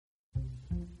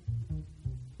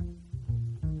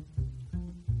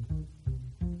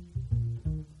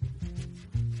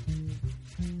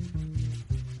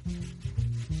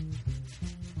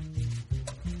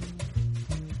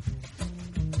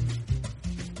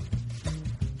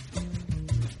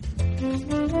Welcome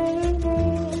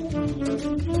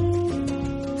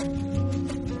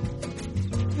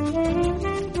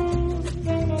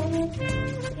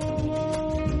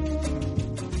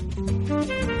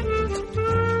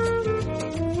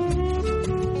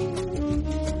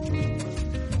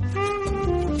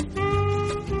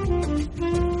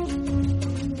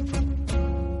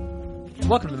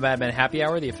to the Mad Men Happy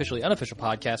Hour, the officially unofficial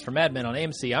podcast for Mad Men on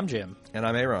AMC. I'm Jim. And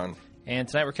I'm Aaron. And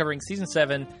tonight we're covering Season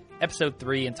 7, Episode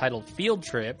 3, entitled Field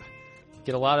Trip.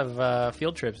 Get a lot of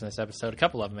field trips in this episode, a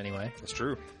couple of them anyway. That's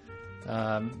true.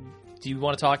 Do you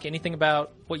want to talk anything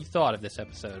about what you thought of this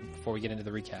episode before we get into the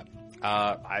recap?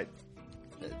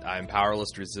 I'm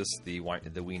powerless to resist the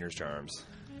Wiener's charms.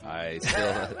 I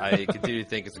continue to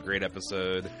think it's a great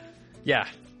episode. Yeah.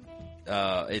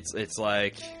 It's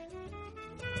like...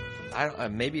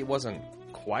 maybe it wasn't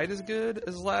quite as good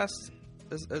as last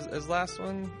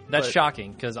one. That's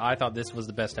shocking because I thought this was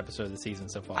the best episode of the season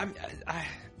so far.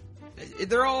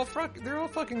 They're all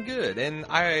fucking good, and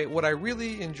what I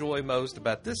really enjoy most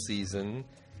about this season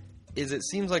is it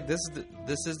seems like this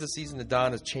is the season that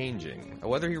Don is changing.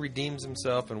 Whether he redeems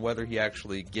himself and whether he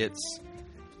actually gets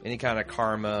any kind of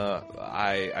karma,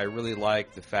 I really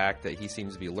like the fact that he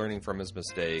seems to be learning from his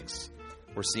mistakes.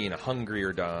 We're seeing a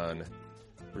hungrier Don.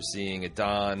 We're seeing a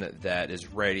Don that is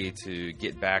ready to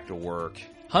get back to work.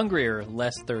 Hungrier,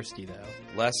 less thirsty,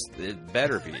 though. It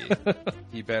better be.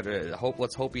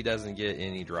 Let's hope he doesn't get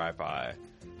any dry pie,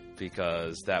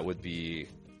 because that would be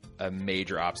a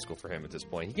major obstacle for him at this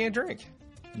point. He can't drink.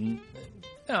 No,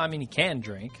 I mean, he can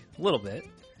drink a little bit.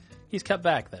 He's cut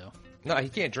back, though. No, he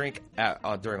can't drink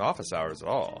during office hours at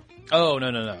all. Oh,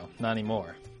 no, not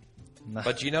anymore.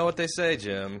 But you know what they say,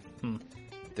 Jim?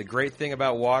 The great thing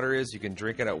about water is you can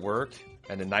drink it at work,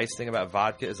 and the nice thing about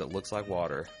vodka is it looks like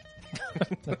water.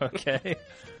 Okay.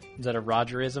 Is that a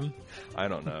Rogerism? I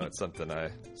don't know. It's something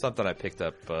I picked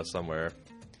up somewhere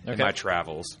in Okay. my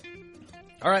travels.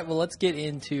 All right, well, let's get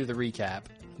into the recap.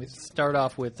 We start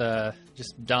off with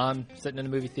just Don sitting in a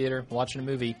movie theater, watching a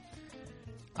movie.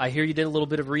 I hear you did a little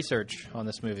bit of research on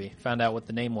this movie. Found out what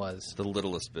the name was. The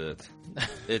littlest bit.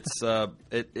 It's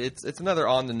another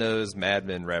on the nose Mad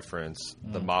Men reference.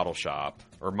 The model shop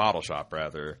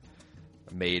rather,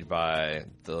 made by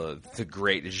the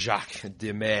great Jacques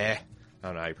Demy. I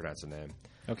don't know how you pronounce the name.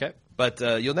 Okay. But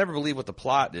you'll never believe what the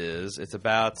plot is. It's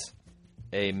about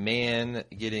a man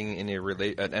getting in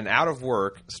an out of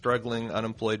work, struggling,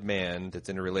 unemployed man that's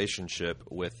in a relationship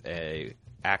with a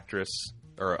actress.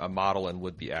 Or a model and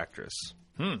would-be actress.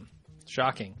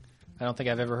 Shocking. I don't think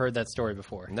I've ever heard that story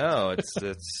before. No,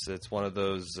 it's one of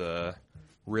those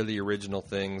really original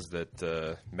things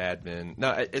that Mad Men. No,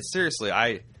 it's seriously.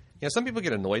 Some people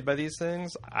get annoyed by these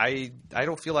things. I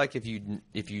don't feel like if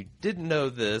you didn't know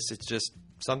this, it's just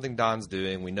something Don's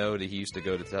doing. We know that he used to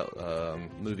go to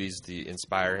movies to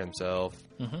inspire himself.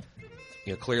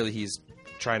 Mm-hmm. Clearly he's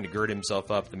trying to gird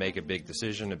himself up to make a big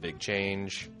decision, a big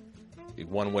change.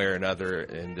 One way or another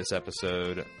in this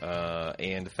episode,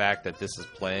 and the fact that this is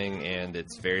playing and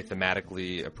it's very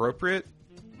thematically appropriate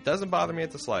doesn't bother me at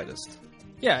the slightest.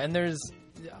 Yeah, and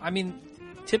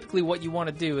typically what you want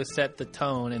to do is set the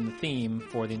tone and the theme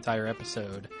for the entire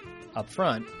episode up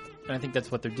front, and I think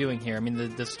that's what they're doing here. I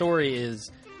mean, the story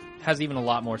has even a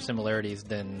lot more similarities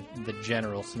than the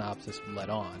general synopsis would let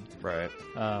on. Right.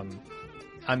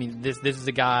 This is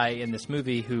a guy in this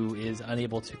movie who is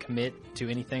unable to commit to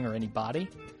anything or anybody.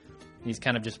 He's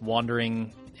kind of just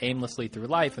wandering aimlessly through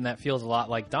life, and that feels a lot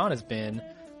like Don has been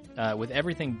with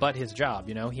everything but his job.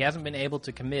 He hasn't been able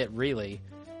to commit really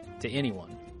to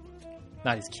anyone.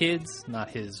 Not his kids, not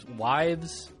his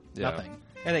wives, nothing.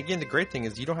 And again, the great thing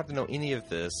is you don't have to know any of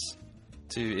this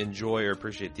to enjoy or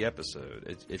appreciate the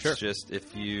episode. It's Sure. just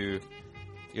if you...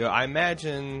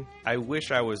 I wish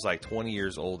I was like 20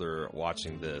 years older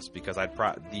watching this, because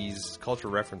these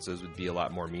cultural references would be a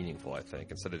lot more meaningful, I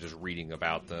think, instead of just reading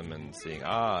about them and seeing,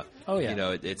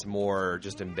 it's more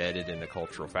just embedded in the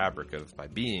cultural fabric of my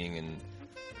being, and,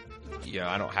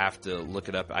 I don't have to look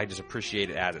it up. I just appreciate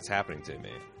it as it's happening to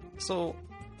me. So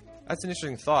that's an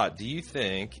interesting thought. Who do you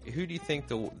think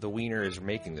the Wiener is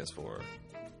making this for?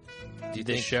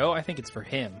 This show, I think it's for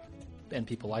him. And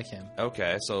people like him.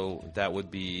 Okay, so that would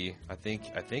be... I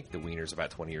think the Wiener's about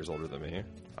 20 years older than me.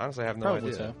 Honestly, I have no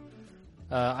idea. So.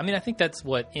 I think that's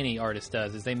what any artist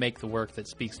does, is they make the work that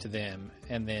speaks to them.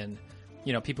 And then,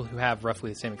 people who have roughly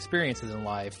the same experiences in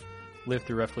life, live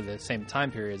through roughly the same time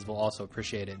periods, will also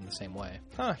appreciate it in the same way.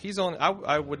 Huh, he's only...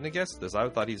 I wouldn't have guessed this. I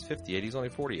thought he's 58. He's only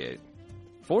 48.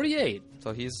 48?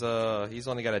 So he's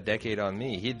only got a decade on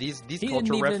me. These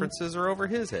cultural references are over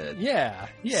his head. Yeah.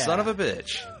 Son of a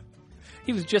bitch.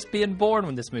 He was just being born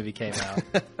when this movie came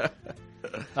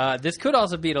out. This could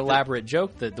also be an elaborate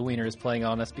joke that the Wiener is playing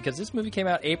on us because this movie came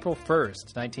out April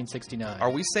 1st, 1969. Are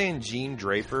we saying Jean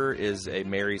Draper is a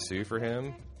Mary Sue for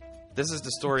him? This is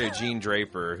the story of Jean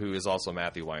Draper, who is also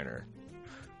Matthew Weiner.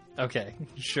 Okay,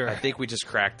 sure. I think we just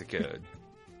cracked the code.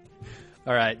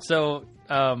 All right. So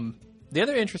the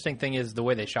other interesting thing is the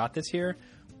way they shot this here.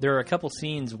 There are a couple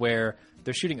scenes where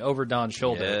they're shooting over Don's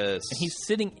shoulder. Yes. And he's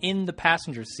sitting in the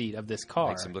passenger seat of this car.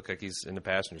 Makes him look like he's in the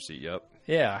passenger seat, yep.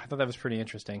 Yeah, I thought that was pretty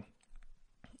interesting.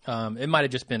 It might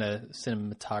have just been a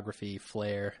cinematography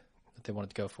flair that they wanted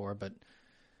to go for, but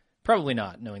probably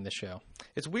not, knowing the show.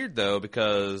 It's weird, though,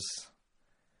 because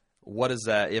what is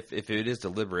that? If it is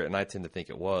deliberate, and I tend to think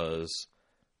it was,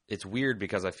 it's weird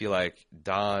because I feel like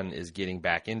Don is getting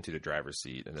back into the driver's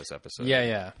seat in this episode.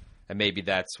 Yeah. And maybe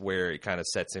that's where it kind of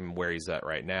sets him where he's at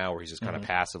right now, where he's just kind of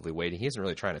passively waiting. He isn't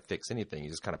really trying to fix anything.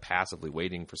 He's just kind of passively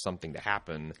waiting for something to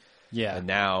happen. Yeah. And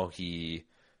now he,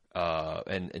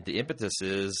 and the impetus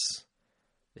is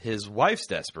his wife's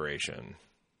desperation.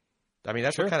 I mean,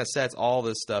 that's what kind of sets all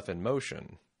this stuff in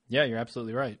motion. Yeah, you're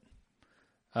absolutely right.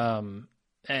 And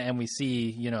we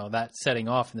see, that setting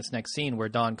off in this next scene where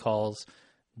Don calls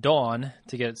Dawn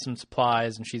to get some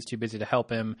supplies, and she's too busy to help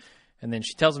him. And then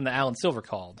she tells him that Alan Silver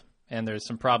called, and there's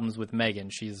some problems with Megan.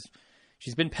 She's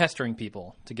been pestering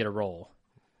people to get a role.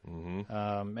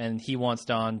 Mm-hmm. And he wants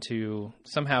Don to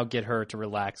somehow get her to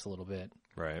relax a little bit.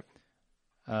 Right.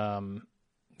 Find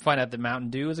out that Mountain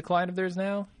Dew is a client of theirs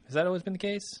now. Has that always been the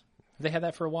case? Have they had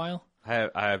that for a while? I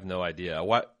have no idea.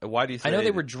 Why do you think... I know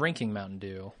they were drinking Mountain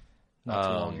Dew not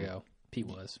too long ago. Pete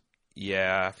was.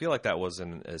 Yeah, I feel like that was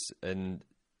and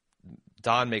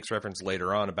Don makes reference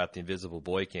later on about the Invisible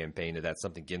Boy campaign, and that's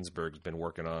something Ginsberg's been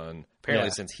working on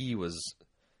apparently since he was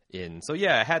in. So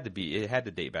yeah, it had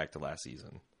to date back to last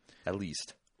season, at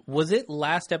least. Was it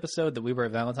last episode that we were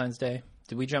at Valentine's Day?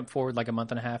 Did we jump forward like a month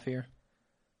and a half here?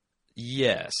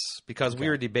 Yes, because we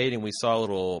were debating. We saw a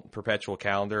little perpetual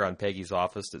calendar on Peggy's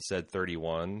office that said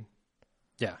 31.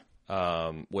 Yeah.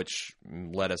 Which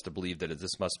led us to believe that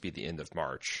this must be the end of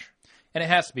March. And it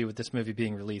has to be with this movie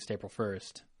being released April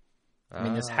 1st. I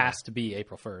mean, this has to be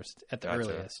April 1st at the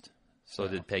earliest. So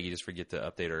did Peggy just forget to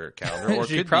update her calendar? Or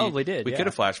She probably did. We could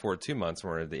have flashed forward 2 months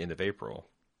and we're at the end of April.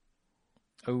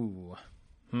 Oh.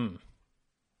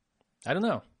 I don't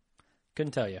know.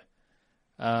 Couldn't tell you.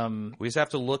 We just have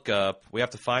to look up. We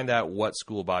have to find out what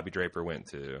school Bobby Draper went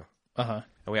to. Uh-huh.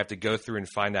 And we have to go through and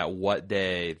find out what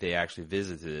day they actually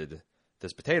visited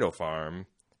this potato farm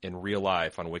in real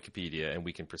life on Wikipedia, and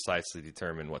we can precisely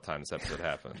determine what time this episode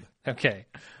happened. Okay.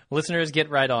 Listeners, get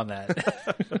right on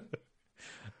that.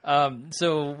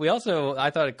 So we also, I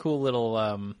thought a cool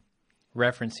little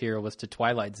reference here was to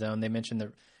Twilight Zone. They mentioned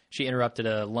that she interrupted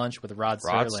a lunch with Rod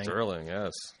Serling. Rod Serling,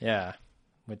 yes. Yeah,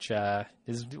 which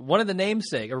is one of the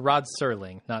namesake, or Rod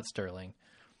Serling, not Sterling.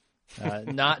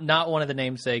 Not one of the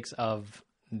namesakes of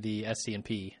the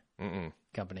SC&P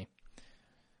company.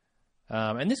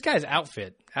 And this guy's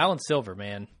outfit, Alan Silver,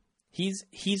 man,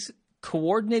 he's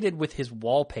coordinated with his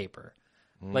wallpaper.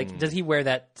 Like, does he wear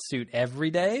that suit every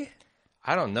day?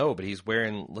 I don't know, but he's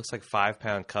wearing, looks like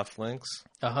 5-pound cufflinks.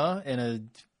 And a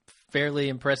fairly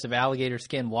impressive alligator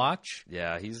skin watch.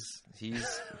 Yeah, he's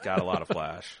got a lot of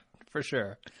flash. For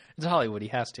sure. It's Hollywood, he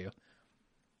has to.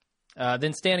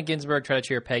 Then Stan and Ginsberg try to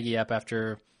cheer Peggy up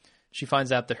after she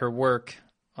finds out that her work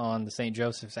on the St.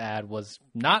 Joseph's ad was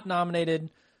not nominated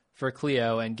for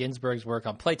Cleo, and Ginsberg's work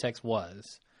on Playtex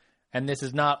was. And this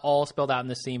is not all spelled out in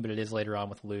this scene, but it is later on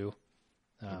with Lou.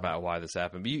 About why this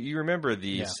happened. But you remember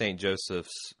the St.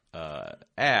 Joseph's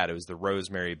ad. It was the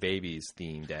Rosemary Babies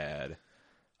themed ad.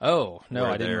 Oh, no,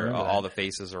 I didn't remember all that. the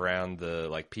faces around the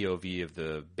POV of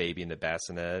the baby in the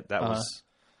bassinet. That was...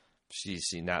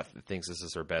 She now thinks this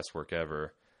is her best work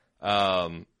ever.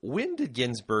 When did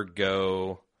Ginsberg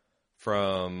go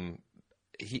from...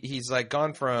 He's like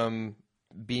gone from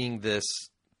being this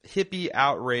hippie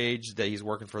outrage that he's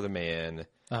working for the man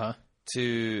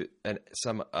to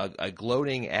a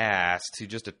gloating ass to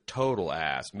just a total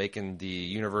ass, making the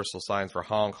universal signs for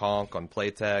honk honk on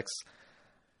Playtex.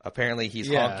 Apparently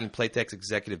he's honking Playtex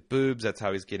executive boobs. That's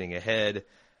how he's getting ahead.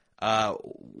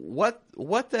 What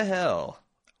the hell?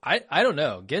 I don't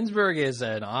know. Ginsberg is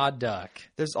an odd duck.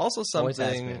 There's also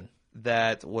something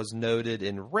that was noted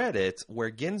in Reddit where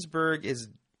Ginsberg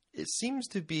it seems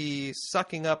to be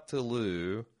sucking up to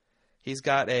Lou. He's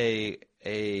got he's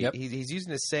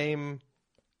using the same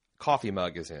coffee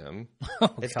mug as him.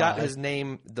 It's got his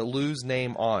name, the Lou's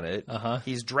name on it.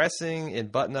 He's dressing in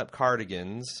button-up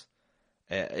cardigans.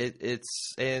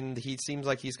 And he seems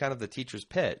like he's kind of the teacher's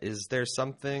pet. Is there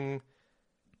something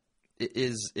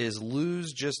is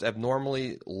Lou's just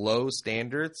abnormally low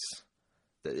standards?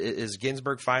 Is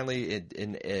Ginsburg finally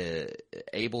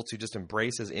able to just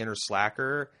embrace his inner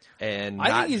slacker and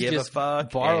not give a fuck?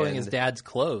 Borrowing his dad's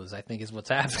clothes, I think, is what's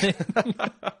happening.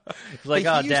 He's like,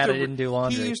 oh, Dad, I didn't do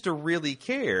laundry. He used to really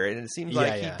care, and it seems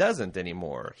like he doesn't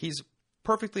anymore. He's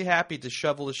perfectly happy to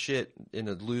shovel his shit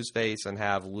into Lou's face and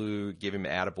have Lou give him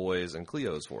attaboys and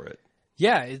Cleos for it.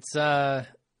 Yeah, it's I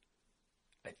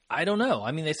don't know.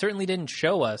 I mean, they certainly didn't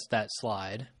show us that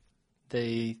slide.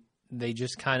 They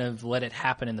just kind of let it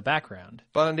happen in the background.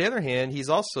 But on the other hand, he's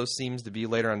also seems to be,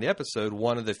 later on in the episode,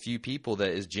 one of the few people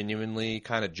that is genuinely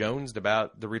kind of jonesed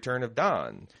about the return of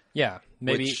Don. Yeah,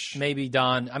 maybe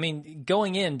Don. I mean,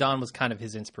 going in, Don was kind of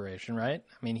his inspiration, right?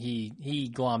 I mean, he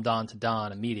glommed on to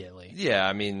Don immediately. Yeah,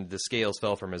 I mean, the scales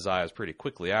fell from his eyes pretty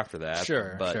quickly after that.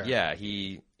 Sure, but yeah,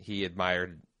 he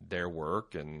admired their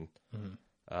work, and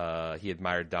he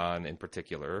admired Don in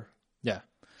particular. Yeah.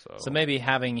 So maybe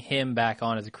having him back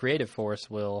on as a creative force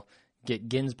will get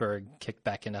Ginsburg kicked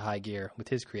back into high gear with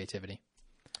his creativity.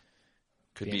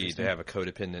 Could be to have a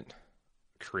codependent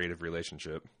creative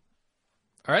relationship.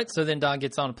 All right, so then Don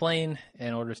gets on a plane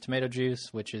and orders tomato juice,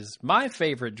 which is my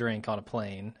favorite drink on a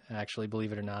plane, actually,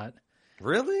 believe it or not.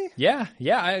 Really? Yeah,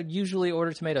 I usually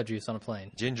order tomato juice on a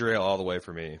plane. Ginger ale all the way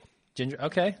for me.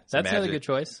 Okay, that's another good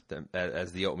choice.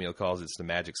 As the oatmeal calls it, it's the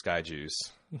magic sky juice.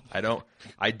 I don't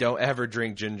ever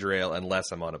drink ginger ale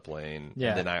unless I'm on a plane. Yeah.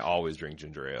 And then I always drink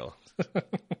ginger ale.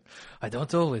 I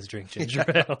don't always drink ginger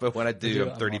ale. But when I do,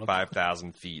 I'm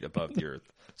 35,000 feet above the Earth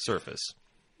surface.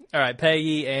 All right,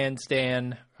 Peggy and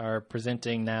Stan are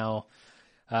presenting now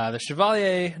the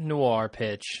Chevalier Noir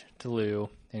pitch to Lou,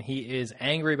 and he is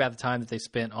angry about the time that they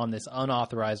spent on this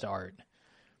unauthorized art.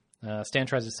 Stan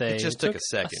tries to say it just took a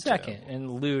second, and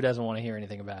Lou doesn't want to hear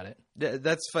anything about it.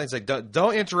 That's fine. It's like,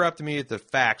 don't interrupt me with the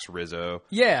facts, Rizzo.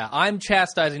 Yeah, I'm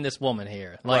chastising this woman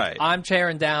here. Like, I'm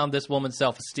tearing down this woman's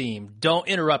self-esteem. Don't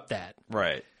interrupt that.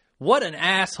 Right. What an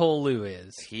asshole Lou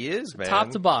is. He is, man. Top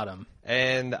to bottom.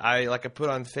 And I put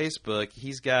on Facebook,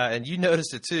 he's got, and you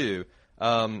noticed it too.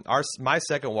 My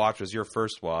second watch was your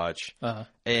first watch,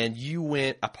 and you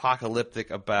went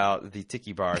apocalyptic about the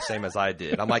tiki bar, same as I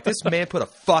did. I'm like, this man put a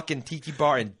fucking tiki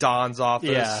bar in Don's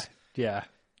office. Yeah.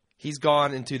 He's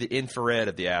gone into the infrared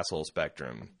of the asshole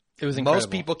spectrum. It was incredible.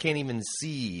 Most people can't even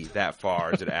see that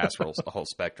far into the asshole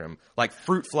spectrum. Like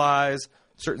fruit flies,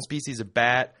 certain species of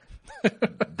bat.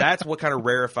 That's what kind of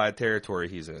rarefied territory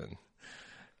he's in.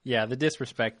 Yeah, the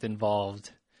disrespect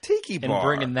involved. Tiki bar. And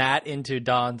bringing that into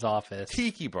Don's office.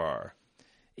 Tiki bar.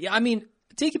 Yeah, I mean,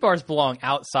 tiki bars belong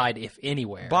outside, if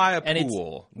anywhere. By a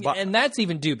pool. And that's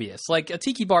even dubious. Like, a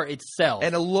tiki bar itself.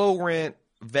 And a low-rent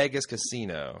Vegas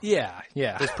casino. Yeah.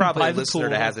 There's probably a listener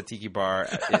that has a tiki bar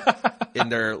in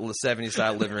their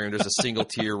 70s-style living room. There's a single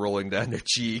tear rolling down their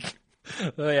cheek.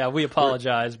 Oh, yeah, we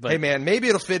apologize. But hey, man, maybe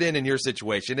it'll fit in your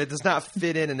situation. It does not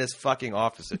fit in this fucking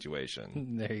office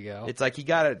situation. There you go. It's like he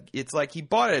got it. It's like he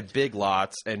bought it at Big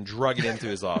Lots and drug it into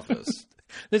his office.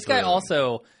 This guy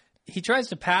also, he tries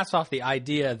to pass off the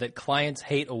idea that clients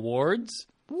hate awards.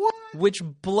 What? Which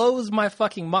blows my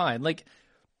fucking mind. Like,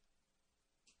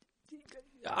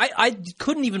 I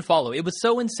couldn't even follow. It was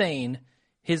so insane,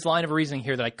 his line of reasoning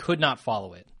here, that I could not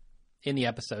follow it in the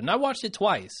episode. And I watched it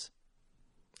twice.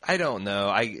 I don't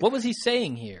know. What was he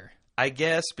saying here? I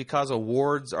guess because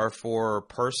awards are for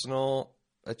personal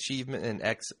achievement and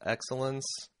excellence,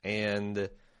 and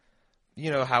you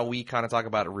know how we kind of talk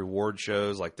about reward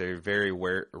shows, like they very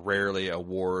rarely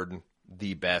award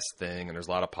the best thing, and there's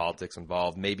a lot of politics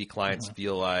involved. Maybe clients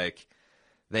feel like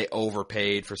they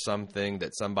overpaid for something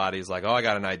that somebody's like, oh, I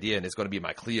got an idea, and it's going to be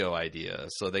my Clio idea.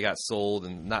 So they got sold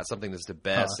and not something that's the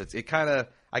best. It kind of,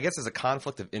 I guess, is a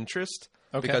conflict of interest.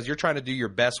 Okay. Because you're trying to do your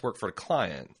best work for the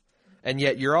client, and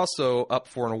yet you're also up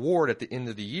for an award at the end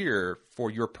of the year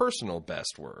for your personal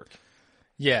best work.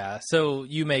 Yeah, so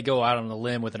you may go out on a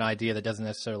limb with an idea that doesn't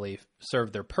necessarily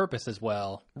serve their purpose as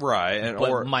well. Right.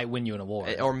 But might win you an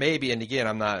award. Or maybe, and again,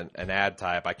 I'm not an ad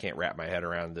type. I can't wrap my head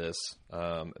around this.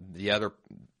 The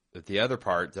other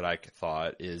part that I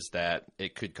thought is that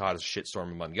it could cause a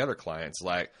shitstorm among the other clients.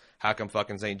 Like, how come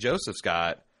fucking St. Joseph's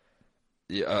got...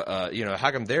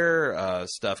 how come their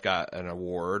stuff got an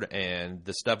award and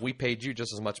the stuff we paid you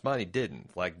just as much money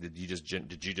didn't? Like, did you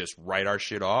just write our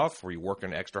shit off? Were you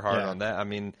working extra hard on that? I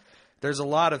mean, there's a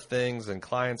lot of things, and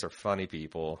clients are funny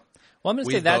people. Well, I'm going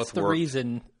to say that's the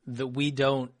reason that we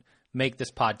don't make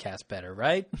this podcast better,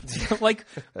 right? Like,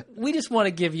 we just want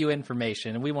to give you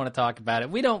information, and we want to talk about it.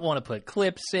 We don't want to put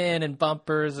clips in and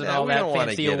bumpers and all that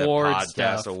fancy award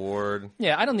stuff. Award.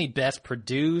 Yeah, I don't need best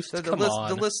produced. Come on.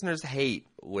 The listeners hate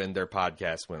when their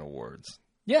podcasts win awards.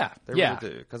 Yeah, They yeah.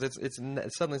 really do, because it's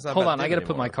suddenly it's not. Hold about on, I them got to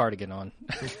put anymore. my cardigan on.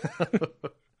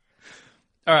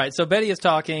 All right, so Betty is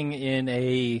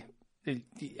talking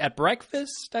at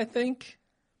breakfast, I think.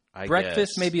 I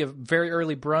Breakfast, guess. maybe a very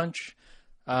early brunch,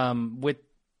 with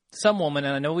some woman,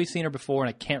 and I know we've seen her before, and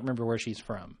I can't remember where she's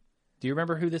from. Do you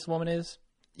remember who this woman is?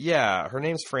 Yeah, her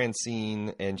name's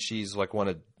Francine, and she's like one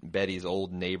of Betty's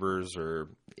old neighbors, or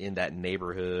in that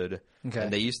neighborhood. Okay.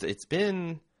 And it's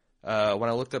been, when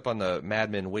I looked up on the Mad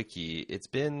Men wiki, it's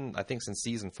been, I think, since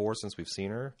season 4 since we've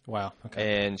seen her. Wow.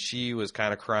 Okay. And she was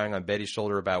kind of crying on Betty's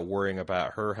shoulder about worrying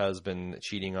about her husband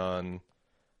cheating on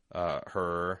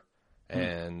her.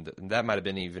 And that might have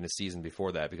been even a season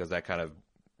before that, because that kind of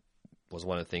was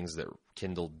one of the things that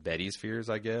kindled Betty's fears,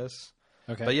 I guess.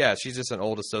 Okay. But yeah, she's just an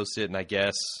old associate, and I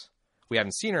guess we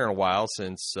haven't seen her in a while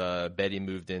since Betty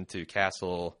moved into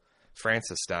Castle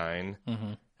Frankenstein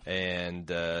and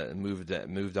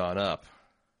moved on up.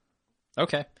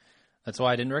 Okay. That's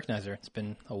why I didn't recognize her. It's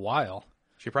been a while.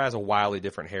 She probably has a wildly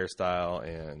different hairstyle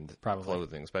and Probably.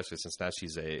 clothing, especially since now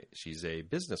she's a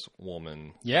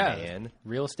businesswoman. Yeah. Man.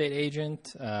 Real estate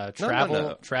agent, no.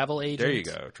 travel agent. There you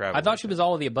go. Travel. I thought she was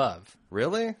all of the above.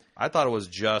 Really? I thought it was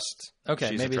just Okay,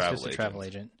 she's maybe a it's travel just a agent. travel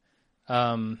agent.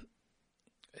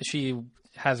 She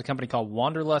has a company called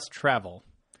Wanderlust Travel.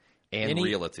 And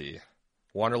realty.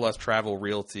 Wanderlust Travel,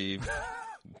 Realty,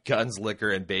 Guns, Liquor,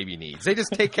 and Baby Needs. They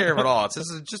just take care of it all. This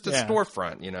is just a Yeah.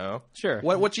 storefront, you know? Sure.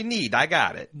 What you need, I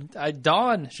got it.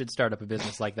 Dawn should start up a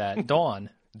business like that. Dawn.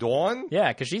 Dawn? Yeah,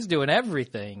 because she's doing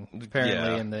everything,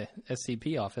 apparently, Yeah. in the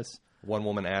SCP office. One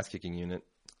woman ass kicking unit.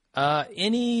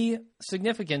 Any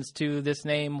significance to this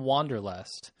name,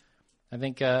 Wanderlust? I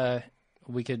think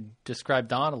we could describe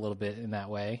Dawn a little bit in that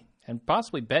way, and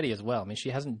possibly Betty as well. I mean,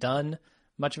 she hasn't done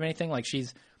much of anything. Like,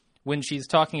 when she's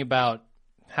talking about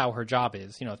how her job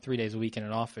is, 3 days a week in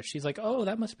an office, she's like, "Oh,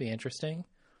 that must be interesting."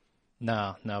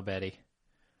 No, Betty,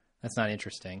 that's not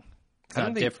interesting. It's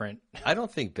not different. I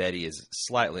don't think Betty is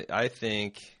slightly. I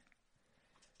think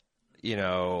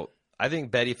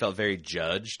Betty felt very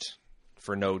judged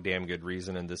for no damn good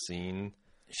reason in this scene.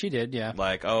 She did, yeah.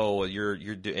 Like, oh, well,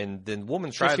 and then the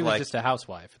woman Sure, tried she was like just a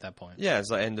housewife at that point. yeah, it's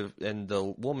like, and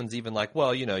the woman's even like,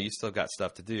 well, you still got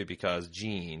stuff to do because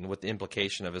Jean, with the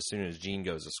implication of as soon as Jean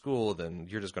goes to school, then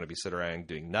you're just going to be sitting around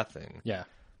doing nothing. Yeah.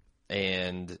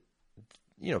 And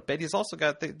Betty's also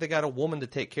got they got a woman to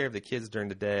take care of the kids during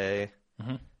the day.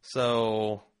 Mm-hmm.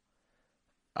 So,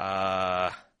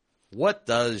 what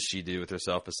does she do with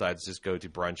herself besides just go to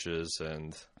brunches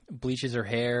and Bleaches her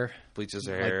hair. bleaches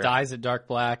her hair? Like dyes it dark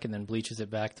black and then bleaches it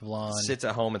back to blonde. Sits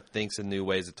at home and thinks of new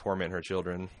ways to torment her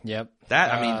children. Yep.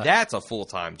 That's a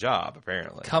full-time job,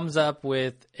 apparently. Comes up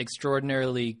with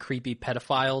extraordinarily creepy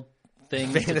pedophile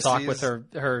things to talk with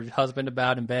her husband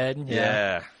about in bed.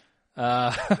 Yeah.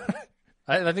 I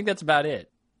think that's about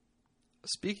it.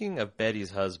 Speaking of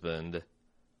Betty's husband,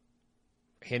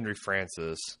 Henry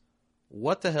Francis,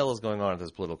 what the hell is going on with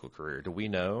his political career? Do we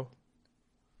know?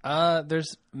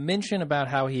 There's mention about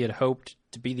how he had hoped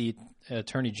to be the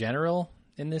attorney general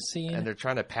in this scene. And they're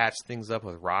trying to patch things up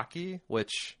with Rocky,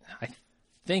 which I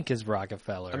think is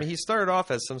Rockefeller. I mean, he started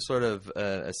off as some sort of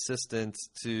assistant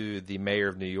to the mayor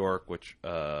of New York, which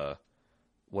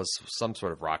was some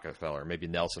sort of Rockefeller, maybe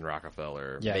Nelson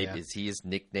Rockefeller. Yeah, maybe yeah.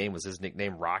 Was his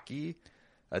nickname Rocky?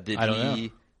 I don't know.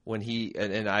 When he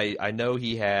and I know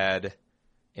he had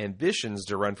ambitions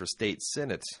to run for state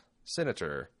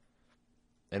senator,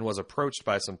 and was approached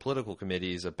by some political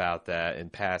committees about that in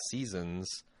past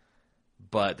seasons.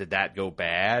 But did that go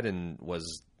bad, and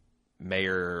was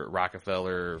Mayor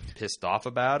Rockefeller pissed off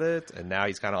about it? And now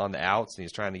he's kind of on the outs, and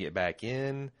he's trying to get back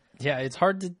in. Yeah, it's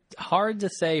hard to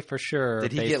say for sure.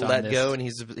 Did he based get on let this. go, and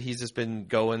he's just been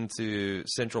going to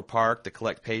Central Park to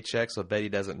collect paychecks so Betty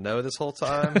doesn't know this whole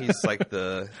time? He's like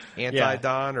the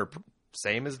anti-Don or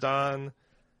same as Don?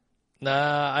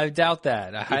 Nah, I doubt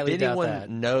that. I highly doubt If that.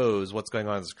 anyone knows what's going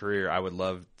on in his career, I would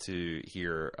love to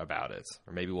hear about it.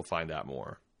 Or maybe we'll find out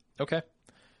more. Okay.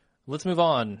 Let's move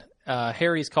on.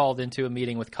 Harry's called into a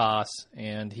meeting with Koss,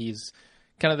 and he's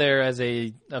kind of there as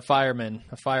a fireman,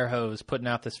 a fire hose, putting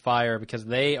out this fire because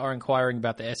they are inquiring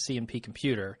about the SC&P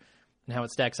computer and how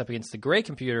it stacks up against the Gray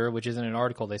computer, which is in an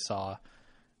article they saw.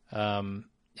 And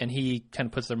he kind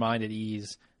of puts their mind at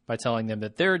ease by telling them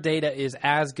that their data is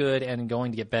as good and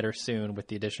going to get better soon with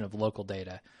the addition of local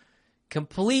data.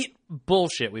 Complete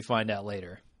bullshit, we find out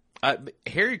later.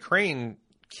 Harry Crane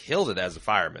killed it as a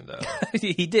fireman, though.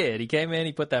 He did. He came in,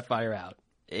 he put that fire out.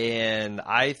 And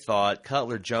I thought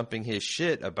Cutler jumping his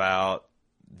shit about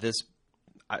this.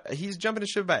 He's jumping his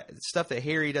shit about stuff that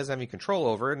Harry doesn't have any control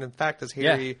over. And in fact, as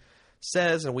Harry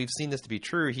says, and we've seen this to be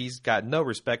true, he's got no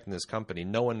respect in this company.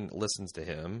 No one listens to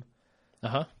him.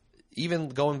 Uh-huh. Even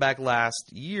going back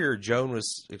last year, Joan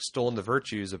was extolling the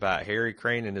virtues about Harry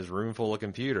Crane and his room full of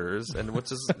computers, and it's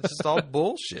just all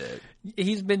bullshit.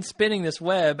 He's been spinning this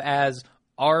web as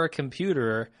our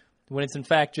computer when it's in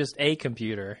fact just a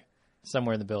computer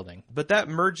somewhere in the building. But that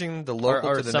merging the local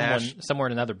or to the somewhere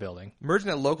in another building. merging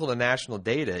that local to national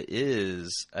data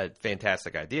is a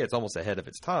fantastic idea. It's almost ahead of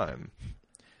its time.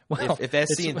 Well, If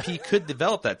SC&P could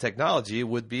develop that technology, it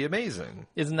would be amazing.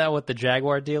 Isn't that what the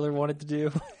Jaguar dealer wanted to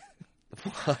do?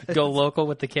 Go local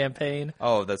with the campaign.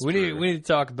 Oh, that's we true. need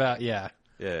to talk about Yeah.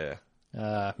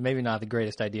 maybe not the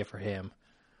greatest idea for him,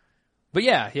 but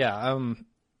yeah.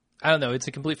 I don't know. It's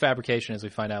a complete fabrication, as we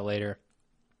find out later,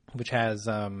 which has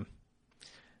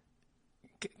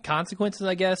consequences,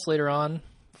 I guess, later on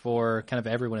for kind of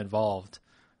everyone involved,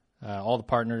 all the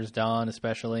partners, Don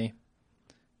especially,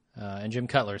 and Jim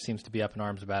Cutler seems to be up in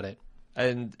arms about it.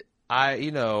 And I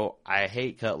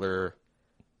hate Cutler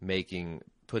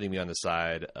putting me on the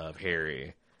side of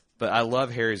Harry, but I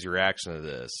love Harry's reaction to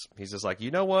this. He's just like,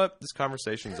 you know what? This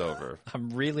conversation's over. I'm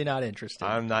really not interested.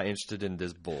 I'm not interested in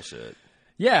this bullshit.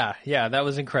 Yeah, that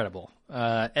was incredible.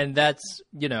 And that's,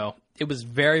 it was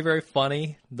very, very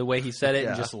funny the way he said it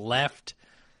and just left.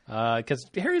 Because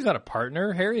Harry's not a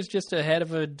partner. Harry's just a head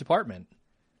of a department.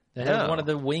 The head of one of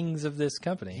the wings of this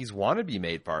company. He's wanted to be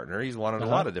made partner. He's wanted a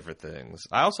lot of different things.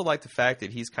 I also like the fact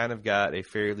that he's kind of got a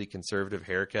fairly conservative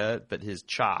haircut, but his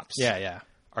chops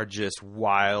are just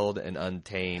wild and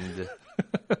untamed.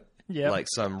 Like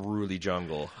some Ruly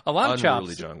jungle. A lot of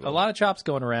chops. A lot of chops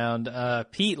going around.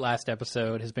 Pete, last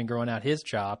episode, has been growing out his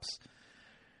chops.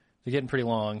 They're getting pretty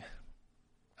long.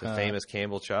 The famous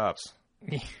Campbell chops.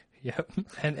 Yep.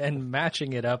 And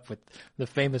matching it up with the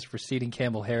famous receding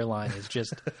Campbell hairline is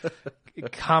just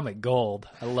comic gold.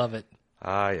 I love it.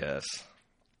 Ah, yes.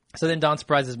 So then Don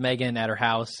surprises Megan at her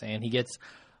house, and he gets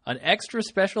an extra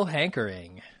special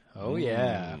hankering. Oh,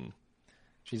 yeah.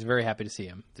 She's very happy to see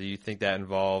him. Do you think that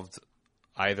involved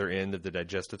either end of the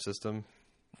digestive system?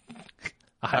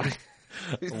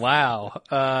 Wow.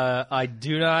 I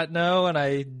do not know, and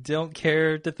I don't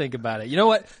care to think about it. You know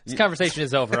what? This conversation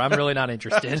is over. I'm really not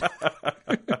interested.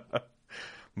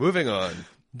 Moving on.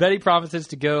 Betty promises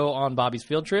to go on Bobby's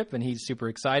field trip, and he's super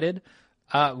excited.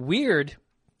 Weird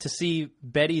to see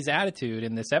Betty's attitude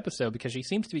in this episode because she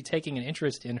seems to be taking an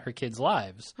interest in her kids'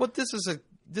 lives. Well, this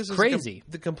is crazy.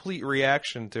 The complete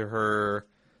reaction to her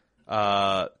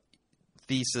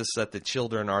thesis that the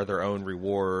children are their own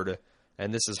reward.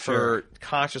 And this is her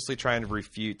consciously trying to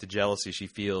refute the jealousy she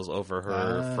feels over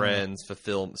her friends'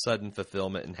 sudden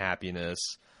fulfillment and happiness.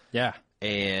 Yeah.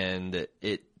 And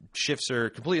it shifts her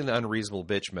completely into unreasonable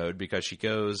bitch mode because she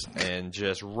goes and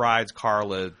just rides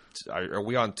Carla. Are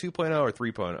we on 2.0 or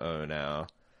 3.0 now?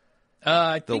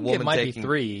 I think it might be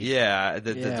 3. Yeah,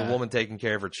 the woman taking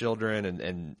care of her children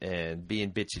and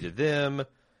being bitchy to them.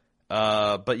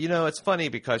 But, it's funny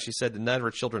because she said that none of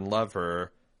her children love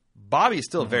her. Bobby's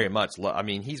still very much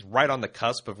he's right on the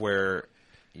cusp of where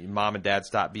mom and dad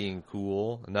stop being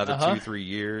cool. Another 2-3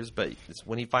 years. But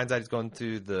when he finds out he's going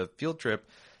to the field trip,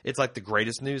 it's like the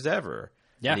greatest news ever.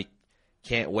 Yeah. And he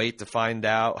can't wait to find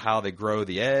out how they grow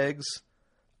the eggs.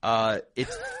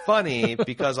 It's funny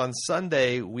because on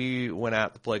Sunday we went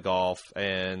out to play golf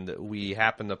and we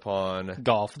happened upon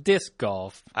disc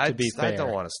golf. To be fair, I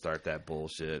don't want to start that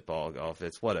bullshit ball golf.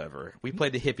 It's whatever. We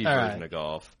played the hippie version of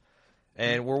golf.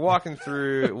 And we're walking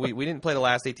through. We didn't play the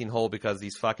last 18 hole because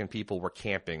these fucking people were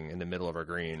camping in the middle of our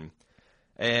green.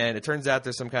 And it turns out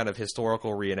there's some kind of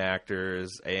historical reenactors,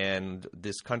 and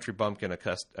this country bumpkin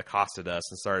accosted us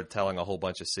and started telling a whole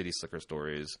bunch of city slicker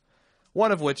stories.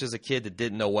 One of which is a kid that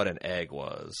didn't know what an egg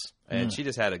was. And she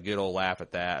just had a good old laugh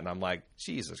at that. And I'm like,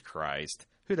 Jesus Christ.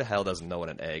 Who the hell doesn't know what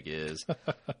an egg is?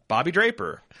 Bobby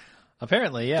Draper.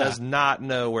 Apparently, yeah. Does not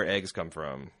know where eggs come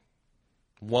from.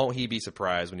 Won't he be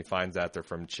surprised when he finds out they're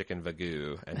from chicken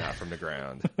Wagyu and not from the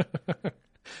ground?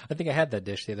 I think I had that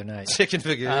dish the other night. Chicken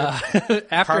Wagyu.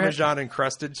 Parmesan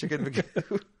encrusted chicken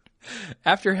Wagyu.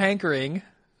 After hankering,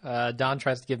 Don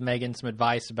tries to give Megan some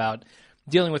advice about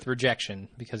dealing with rejection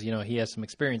because, he has some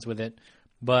experience with it.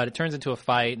 But it turns into a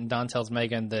fight, and Don tells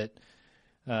Megan that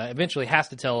eventually has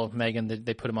to tell Megan that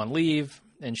they put him on leave.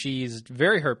 And she's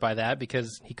very hurt by that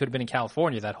because he could have been in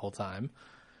California that whole time.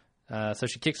 So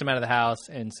she kicks him out of the house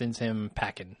and sends him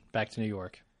packing back to New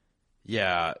York.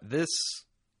 Yeah,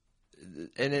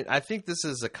 I think this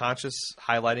is a conscious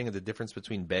highlighting of the difference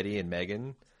between Betty and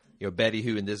Megan. Betty,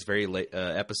 who in this very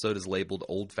episode is labeled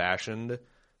old-fashioned,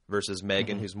 versus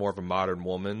Megan, who's more of a modern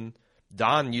woman.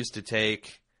 Don used to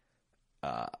take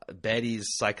Betty's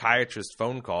psychiatrist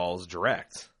phone calls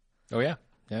direct. Oh yeah.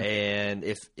 And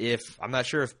if I'm not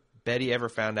sure if Betty ever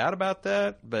found out about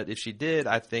that, but if she did,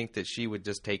 I think that she would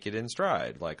just take it in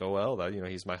stride. Like, oh, well,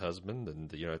 he's my husband,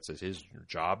 and, it's his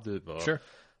job to... Sure.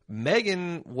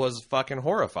 Megan was fucking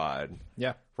horrified.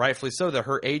 Yeah. Rightfully so, that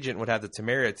her agent would have the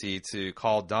temerity to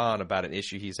call Don about an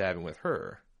issue he's having with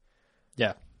her.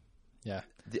 Yeah. Yeah.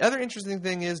 The other interesting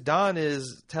thing is Don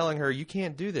is telling her, you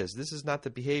can't do this. This is not the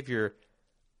behavior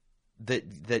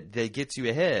that gets you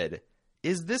ahead.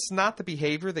 Is this not the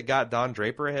behavior that got Don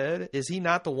Draper ahead? Is he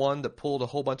not the one that pulled a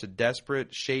whole bunch of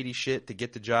desperate, shady shit to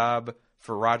get the job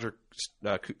for Roger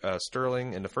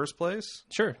Sterling in the first place?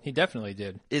 Sure, he definitely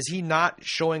did. Is he not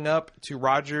showing up to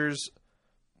Roger's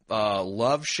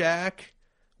love shack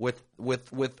with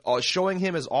showing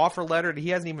him his offer letter that he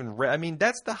hasn't even read? I mean,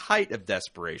 that's the height of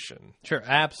desperation. Sure,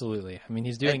 absolutely. I mean,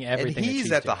 he's doing everything. And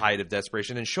he's at the height of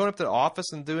desperation and showing up to the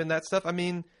office and doing that stuff. I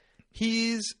mean,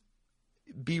 he's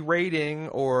berating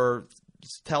or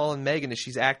telling Megan that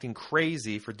she's acting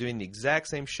crazy for doing the exact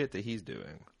same shit that he's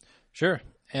doing. Sure.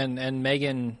 And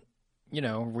Megan,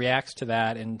 reacts to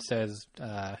that and says,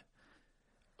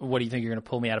 what do you think, you're going to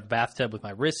pull me out of a bathtub with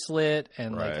my wrist slit?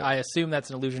 And right. I assume that's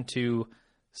an allusion to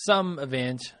some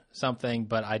event, something,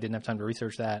 but I didn't have time to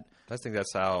research that. I think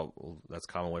that's a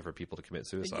common way for people to commit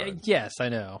suicide. Yes, I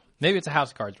know. Maybe it's a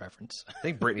House of Cards reference. I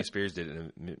think Britney Spears did it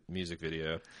in a music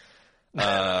video.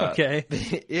 Okay.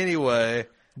 Anyway.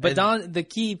 But Don, the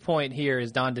key point here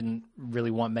is Don didn't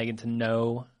really want Megan to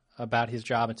know about his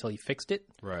job until he fixed it.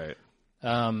 Right.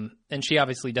 And she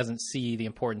obviously doesn't see the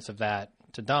importance of that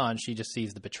to Don. She just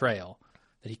sees the betrayal,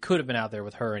 that he could have been out there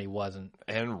with her and he wasn't.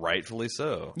 And rightfully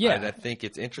so. Yeah. And I think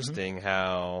it's interesting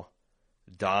how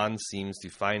Don seems to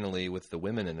finally, with the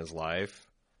women in his life,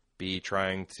 be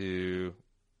trying to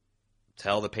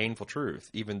tell the painful truth,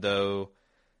 even though...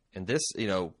 And this,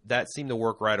 that seemed to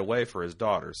work right away for his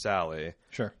daughter, Sally.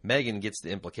 Sure. Megan gets the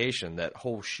implication that,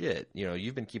 oh, shit,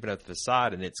 you've been keeping up the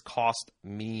facade, and it's cost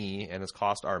me and it's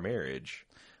cost our marriage.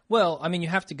 Well, I mean, you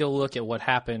have to go look at what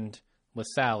happened with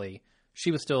Sally. She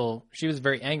was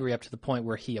very angry up to the point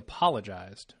where he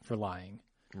apologized for lying.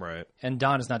 Right. And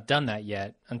Don has not done that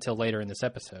yet until later in this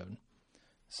episode.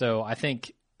 So I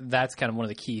think that's kind of one of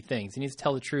the key things. He needs to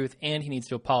tell the truth, and he needs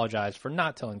to apologize for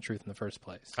not telling the truth in the first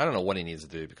place. I don't know what he needs to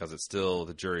do because it's still,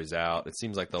 the jury's out. It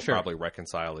seems like they'll probably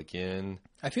reconcile again.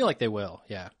 I feel like they will,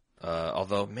 yeah.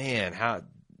 Although, man, how,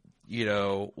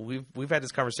 we've had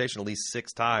this conversation at least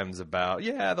 6 times about,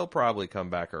 they'll probably come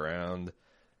back around.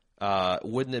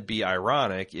 Wouldn't it be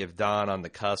ironic if Don, on the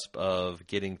cusp of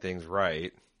getting things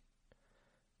right,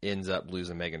 ends up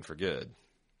losing Megan for good?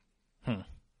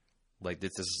 Like,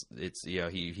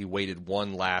 he waited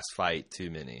one last fight too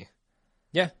many.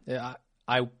 Yeah,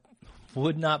 I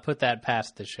would not put that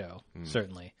past the show,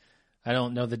 certainly. I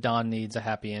don't know that Don needs a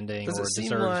happy ending or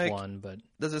deserves one, but...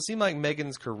 Does it seem like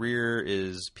Megan's career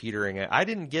is petering out? I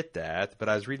didn't get that, but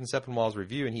I was reading Sepinwall's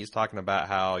review, and he's talking about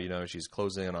how, she's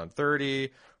closing in on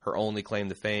 30. Her only claim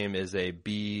to fame is a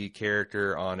B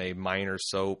character on a minor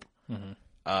soap. Mm-hmm.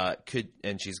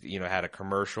 And she's, had a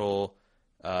commercial...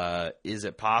 is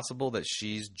it possible that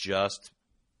she's just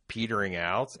petering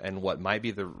out, and what might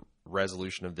be the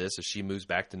resolution of this is she moves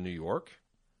back to New York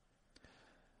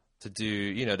to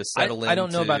do, to settle in? I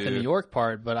don't know about the New York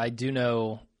part, but I do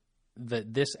know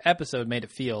that this episode made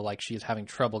it feel like she's having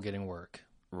trouble getting work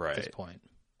at this point.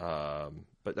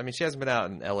 But I mean, she hasn't been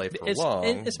out in LA for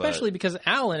long. Especially because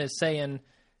Alan is saying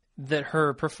that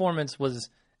her performance was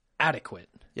adequate.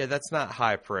 Yeah, that's not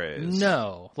high praise.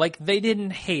 No. Like, they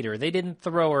didn't hate her. They didn't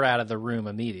throw her out of the room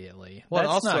immediately. Well,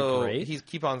 that's also, not great. He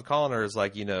keep on calling her as,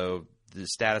 like, the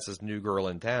status as new girl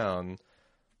in town.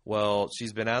 Well,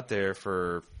 she's been out there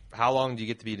for... How long do you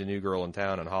get to be the new girl in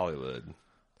town in Hollywood?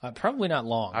 Probably not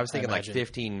long. I was thinking like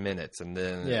 15 minutes, and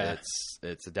then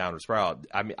it's a downward spiral.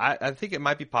 I mean, I think it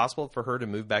might be possible for her to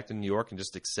move back to New York and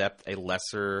just accept a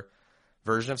lesser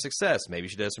version of success. Maybe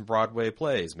she does some Broadway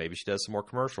plays. Maybe she does some more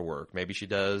commercial work. Maybe she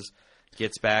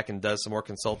gets back and does some more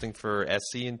consulting for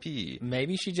SC&P.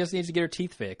 Maybe she just needs to get her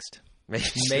teeth fixed.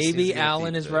 Maybe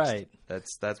Alan is right.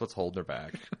 That's what's holding her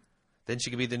back. Then she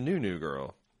could be the new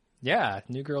girl. Yeah,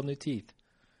 new girl, new teeth.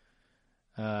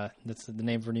 That's the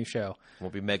name of her new show.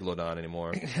 Won't be Megalodon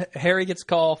anymore. Harry gets a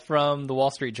call from the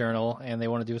Wall Street Journal, and they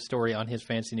want to do a story on his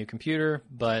fancy new computer,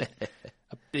 but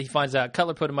he finds out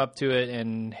Cutler put him up to it,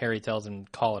 and Harry tells him,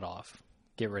 call it off.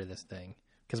 Get rid of this thing.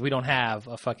 Because we don't have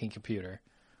a fucking computer.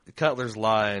 Cutler's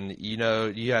line,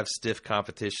 you have stiff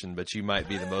competition, but you might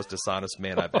be the most dishonest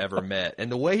man I've ever met.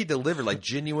 And the way he delivered, like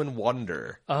genuine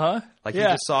wonder. Uh-huh. Like you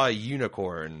just saw a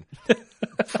unicorn.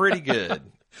 Pretty good.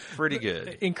 Pretty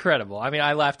good. Incredible. I mean,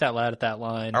 I laughed out loud at that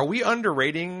line. Are we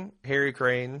underrating Harry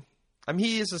Crane? I mean,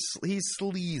 he's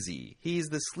sleazy. He's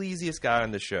the sleaziest guy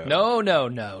on the show.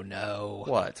 No.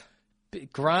 What?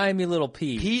 Grimy little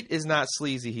Pete. Pete is not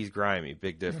sleazy. He's grimy.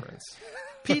 Big difference.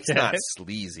 Pete's not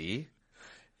sleazy.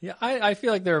 Yeah, I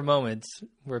feel like there are moments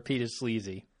where Pete is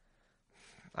sleazy.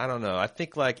 I don't know. I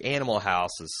think like Animal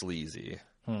House is sleazy.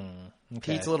 Okay.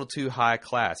 Pete's a little too high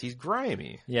class. He's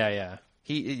grimy. Yeah.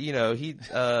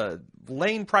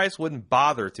 Lane Price wouldn't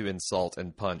bother to insult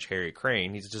and punch Harry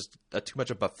Crane. He's just too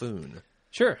much a buffoon.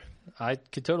 Sure. I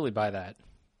could totally buy that.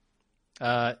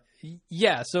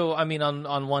 Yeah, so I mean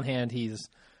on one hand he's,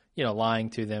 lying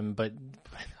to them, but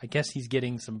I guess he's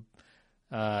getting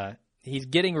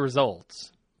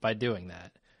results by doing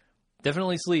that.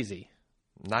 Definitely sleazy.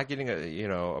 Not getting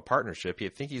a partnership. I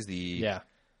think he's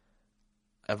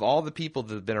of all the people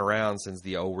that have been around since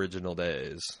the original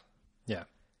days. Yeah.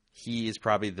 He is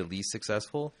probably the least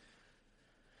successful.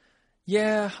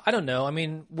 Yeah, I don't know. I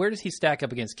mean, where does he stack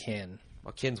up against Ken?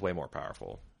 Well, Ken's way more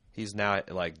powerful. He's now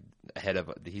like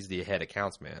he's the head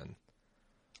accounts man.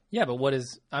 Yeah, but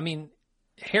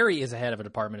Harry is a head of a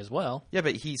department as well. Yeah,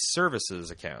 but he services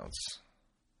accounts.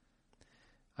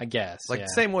 I guess. The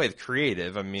same way with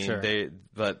creative. I mean, sure.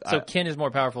 So Ken is more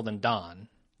powerful than Don.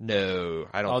 No,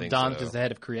 I don't think so. Don's just the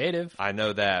head of creative. I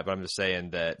know that, but I'm just saying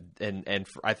that, and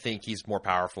I think he's more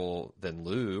powerful than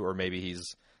Lou, or maybe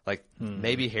he's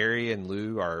maybe Harry and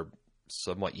Lou are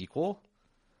somewhat equal.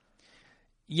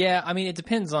 Yeah, I mean, it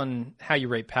depends on how you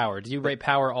rate power. Do you rate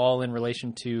power all in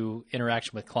relation to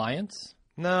interaction with clients?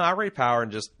 No, I rate power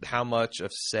and just how much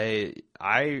of say.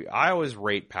 I always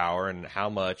rate power and how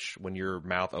much when your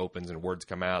mouth opens and words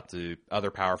come out to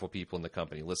other powerful people in the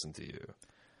company listen to you.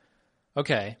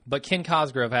 Okay, but Ken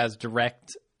Cosgrove has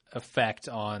direct effect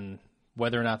on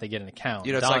whether or not they get an account.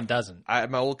 Don doesn't.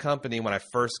 My old company, when I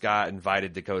first got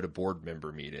invited to go to board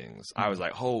member meetings, I was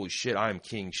like, holy shit, I'm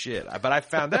king shit. But I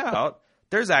found out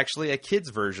there's actually a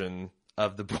kid's version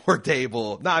of the board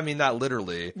table. No, I mean, not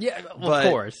literally. Yeah, but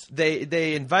of course.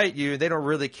 They invite you. They don't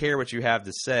really care what you have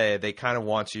to say. They kind of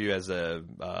want you as a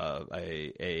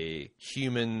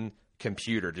human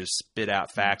computer to spit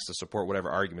out facts to support whatever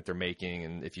argument they're making,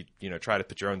 and if you try to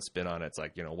put your own spin on it, it's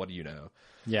like, what do you know?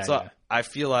 Yeah. So I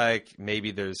feel like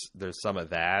maybe there's some of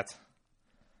that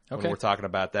when we're talking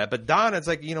about that. But Don, it's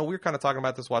like, we were kind of talking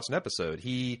about this watching an episode.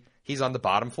 He's on the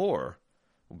bottom floor.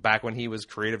 Back when he was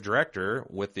creative director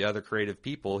with the other creative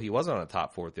people, he wasn't on the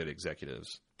top floor with the other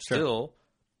executives. Sure. Still,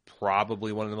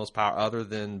 probably one of the most powerful, other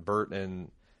than Bert and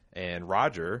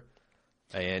Roger.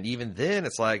 And even then,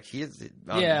 it's like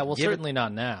certainly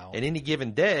not now. In any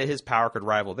given day, his power could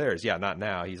rival theirs. Yeah, not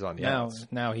now. He's on the outs.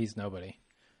 Now he's nobody.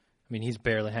 I mean, he's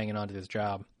barely hanging on to this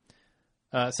job.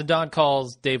 So Don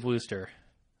calls Dave Wooster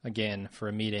again for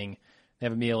a meeting. They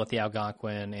have a meal at the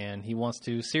Algonquin, and he wants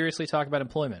to seriously talk about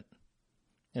employment.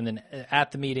 And then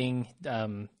at the meeting,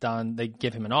 they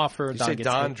give him an offer. You say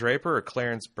Don Draper or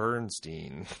Clarence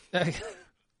Bernstein?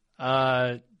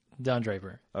 Don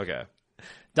Draper. Okay.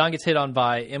 Don gets hit on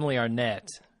by Emily Arnett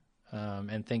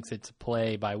and thinks it's a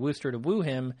play by Wooster to woo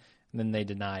him, and then they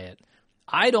deny it.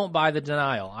 I don't buy the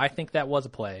denial. I think that was a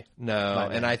play. No,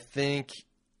 and I think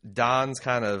Don's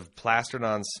kind of plastered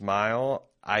on smile.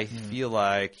 I feel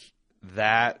like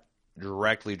that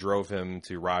directly drove him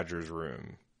to Roger's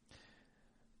room.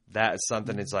 That's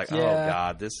something it's like, oh,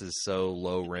 God, this is so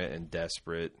low rent and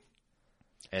desperate.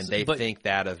 And they think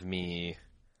that of me.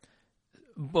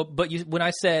 But when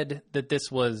I said that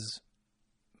this was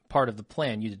part of the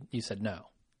plan, you said no.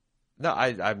 No,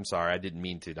 I'm sorry. I didn't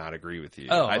mean to not agree with you.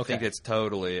 Oh, I think it's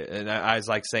totally, and I was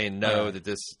like saying no, that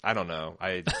this, I don't know.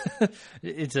 I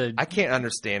can't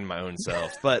understand my own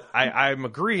self, but I'm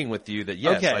agreeing with you that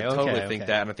yes, I totally think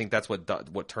that, and I think that's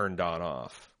what turned Don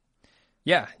off.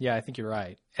 Yeah, I think you're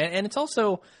right. And it's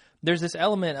also, there's this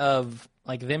element of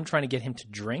like them trying to get him to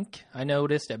drink, I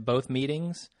noticed at both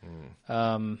meetings.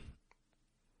 And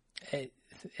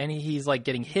he's like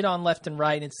getting hit on left and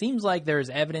right. And it seems like there's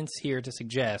evidence here to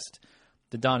suggest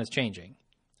that Don is changing.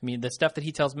 I mean, the stuff that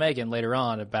he tells Megan later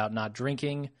on about not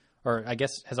drinking, or I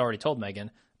guess has already told Megan,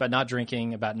 about not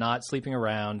drinking, about not sleeping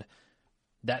around,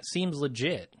 that seems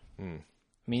legit. I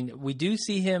mean, we do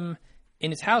see him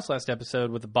in his house last episode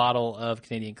with a bottle of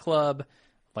Canadian Club,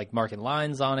 like marking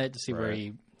lines on it to see where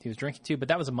he was drinking to, but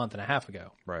that was a month and a half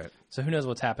ago. Right. So who knows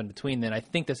what's happened between then. I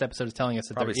think this episode is telling us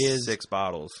that probably there is 6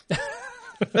 bottles.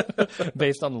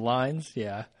 Based on the lines,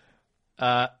 yeah.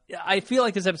 I feel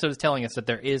like this episode is telling us that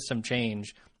there is some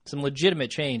change, some legitimate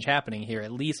change happening here,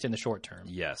 at least in the short term.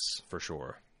 Yes, for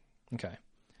sure. Okay.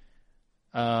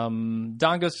 Don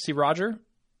goes to see Roger,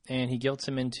 and he guilts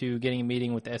him into getting a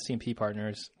meeting with the SCMP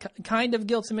partners. Kind of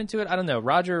guilts him into it. I don't know.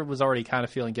 Roger was already kind of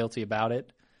feeling guilty about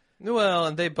it. Well,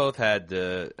 and they both had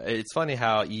to. It's funny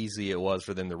how easy it was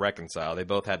for them to reconcile. They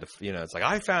both had to, it's like,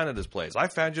 I founded this place. I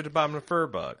found you at the bottom of fur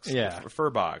box. Yeah. Fur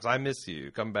box. I miss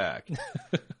you. Come back.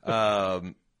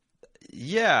 And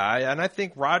I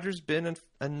think Roger's been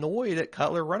annoyed at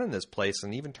Cutler running this place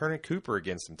and even turning Cooper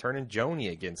against him, turning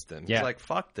Joni against him. Yeah. He's like,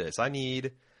 fuck this. I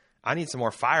need some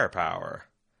more firepower.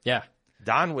 Yeah.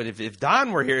 Don would, if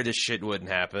Don were here, this shit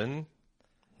wouldn't happen.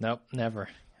 Nope, never.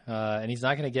 And he's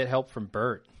not going to get help from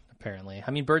Bert, apparently. I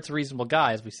mean, Bert's a reasonable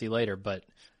guy, as we see later, but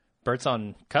Bert's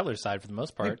on Cutler's side for the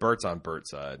most I think part. Bert's on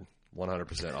Bert's side,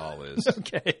 100% always.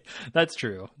 Okay, that's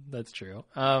true. That's true.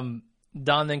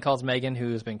 Don then calls Megan,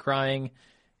 who has been crying,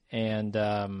 and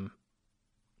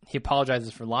he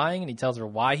apologizes for lying, and he tells her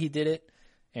why he did it,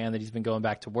 and that he's been going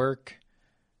back to work.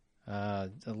 A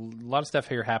lot of stuff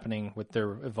here happening with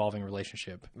their evolving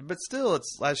relationship. But still,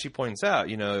 it's as she points out,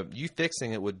 you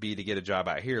fixing it would be to get a job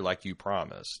out here like you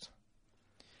promised.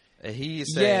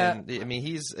 He's saying, I mean,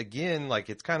 he's, again, like,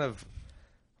 it's kind of,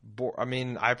 I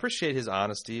mean, I appreciate his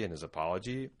honesty and his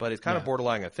apology, but it's kind of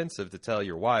borderline offensive to tell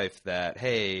your wife that,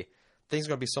 hey, things are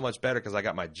going to be so much better because I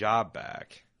got my job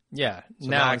back. Yeah, So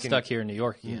now I'm stuck here in New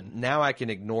York again. Now I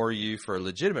can ignore you for a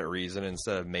legitimate reason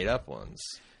instead of made-up ones.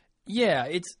 Yeah,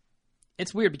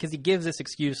 it's weird because he gives this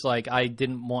excuse like, I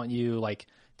didn't want you, like,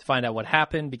 to find out what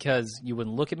happened because you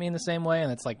wouldn't look at me in the same way,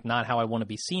 and it's, like, not how I want to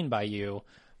be seen by you.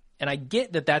 And I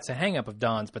get that that's a hang-up of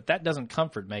Don's, but that doesn't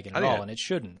comfort Megan at all, and it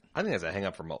shouldn't. I think that's a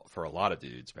hang-up for a lot of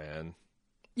dudes, man.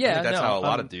 Yeah, I think that's how a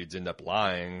lot of dudes end up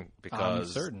lying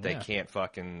because they yeah. can't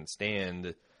fucking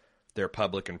stand their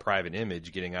public and private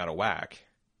image getting out of whack.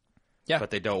 Yeah.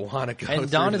 But they don't want to go and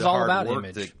Don through is the all hard about work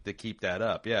image. to keep that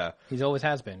up. Yeah. He always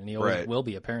has been, and he always will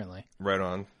be, apparently. Right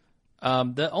on.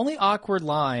 The only awkward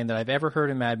line that I've ever heard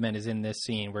in Mad Men is in this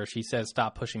scene where she says,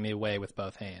 "Stop pushing me away with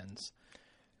both hands."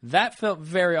 That felt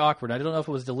very awkward. I don't know if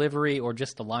it was delivery or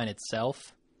just the line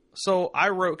itself. So I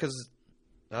wrote,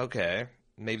 okay,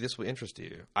 maybe this will interest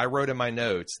you. I wrote in my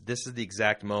notes, this is the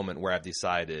exact moment where I've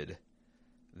decided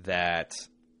that,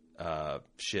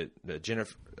 Jennifer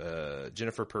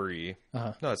Puri.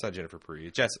 No, it's not Jennifer Puri.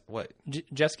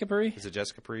 Jessica Puri? Is it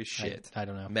Jessica Puri? Shit. I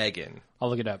don't know. Megan. I'll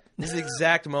look it up. This is the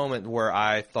exact moment where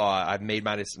I thought I've made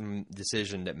my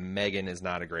decision that Megan is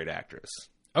not a great actress.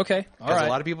 Okay, all right. Because a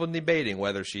lot of people are debating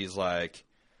whether she's like,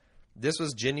 this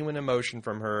was genuine emotion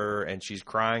from her and she's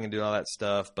crying and doing all that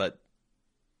stuff, but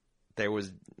there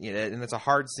was, and it's a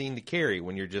hard scene to carry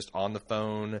when you're just on the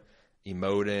phone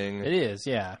emoting. It is,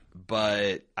 yeah.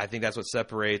 But I think that's what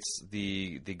separates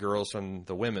the girls from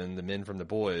the women, the men from the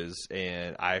boys,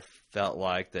 and I felt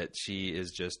like that she is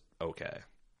just okay.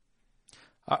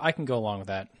 I can go along with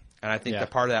that. And I think that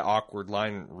part of that awkward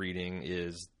line reading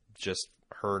is just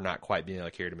her not quite being able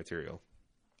to carry the material.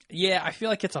 Yeah, I feel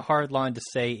like it's a hard line to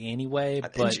say anyway.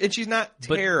 But, and she's not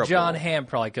terrible. But John Hamm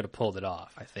probably could have pulled it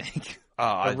off, I think.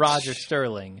 Or Roger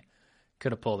Sterling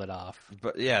could have pulled it off.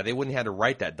 But yeah, they wouldn't have had to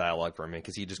write that dialogue for him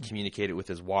because he just communicated with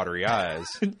his watery eyes.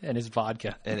 And his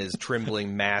vodka. And his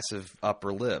trembling, massive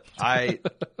upper lip. I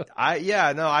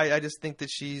just think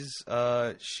that she's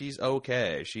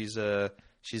okay.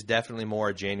 She's definitely more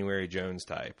a January Jones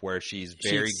type, where she's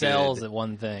very good. She excels at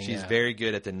one thing. She's very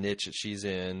good at the niche that she's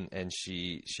in, and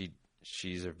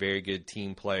she's a very good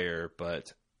team player.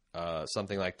 But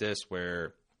something like this,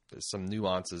 where there's some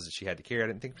nuances that she had to carry, I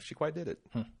didn't think she quite did it.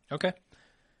 Okay.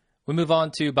 We move on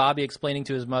to Bobby explaining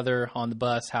to his mother on the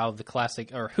bus who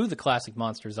the classic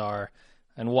monsters are,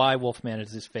 and why Wolfman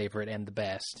is his favorite and the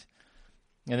best.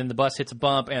 And then the bus hits a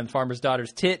bump, and the farmer's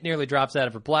daughter's tit nearly drops out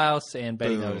of her blouse, and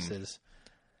Betty notices.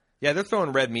 Yeah, they're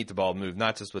throwing red meat to ball move,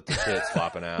 not just with the tits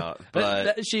flopping out.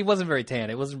 But she wasn't very tan.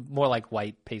 It was more like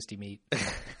white pasty meat.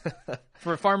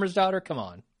 For a farmer's daughter, come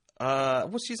on.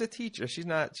 Well, she's a teacher. She's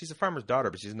a farmer's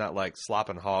daughter, but she's not like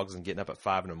slopping hogs and getting up at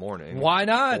 5 a.m. Why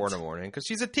not? 4 a.m. Because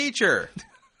she's a teacher.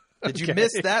 Did you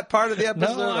miss that part of the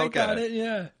episode? No, I got it,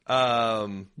 yeah.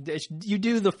 You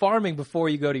do the farming before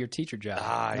you go to your teacher job.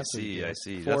 I see.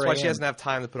 That's why she doesn't have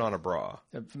time to put on a bra.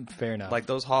 Fair enough. Like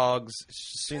those hogs,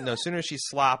 no sooner as she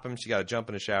slop them, she got to jump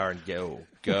in the shower and go.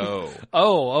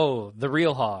 Oh, the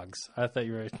real hogs. I thought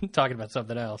you were talking about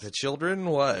something else. The children?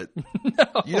 What?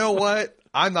 No. You know what?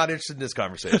 I'm not interested in this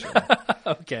conversation.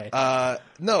 Okay.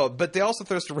 No, but they also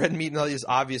throw some red meat and all these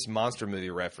obvious monster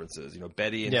movie references.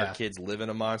 Betty and her kids live in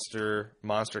a monster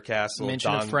castle.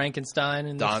 Mention of Frankenstein.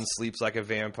 And Don sleeps like a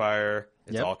vampire.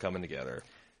 It's all coming together.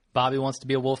 Bobby wants to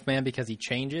be a Wolfman because he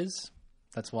changes.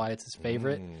 That's why it's his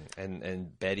favorite.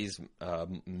 And Betty's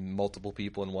multiple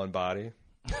people in one body.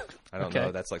 I don't Okay.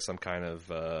 know. That's like some kind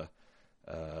of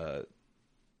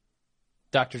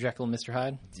Dr. Jekyll and Mr.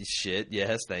 Hyde. shit.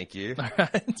 Yes, thank you. All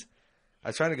right. I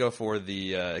was trying to go for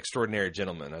the Extraordinary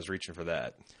Gentleman. I was reaching for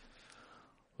that.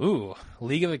 Ooh,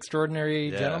 League of Extraordinary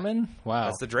Yeah. Gentlemen. Wow.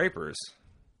 That's the Drapers.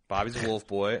 Bobby's a wolf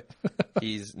boy.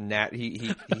 He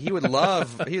would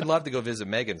love to go visit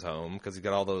Megan's home because he's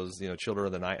got all those children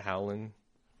of the night howling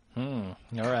All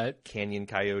right. canyon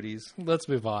coyotes. Let's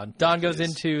move on. Don goes please.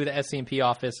 into the SCMP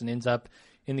office and ends up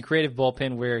in the creative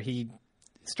bullpen where he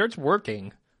starts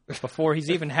working before he's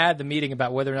even had the meeting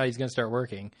about whether or not he's going to start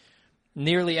working.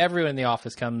 Nearly everyone in the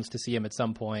office comes to see him at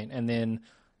some point, and then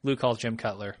Lou calls Jim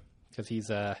Cutler because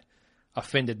he's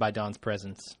offended by Don's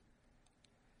presence.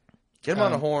 Get him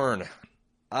on a horn.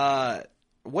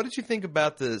 What did you think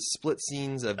about the split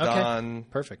scenes of Don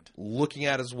Perfect. looking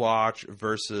at his watch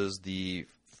versus the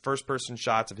first-person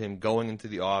shots of him going into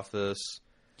the office?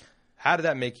 How did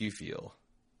that make you feel?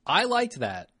 I liked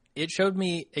that. It showed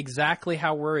me exactly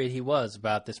how worried he was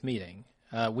about this meeting.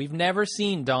 We've never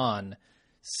seen Don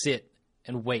sit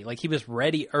and wait. Like, he was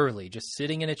ready early, just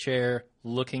sitting in a chair,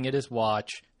 looking at his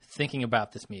watch, thinking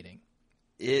about this meeting.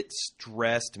 It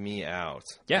stressed me out.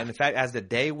 Yeah. And in fact, as the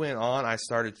day went on, I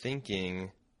started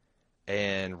thinking,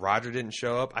 and Roger didn't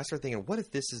show up, I started thinking, what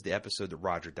if this is the episode that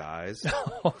Roger dies?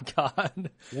 Oh, God.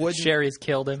 Sherry's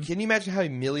killed him. Can you imagine how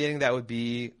humiliating that would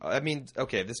be? I mean,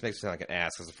 okay, this makes me sound like an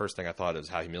ass because the first thing I thought was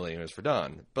how humiliating it was for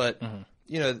Don. But,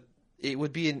 it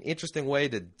would be an interesting way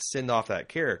to send off that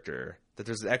character, that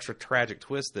there's an extra tragic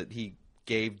twist that he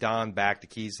gave Don back the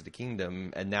keys to the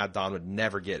kingdom, and now Don would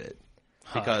never get it.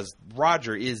 Because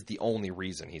Roger is the only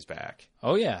reason he's back.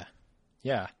 Oh, yeah.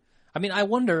 Yeah. I mean, I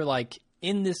wonder, like,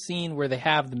 in this scene where they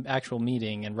have the actual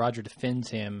meeting and Roger defends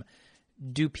him,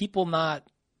 do people not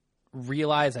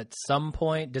realize at some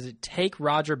point, does it take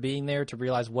Roger being there to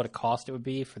realize what a cost it would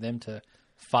be for them to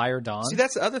fire Don? See,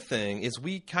 that's the other thing, is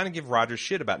we kind of give Roger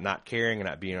shit about not caring and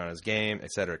not being on his game,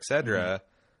 et cetera, et cetera. Mm-hmm.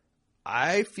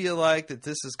 I feel like that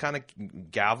this has kind of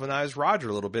galvanized Roger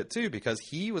a little bit, too, because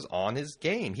he was on his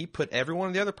game. He put every one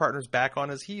of the other partners back on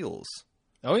his heels.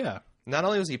 Oh, yeah. Not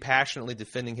only was he passionately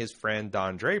defending his friend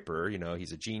Don Draper,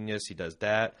 he's a genius, he does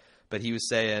that, but he was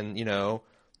saying,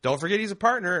 don't forget he's a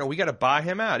partner, and we got to buy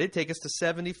him out. It'd take us to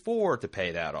 74 to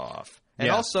pay that off.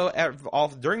 And also,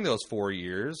 during those 4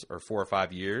 years, or 4 or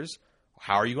 5 years,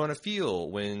 how are you going to feel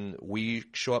when we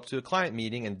show up to a client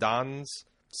meeting and Don's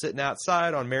sitting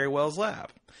outside on Mary Wells'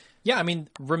 lap? Yeah, I mean,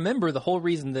 remember the whole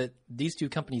reason that these two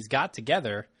companies got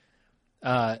together,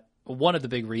 one of the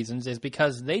big reasons is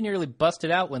because they nearly busted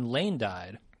out when Lane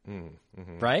died,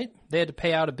 right? They had to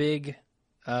pay out a big,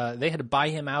 they had to buy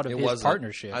him out of his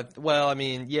partnership.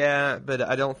 But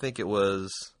I don't think it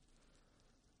was,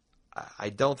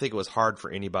 hard for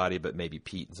anybody but maybe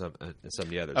Pete and some of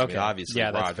the others. Okay. I mean, obviously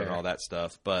Roger and all that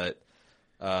stuff, but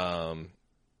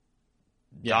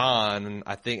Don,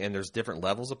 I think, and there's different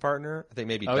levels of partner. I think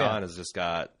maybe Don has just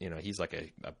got, he's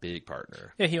like a big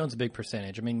partner. Yeah, he owns a big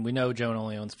percentage. I mean, we know Joan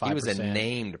only owns 5%. He was a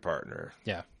named partner.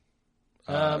 Yeah.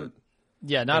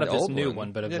 Not of this new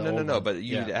one, but of the old one. No. But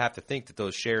you have to think that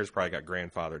those shares probably got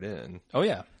grandfathered in. Oh,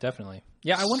 yeah, definitely.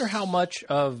 Yeah, I wonder how much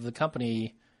of the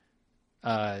company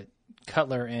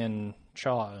Cutler and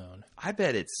Shaw own. I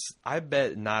bet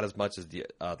not as much as the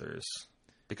others.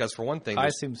 Because for one thing, I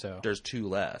assume so. There's two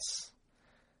less.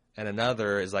 And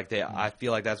another is like I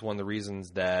feel like that's one of the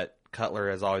reasons that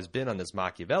Cutler has always been on this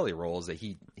Machiavelli role, is that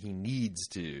he needs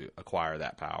to acquire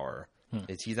that power.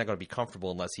 He's not going to be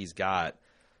comfortable unless he's got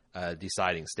a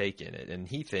deciding stake in it. And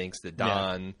he thinks that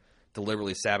Don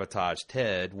deliberately sabotaged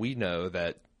Ted. We know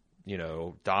that,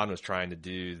 Don was trying to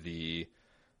do the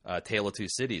Tale of Two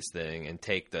Cities thing and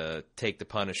take the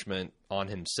punishment on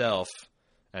himself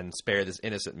and spare this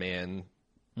innocent man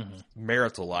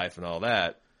marital life and all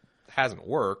that. Hasn't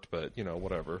worked, but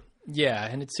whatever. Yeah,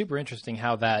 and it's super interesting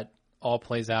how that all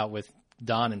plays out with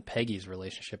Don and Peggy's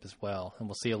relationship as well, and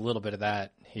we'll see a little bit of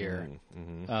that here.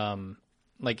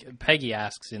 Like Peggy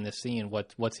asks in this scene,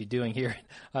 "What's he doing here?"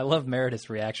 I love Meredith's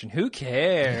reaction. Who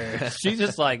cares? She's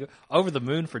just like over the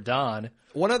moon for Don.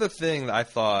 One other thing that I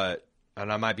thought,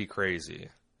 and I might be crazy,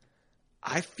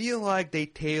 I feel like they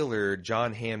tailored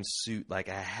John Hamm's suit like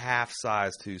a half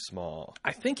size too small.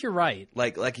 I think you're right.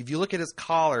 Like if you look at his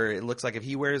collar, it looks like if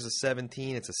he wears a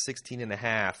 17, it's a 16 and a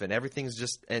half, and everything's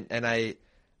just if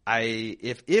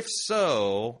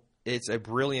so, it's a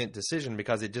brilliant decision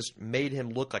because it just made him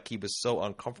look like he was so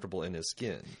uncomfortable in his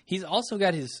skin. He's also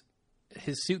got his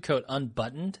suit coat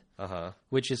unbuttoned,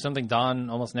 which is something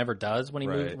Don almost never does when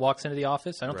he walks into the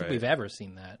office. I don't think we've ever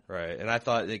seen that. Right, and I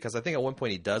thought, because I think at one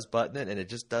point he does button it, and it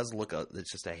just does look,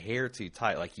 it's just a hair too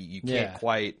tight. Like you can't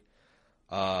quite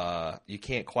you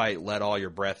can't quite let all your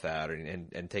breath out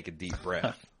and take a deep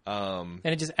breath. And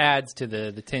it just adds to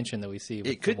the tension that we see.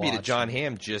 With It could the be that watch. John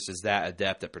Hamm just is that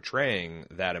adept at portraying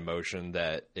that emotion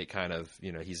that it kind of,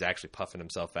 he's actually puffing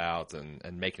himself out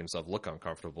and making himself look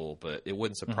uncomfortable. But it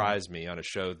wouldn't surprise me on a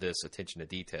show this attention to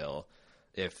detail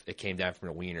if it came down from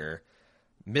a wiener.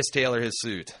 Mistailor his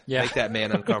suit. Yeah. Make that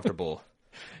man uncomfortable.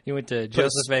 He went to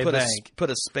Joseph A. Bank. Put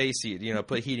a space heat,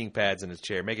 put heating pads in his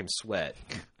chair. Make him sweat.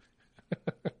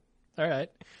 All right.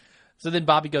 So then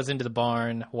Bobby goes into the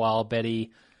barn while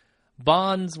Betty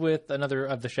bonds with another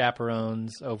of the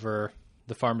chaperones over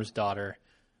the farmer's daughter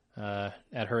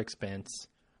at her expense.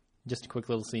 Just a quick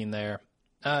little scene there.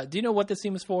 Do you know what this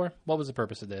scene was for? What was the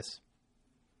purpose of this?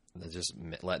 Just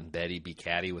letting Betty be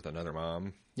catty with another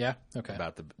mom. Yeah? Okay.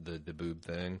 About the boob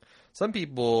thing. Some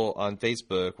people on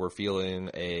Facebook were feeling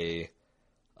a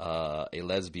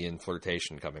lesbian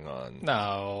flirtation coming on.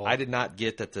 No. I did not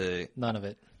get that None of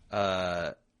it.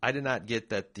 I did not get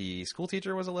that the school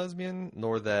teacher was a lesbian,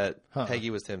 nor that Peggy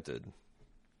was tempted.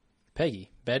 Peggy?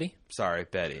 Betty? Sorry,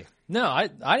 Betty. No,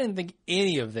 I didn't think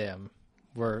any of them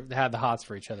had the hots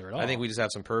for each other at all. I think we just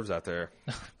have some pervs out there.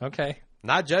 Okay.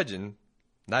 Not judging.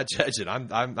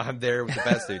 I'm there with the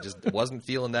best dude. Just wasn't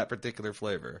feeling that particular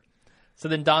flavor. So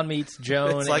then Don meets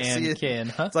Joan and Ken.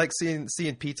 Huh? It's like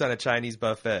seeing pizza on a Chinese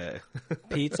buffet.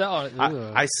 Pizza?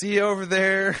 I see you over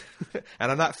there,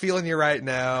 and I'm not feeling you right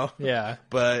now. Yeah.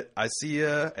 But I see you,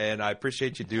 and I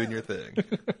appreciate you doing your thing.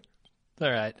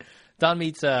 All right. Don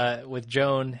meets with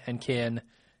Joan and Ken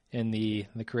in the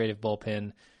creative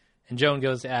bullpen. And Joan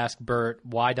goes to ask Bert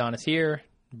why Don is here.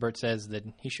 Bert says that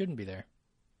he shouldn't be there.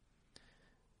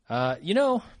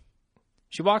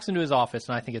 She walks into his office,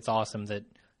 and I think it's awesome that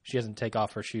she doesn't take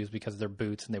off her shoes because they're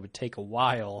boots, and they would take a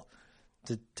while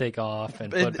to take off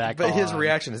and put back on. But his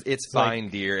reaction is, "It's fine,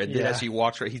 dear." And then yeah. as she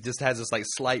walks, he just has this like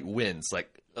slight wince, like,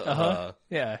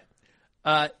 Yeah.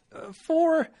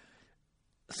 For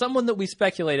someone that we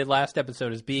speculated last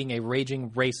episode as being a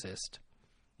raging racist,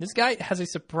 this guy has a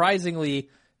surprisingly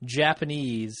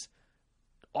Japanese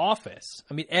office.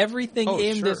 I mean, everything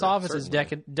in this office is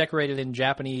decorated in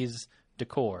Japanese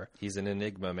decor. He's an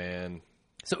enigma, man.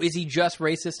 So is he just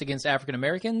racist against African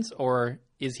Americans, or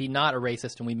is he not a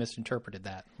racist and we misinterpreted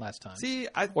that last time?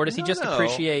 Or does he just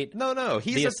appreciate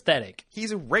the aesthetic?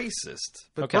 He's a racist,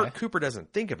 but Bert Cooper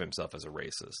doesn't think of himself as a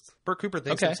racist. Bert Cooper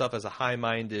thinks of himself as a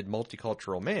high-minded,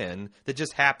 multicultural man that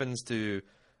just happens to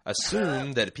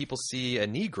assume that if people see a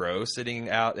Negro sitting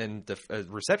out in the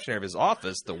reception area of his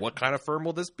office, then what kind of firm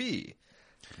will this be?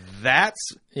 That's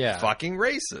fucking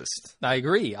racist. I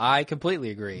agree. I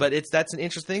completely agree. But that's an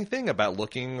interesting thing about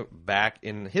looking back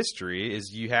in history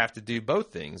is you have to do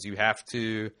both things. You have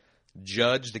to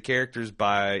judge the characters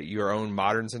by your own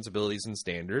modern sensibilities and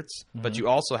standards, but you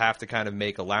also have to kind of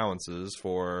make allowances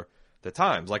for the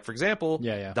times. Like, for example,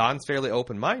 Don's fairly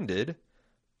open-minded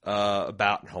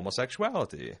about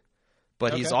homosexuality,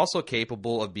 but he's also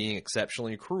capable of being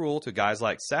exceptionally cruel to guys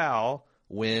like Sal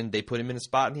when they put him in a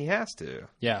spot and he has to.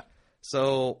 Yeah.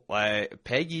 So,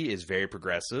 Peggy is very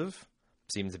progressive,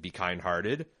 seems to be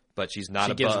kind-hearted, but she's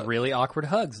not above... She gives really awkward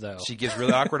hugs, though. She gives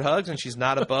really awkward hugs, and she's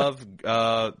not above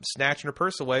snatching her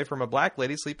purse away from a black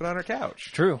lady sleeping on her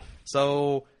couch. True.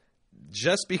 So,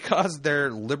 just because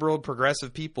they're liberal,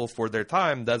 progressive people for their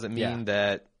time doesn't mean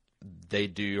that they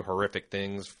do horrific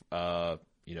things, by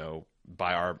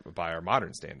our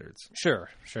modern standards. Sure.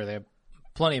 They have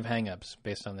plenty of hang-ups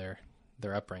based on their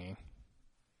upbringing.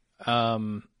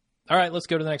 All right, let's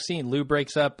go to the next scene. Lou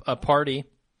breaks up a party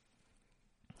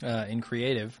in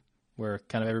creative where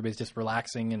kind of everybody's just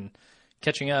relaxing and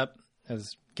catching up,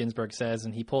 as Ginsberg says,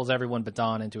 and he pulls everyone but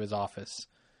Don into his office.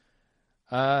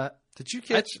 Did you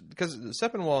catch... Because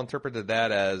Sepinwall interpreted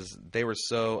that as they were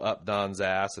so up Don's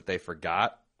ass that they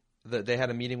forgot that they had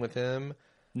a meeting with him.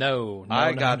 No.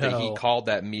 I got that he called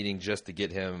that meeting just to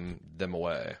get them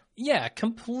away. Yeah,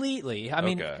 completely. I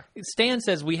mean, Stan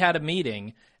says we had a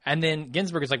meeting, and then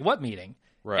Ginsberg is like, what meeting?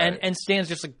 Right. And Stan's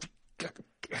just like,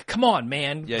 come on,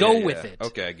 man, go with it.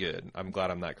 Okay, good. I'm glad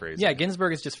I'm not crazy. Yeah,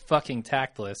 Ginsberg is just fucking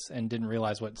tactless and didn't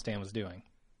realize what Stan was doing.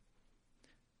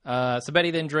 So Betty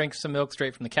then drinks some milk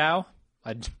straight from the cow.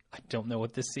 I don't know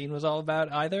what this scene was all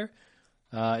about either.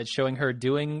 It's showing her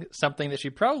doing something that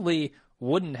she probably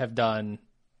wouldn't have done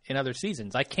in other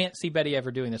seasons. I can't see Betty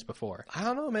ever doing this before. I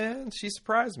don't know, man. She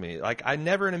surprised me. Like, I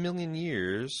never in a million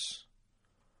years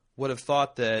would have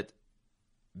thought that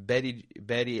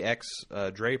Betty X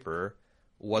Draper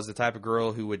was the type of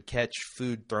girl who would catch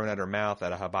food thrown at her mouth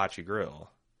at a hibachi grill.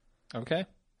 Okay.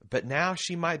 But now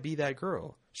she might be that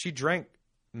girl. She drank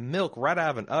milk right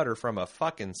out of an udder from a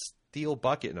fucking steel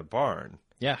bucket in a barn.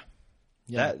 Yeah.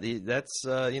 Yeah. That's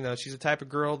she's the type of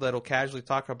girl that'll casually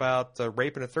talk about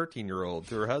raping a 13-year-old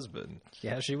to her husband.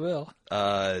 Yeah, she will.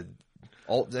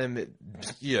 Ultimate,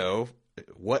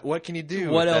 what can you do?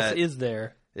 What with else that? is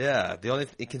there? Yeah, the only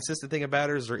inconsistent thing about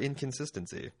her is her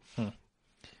inconsistency. All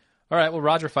right, well,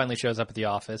 Roger finally shows up at the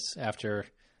office after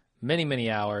many, many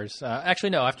hours. Actually,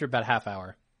 no, after about a half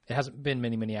hour. It hasn't been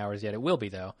many, many hours yet. It will be,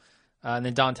 though. And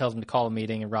then Don tells him to call a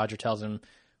meeting, and Roger tells him,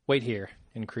 wait here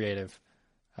in creative.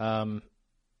 I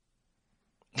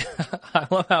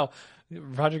love how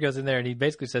Roger goes in there, and he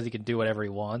basically says he can do whatever he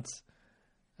wants.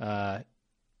 Let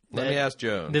me ask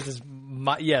Joan. This is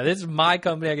my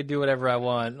company. I can do whatever I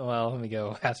want. Well, let me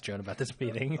go ask Joan about this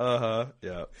meeting.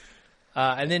 Yeah.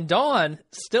 And then Dawn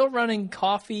still running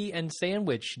coffee and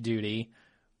sandwich duty,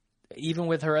 even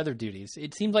with her other duties.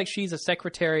 It seems like she's a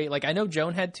secretary. Like, I know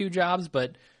Joan had 2 jobs,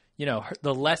 but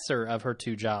the lesser of her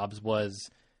 2 jobs was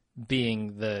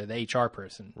being the HR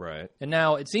person. Right. And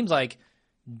now it seems like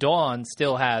Dawn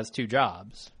still has 2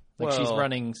 jobs. Like, she's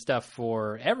running stuff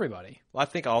for everybody. Well, I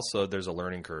think also there's a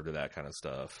learning curve to that kind of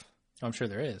stuff. I'm sure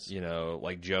there is.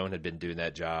 Like Joan had been doing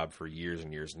that job for years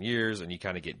and years and years, and you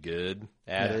kind of get good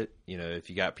at it.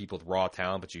 If you got people with raw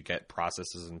talent, but you get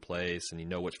processes in place, and you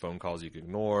know which phone calls you can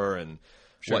ignore, and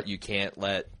what you can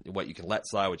let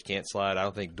slide, what you can't slide. I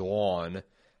don't think Dawn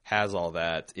has all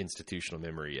that institutional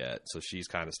memory yet, so she's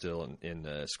kind of still in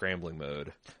scrambling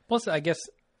mode. Plus, I guess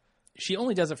she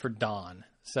only does it for Dawn,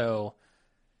 so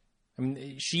I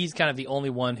mean, she's kind of the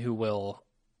only one who will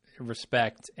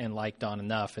respect and like Dawn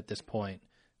enough at this point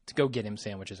to go get him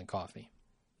sandwiches and coffee.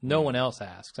 No one else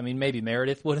asks. I mean, maybe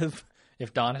Meredith would have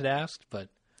if Dawn had asked, but...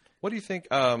 What do you think?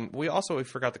 We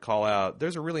forgot to call out,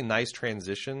 there's a really nice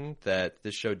transition that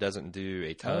this show doesn't do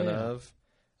a ton of.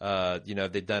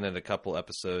 They've done it a couple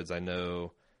episodes. I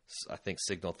think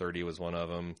Signal 30 was one of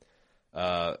them,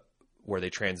 where they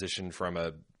transitioned from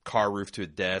a car roof to a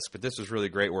desk. But this was really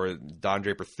great where Don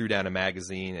Draper threw down a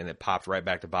magazine and it popped right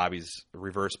back to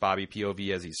reverse Bobby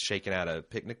POV as he's shaking out a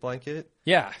picnic blanket.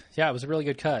 Yeah, it was a really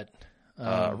good cut.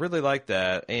 Really like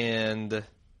that. And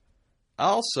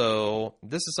also,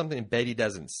 this is something Betty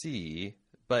doesn't see,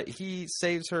 but he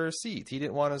saves her seat. He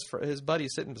didn't want his buddy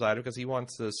sitting beside her because he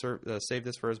wants to save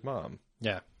this for his mom.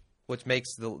 Yeah. Which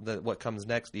makes what comes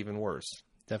next even worse.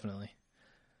 Definitely.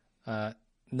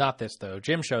 Not this, though.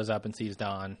 Jim shows up and sees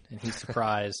Don, and he's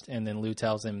surprised, and then Lou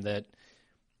tells him that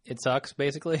it sucks,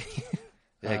 basically.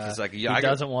 Yeah, because he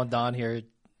doesn't want Don here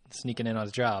sneaking in on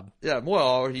his job. Yeah,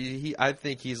 well, I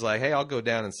think he's like, hey, I'll go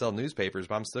down and sell newspapers,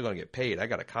 but I'm still going to get paid. I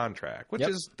got a contract,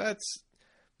 that's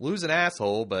Lou's an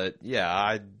asshole, but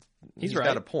yeah, he's right.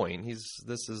 Got a point.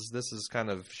 This is kind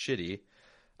of shitty.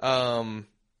 The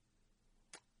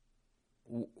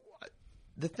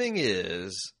thing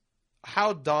is,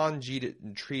 how Don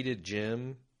treated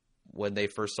Jim when they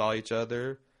first saw each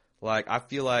other, like, I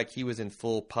feel like he was in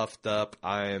full puffed up,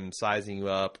 I'm sizing you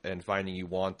up and finding you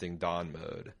wanting Don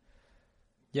mode.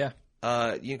 Yeah.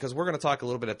 Because we're going to talk a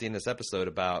little bit at the end of this episode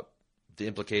about the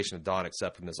implication of Don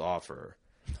accepting this offer.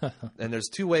 And there's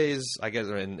 2 ways, I guess,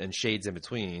 and shades in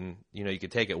between. You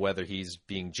could take it whether he's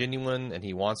being genuine and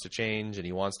he wants to change and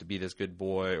he wants to be this good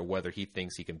boy, or whether he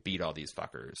thinks he can beat all these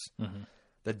fuckers. Mm-hmm.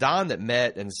 The Don that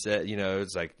met and said,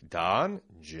 it's like, Don,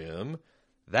 Jim,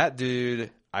 that dude,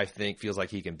 I think, feels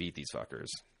like he can beat these fuckers.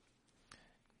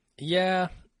 Yeah,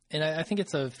 and I think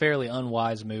it's a fairly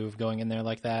unwise move going in there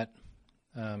like that,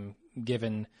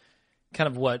 given kind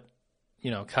of what,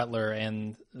 Cutler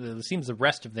and it seems the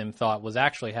rest of them thought was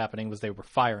actually happening was they were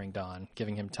firing Don,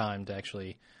 giving him time to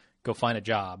actually go find a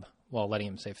job while letting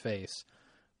him save face.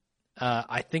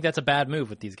 I think that's a bad move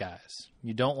with these guys.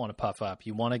 You don't want to puff up.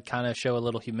 You want to kind of show a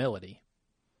little humility.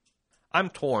 I'm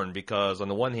torn because on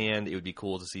the one hand, it would be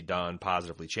cool to see Don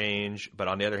positively change, but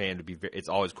on the other hand, it's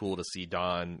always cool to see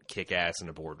Don kick ass in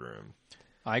a boardroom.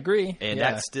 I agree. And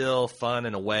that's still fun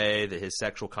in a way that his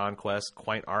sexual conquests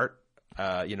quite aren't.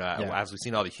 As we've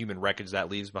seen all the human wreckage that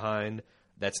leaves behind,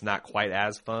 that's not quite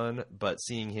as fun, but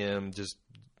seeing him just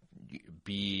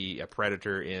be a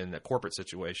predator in a corporate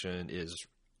situation is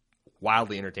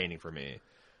wildly entertaining for me.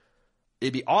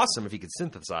 It'd be awesome if he could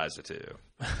synthesize the two.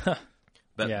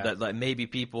 That maybe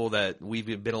people that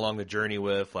we've been along the journey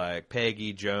with, like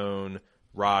Peggy, Joan,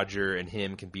 Roger, and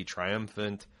him can be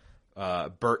triumphant.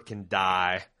 Bert can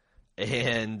die,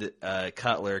 and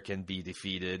Cutler can be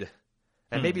defeated.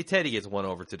 And maybe Teddy gets one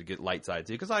over to the good light side,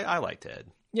 too, because I like Ted.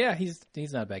 Yeah, he's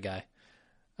not a bad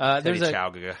guy. There's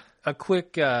a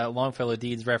quick Longfellow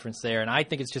Deeds reference there, and I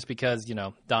think it's just because,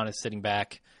 Don is sitting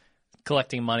back,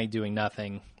 collecting money, doing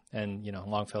nothing, and,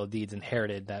 Longfellow Deeds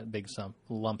inherited that big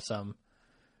lump sum.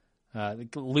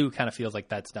 Lou kind of feels like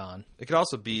that's Don. It could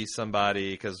also be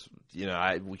somebody, because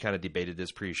we kind of debated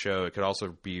this pre-show. It could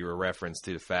also be a reference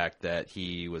to the fact that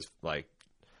he was like,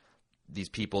 these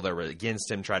people that were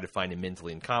against him tried to find him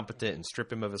mentally incompetent and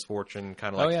strip him of his fortune,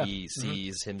 kind of like he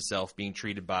sees himself being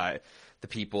treated by the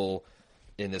people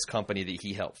in this company that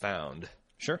he helped found.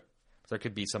 Sure. So there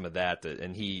could be some of that,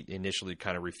 and he initially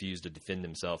kind of refused to defend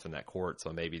himself in that court,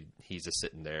 so maybe he's just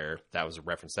sitting there. That was a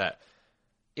reference to that.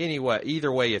 Anyway,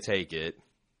 either way you take it,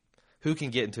 who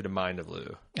can get into the mind of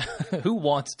Lou? Who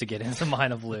wants to get into the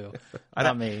mind of Lou?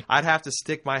 Not me. I'd have to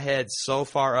stick my head so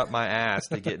far up my ass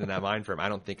to get into that mind frame. I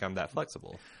don't think I'm that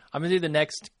flexible. I'm going to do the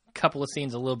next couple of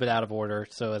scenes a little bit out of order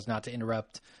so as not to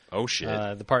interrupt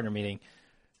the partner meeting.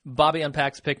 Bobby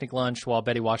unpacks picnic lunch while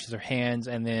Betty washes her hands,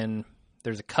 and then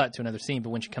there's a cut to another scene. But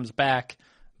when she comes back,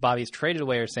 Bobby's traded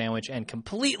away her sandwich and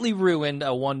completely ruined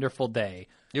a wonderful day.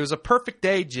 It was a perfect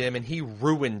day, Jim, and he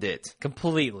ruined it.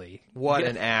 Completely. What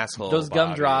an asshole, Those Bobby.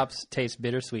 gumdrops taste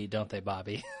bittersweet, don't they,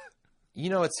 Bobby?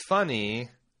 It's funny.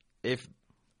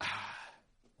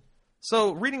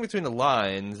 So, reading between the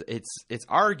lines, it's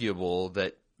arguable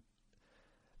that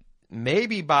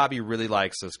maybe Bobby really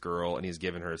likes this girl and he's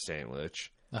giving her a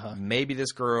sandwich. Uh-huh. Maybe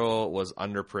this girl was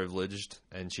underprivileged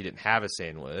and she didn't have a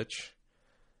sandwich.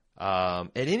 At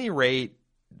any rate,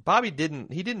 Bobby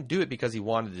didn't do it because he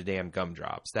wanted the damn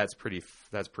gumdrops. That's pretty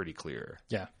clear.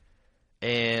 Yeah.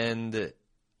 And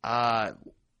I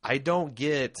don't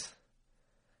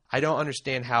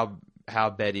understand how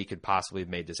Betty could possibly have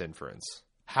made this inference.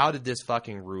 How did this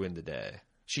fucking ruin the day?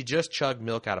 She just chugged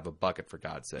milk out of a bucket, for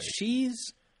God's sake.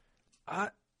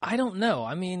 I don't know.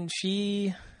 I mean,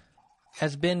 she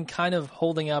has been kind of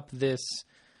holding up this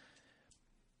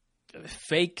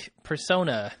fake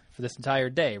persona for this entire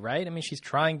day, right? I mean, she's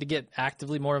trying to get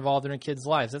actively more involved in her kids'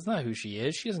 lives. That's not who she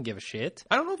is. She doesn't give a shit.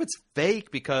 I don't know if it's fake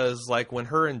because, like, when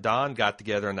her and Don got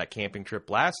together on that camping trip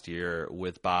last year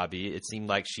with Bobby, it seemed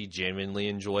like she genuinely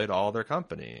enjoyed all their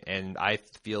company. And I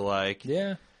feel like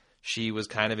she was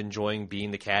kind of enjoying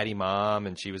being the catty mom,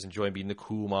 and she was enjoying being the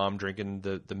cool mom, drinking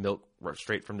the milk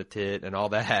straight from the tit and all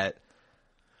that.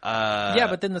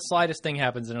 But then the slightest thing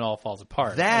happens and it all falls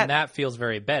apart. And that feels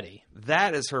very Betty.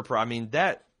 That is her problem. I mean,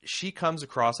 she comes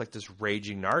across like this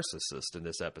raging narcissist in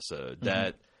this episode. Mm-hmm.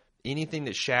 That anything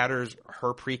that shatters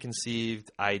her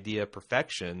preconceived idea of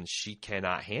perfection, she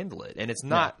cannot handle it. And it's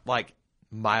not like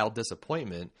mild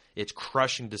disappointment. It's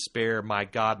crushing despair. My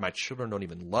God, my children don't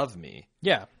even love me.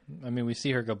 Yeah. I mean, we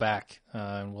see her go back,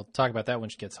 and we'll talk about that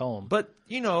when she gets home. But,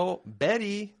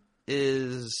 Betty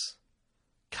is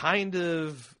kind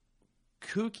of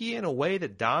kooky in a way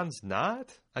that Don's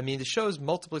not. I mean, the show's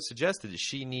multiply suggested that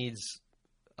she needs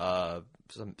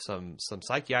some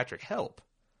psychiatric help.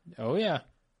 Oh yeah,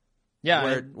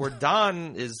 yeah. Where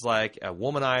Don is like a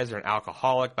womanizer, an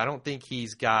alcoholic, but I don't think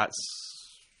he's got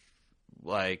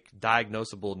like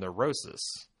diagnosable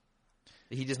neurosis.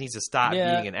 He just needs to stop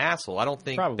being an asshole. I don't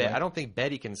think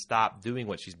Betty can stop doing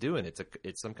what she's doing.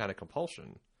 It's some kind of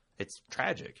compulsion. It's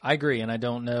tragic. I agree, and I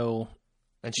don't know.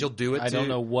 And she'll do it. I don't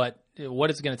know what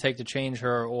it's going to take to change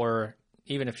her, or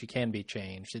even if she can be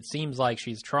changed. It seems like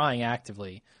she's trying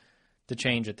actively to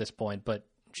change at this point, but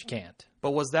she can't.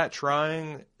 But was that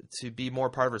trying to be more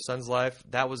part of her son's life?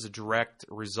 That was a direct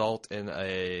result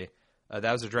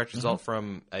result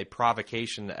from a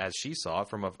provocation, as she saw it,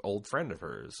 from an old friend of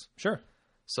hers. Sure.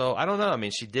 So I don't know. I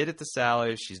mean, she did it to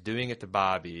Sally. She's doing it to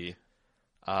Bobby.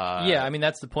 I mean,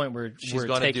 that's the point where she's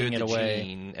going to do it to away.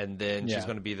 Jean, and then she's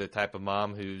going to be the type of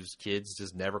mom whose kids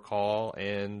just never call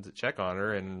and check on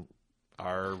her and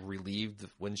are relieved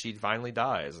when she finally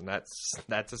dies. And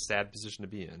that's a sad position to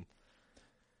be in.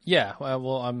 Yeah,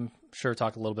 well, I'm sure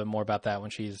talk a little bit more about that when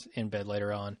she's in bed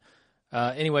later on.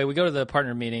 Anyway, we go to the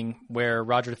partner meeting where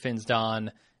Roger defends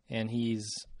Don, and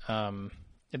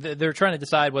they're trying to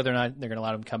decide whether or not they're going to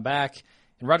allow him to come back.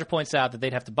 And Roger points out that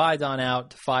they'd have to buy Don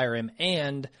out to fire him,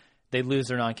 and they lose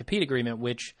their non-compete agreement,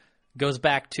 which goes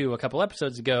back to a couple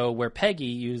episodes ago where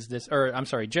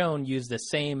Joan used the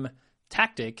same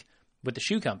tactic with the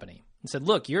shoe company and said,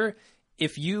 look,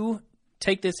 if you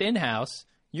take this in-house,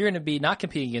 you're going to be not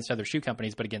competing against other shoe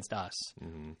companies, but against us.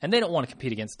 Mm-hmm. And they don't want to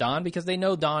compete against Don because they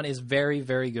know Don is very,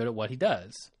 very good at what he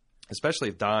does. Especially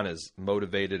if Don is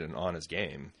motivated and on his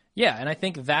game. Yeah, and I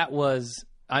think that was...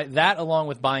 that, along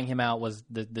with buying him out, was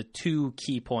the two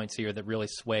key points here that really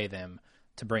sway them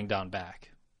to bring Don back.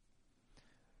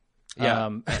 Yeah.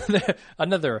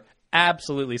 Another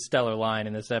absolutely stellar line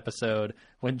in this episode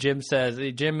when Jim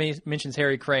mentions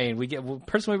Harry Crane.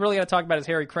 Person we really got to talk about is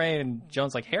Harry Crane, and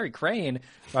Joan's like, Harry Crane?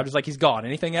 Roger's like, he's gone.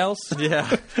 Anything else?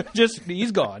 Yeah. Just,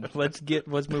 he's gone. Let's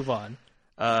move on.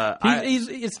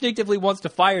 He instinctively wants to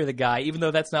fire the guy, even though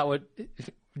that's not what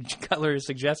Cutler is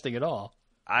suggesting at all.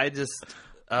 I just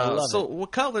well,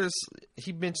 Cutler's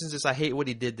he mentions this. I hate what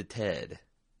he did to Ted.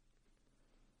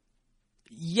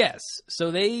 Yes,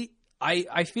 so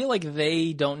I feel like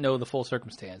they don't know the full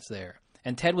circumstance there,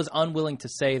 and Ted was unwilling to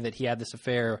say that he had this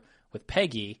affair with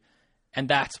Peggy, and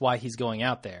that's why he's going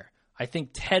out there. I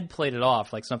think Ted played it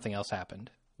off like something else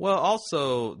happened. Well,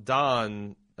 also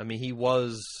Don. I mean, he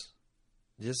was.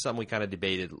 This is something we kind of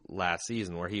debated last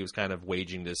season, where he was kind of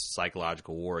waging this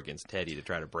psychological war against Teddy to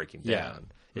try to break him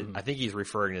down. Mm-hmm. I think he's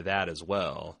referring to that as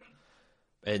well.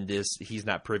 And he's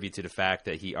not privy to the fact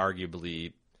that he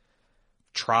arguably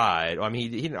tried. I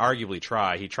mean, he didn't arguably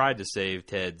try. He tried to save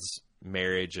Ted's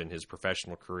marriage and his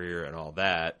professional career and all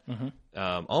that.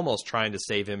 Mm-hmm. Almost trying to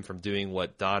save him from doing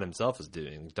what Don himself is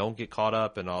doing. Don't get caught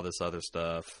up in all this other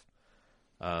stuff.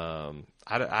 I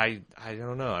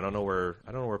don't know. I don't know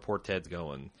where poor Ted's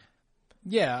going.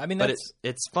 Yeah, I mean, but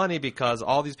it's funny because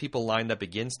all these people lined up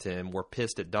against him were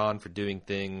pissed at Don for doing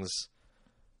things.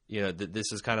 You know,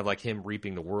 this is kind of like him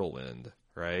reaping the whirlwind,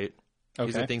 right? Okay.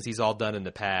 These are things he's all done in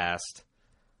the past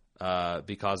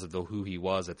because of who he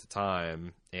was at the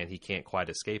time, and he can't quite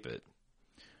escape it.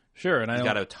 Sure, and he's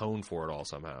got to atone for it all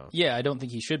somehow. Yeah, I don't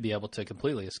think he should be able to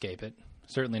completely escape it.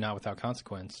 Certainly not without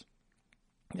consequence.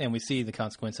 And we see the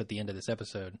consequence at the end of this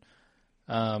episode.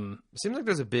 It seems like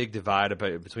there's a big divide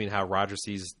between how Roger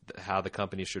sees how the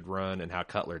company should run and how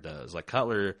Cutler does. Like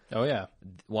Cutler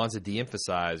wants to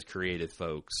de-emphasize creative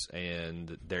folks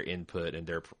and their input and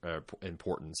their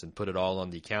importance and put it all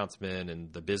on the accountsmen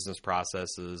and the business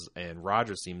processes. And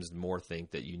Roger seems to more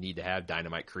think that you need to have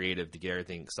dynamite creative to get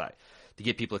everything excited, to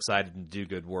get people excited and do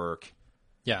good work.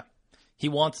 Yeah. He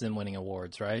wants them winning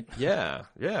awards, right? Yeah.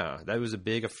 That was a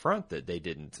big affront that they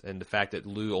didn't. And the fact that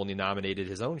Lou only nominated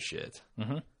his own shit.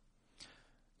 Mm-hmm.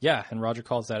 Yeah, and Roger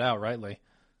calls that out rightly.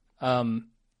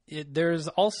 There's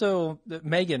also,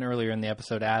 Megan earlier in the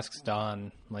episode asks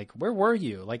Don, like, where were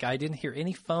you? Like, I didn't hear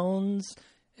any phones.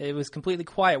 It was completely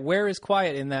quiet. Where is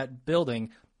quiet in that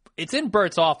building? It's in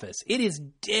Bert's office. It is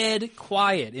dead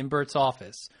quiet in Bert's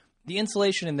office. The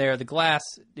insulation in there, the glass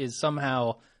is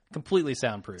somehow completely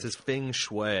soundproof. It's his feng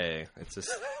shui. It's just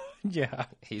yeah.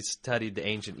 He's studied the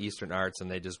ancient Eastern arts,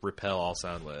 and they just repel all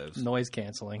sound waves. Noise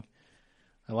canceling.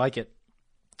 I like it.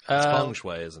 It's feng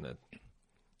shui, isn't it?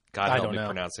 God help me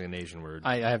pronouncing an Asian word.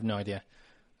 I have no idea.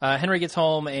 Henry gets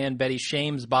home, and Betty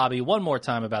shames Bobby one more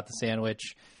time about the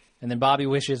sandwich, and then Bobby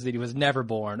wishes that he was never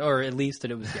born, or at least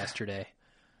that it was yesterday.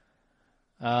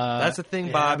 That's the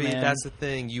thing, Bobby. Man. That's the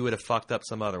thing. You would have fucked up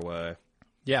some other way.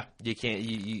 Yeah, you can't.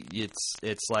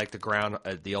 It's like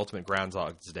the ultimate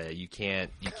Groundhog's Day. You can't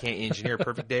engineer a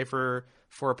perfect day for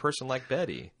a person like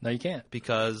Betty. No, you can't,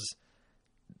 because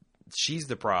she's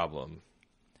the problem.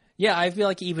 Yeah, I feel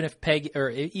like even if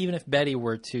Betty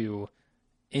were to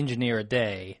engineer a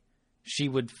day, she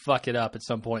would fuck it up at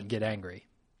some point and get angry.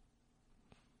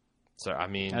 So I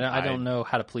mean, I don't know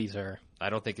how to please her.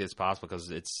 I don't think it's possible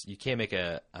because you can't make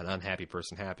an unhappy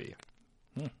person happy.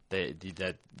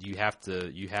 That you have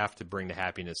to bring the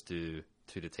happiness to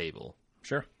the table.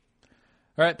 Sure.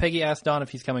 All right. Peggy asked Don if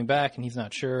he's coming back, and he's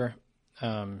not sure.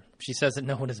 She says that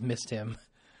no one has missed him.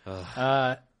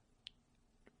 I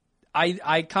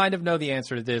kind of know the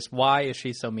answer to this. Why is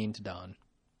she so mean to Don?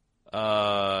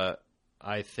 I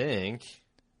think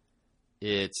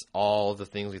it's all the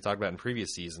things we talked about in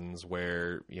previous seasons,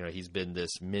 where he's been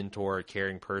this mentor,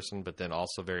 caring person, but then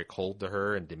also very cold to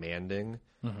her and demanding.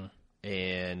 Mm-hmm.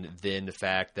 And then the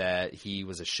fact that he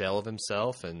was a shell of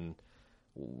himself and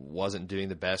wasn't doing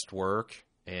the best work,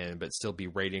 but still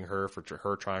berating her for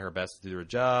her trying her best to do her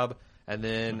job. And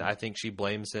then I think she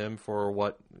blames him for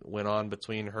what went on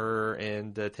between her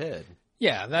and Ted.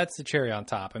 Yeah, that's the cherry on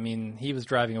top. I mean, he was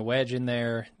driving a wedge in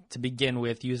there to begin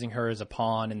with, using her as a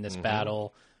pawn in this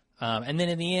battle. And then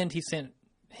in the end, he sent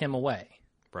him away.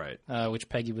 Right. Which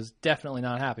Peggy was definitely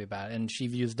not happy about. And she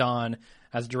views Don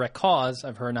as a direct cause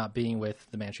of her not being with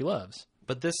the man she loves.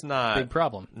 But this big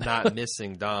problem. Not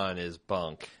missing Don is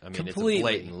bunk. I mean, Completely. It's a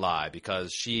blatant lie,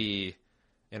 because she,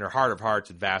 in her heart of hearts,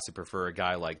 would vastly prefer a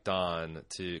guy like Don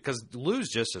to, because Lou's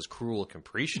just as cruel and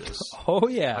capricious. Oh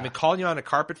yeah. I mean, calling you on a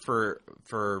carpet for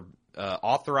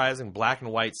authorizing black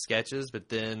and white sketches, but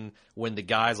then when the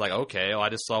guy's like, okay, well, I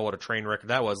just saw what a train wreck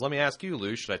that was. Let me ask you,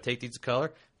 Lou, should I take these to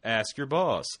color? Ask your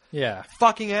boss. Yeah.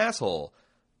 Fucking asshole.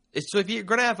 So if you're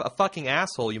going to have a fucking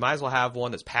asshole, you might as well have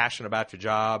one that's passionate about your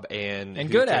job and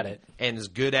good at it. And is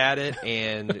good at it.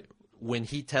 And when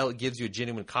he gives you a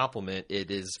genuine compliment,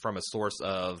 it is from a source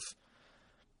of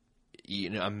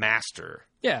a master.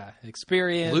 Yeah,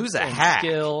 experience. Lou's a hack.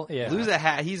 Skill. Yeah. Lou's a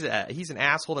hack. He's an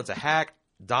asshole that's a hack.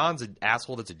 Don's an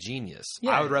asshole that's a genius.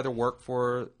 Yeah. I would rather work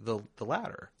for the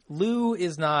latter. Lou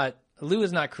is not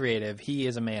creative. He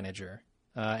is a manager,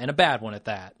 and a bad one at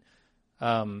that.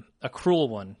 A cruel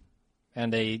one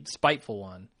and a spiteful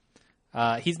one.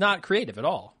 He's not creative at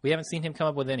all. We haven't seen him come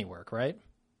up with any work, right?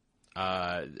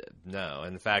 No.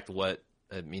 In fact,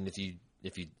 if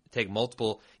you take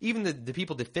multiple, even the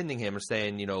people defending him are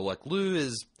saying, like Lou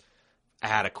is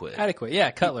adequate. Adequate,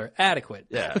 yeah. Cutler, adequate.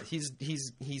 Yeah,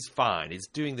 he's fine. He's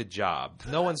doing the job.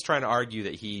 No one's trying to argue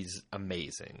that he's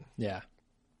amazing. Yeah.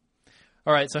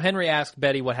 All right, so Henry asked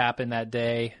Betty what happened that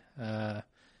day.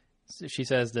 She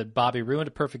says that Bobby ruined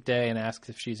a perfect day and asks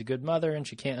if she's a good mother, and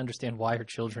she can't understand why her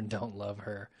children don't love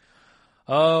her.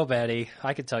 Oh, Betty,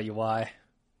 I could tell you why.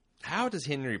 How does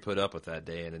Henry put up with that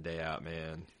day in and day out,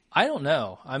 man? I don't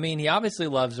know. I mean, he obviously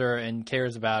loves her and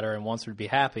cares about her and wants her to be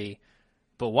happy,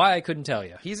 but why, I couldn't tell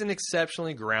you. He's an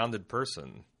exceptionally grounded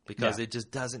person because it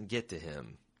just doesn't get to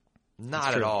him.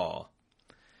 Not at all.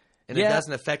 And it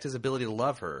doesn't affect his ability to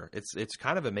love her. It's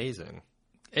kind of amazing.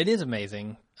 It is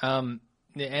amazing. And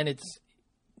it's,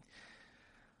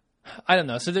 I don't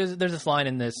know. So there's this line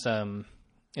in this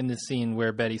scene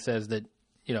where Betty says that,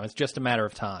 it's just a matter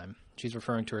of time. She's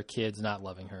referring to her kids not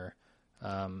loving her.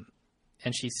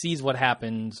 And she sees what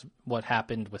happened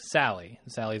with Sally.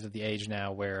 Sally's at the age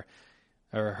now where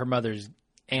her mother's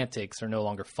antics are no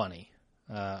longer funny,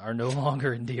 are no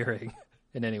longer endearing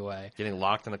in any way. Getting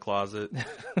locked in a closet.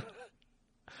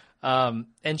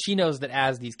 And she knows that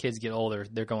as these kids get older,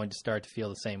 they're going to start to feel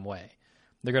the same way.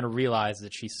 They're going to realize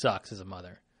that she sucks as a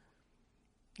mother.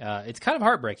 It's kind of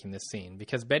heartbreaking, this scene,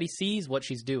 because Betty sees what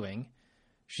she's doing.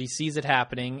 She sees it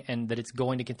happening and that it's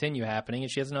going to continue happening,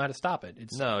 and she doesn't know how to stop it.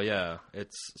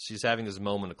 She's having this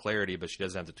moment of clarity, but she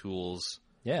doesn't have the tools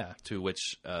to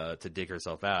which to dig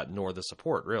herself out, nor the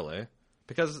support, really.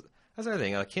 Because that's the other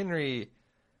thing. Like Henry,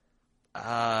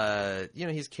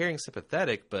 he's caring,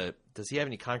 sympathetic, but does he have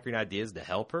any concrete ideas to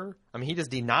help her? I mean, he just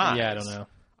denies. Yeah, I don't know.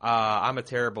 I'm a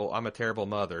terrible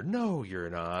mother. No,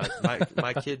 you're not.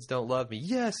 My kids don't love me.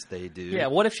 Yes, they do. Yeah,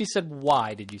 what if she said,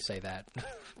 why did you say that?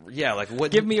 Yeah, like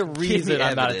what? Give me a reason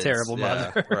I'm not a terrible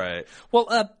mother. Yeah, right. Well,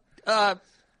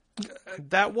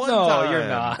 that one no, time. You're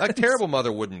not. A terrible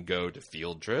mother wouldn't go to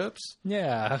field trips.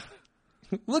 Yeah.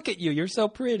 Look at you. You're so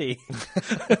pretty.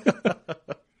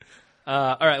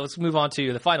 All right, let's move on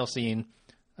to the final scene.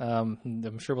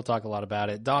 I'm sure we'll talk a lot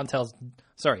about it. Dawn tells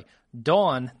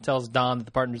Don that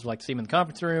the partners would like to see him in the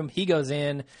conference room. He goes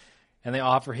in, and they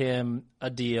offer him a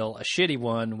deal, a shitty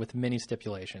one, with many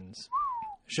stipulations.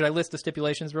 Should I list the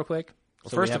stipulations real quick?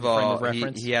 Well, first of all,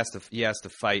 he has to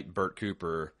fight Bert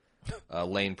Cooper,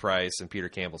 Lane Price, and Peter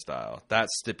Campbell style.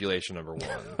 That's stipulation number one.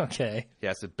 Okay. He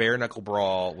has to bare knuckle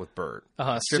brawl with Bert.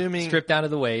 Stripped down to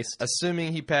the waist.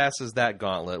 Assuming he passes that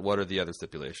gauntlet, what are the other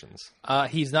stipulations?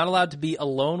 He's not allowed to be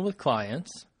alone with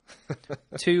clients.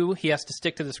 2, he has to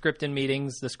stick to the script in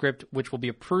meetings, the script which will be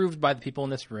approved by the people in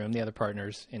this room, the other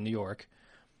partners in New York.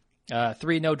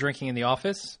 3, no drinking in the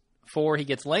office. 4, he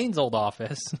gets Lane's old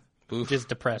office, which is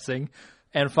depressing.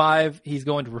 And 5, he's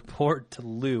going to report to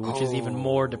Lou, which is even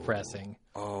more depressing.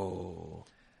 Oh.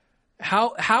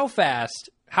 How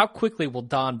quickly will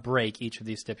Don break each of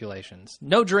these stipulations?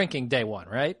 No drinking day one,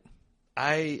 right?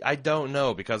 I don't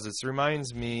know, because this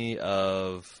reminds me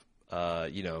of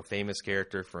famous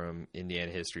character from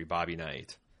Indiana history, Bobby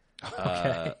Knight,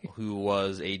 who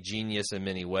was a genius in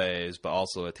many ways, but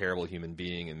also a terrible human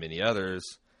being in many others.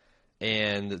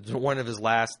 And one of his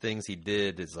last things he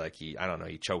did is he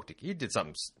choked. He did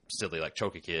something silly like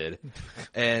choke a kid,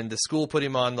 and the school put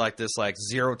him on this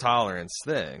zero tolerance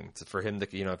thing for him to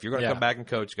if you're going to come back and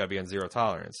coach, you got to be on zero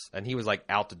tolerance. And he was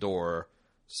out the door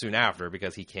soon after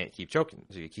because he can't keep choking.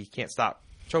 He can't stop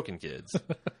choking kids.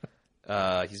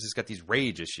 He's just got these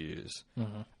rage issues.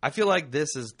 Mm-hmm. I feel like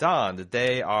this is Don, that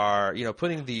they are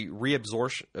putting the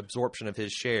absorption of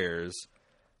his shares,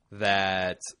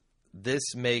 that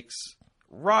this makes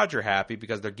Roger happy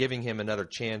because they're giving him another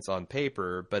chance on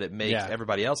paper, but it makes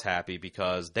everybody else happy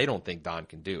because they don't think Don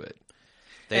can do it.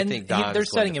 They think Don they're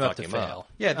is setting going him to up to fuck fail.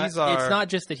 Up. Yeah, these are. It's not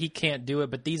just that he can't do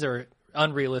it, but these are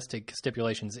unrealistic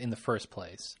stipulations in the first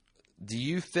place. Do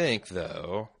you think,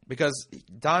 though, because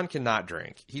Don cannot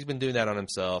drink, he's been doing that on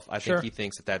himself. I think he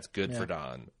thinks that that's good for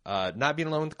Don. Not being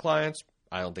alone with the clients,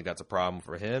 I don't think that's a problem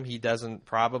for him. He doesn't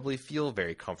probably feel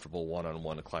very comfortable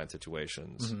one-on-one in client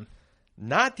situations. Mm-hmm.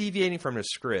 Not deviating from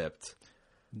his script.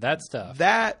 That's tough.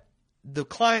 That the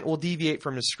client will deviate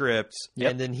from his script,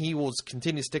 and then he will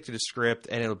continue to stick to the script,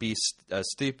 and it'll be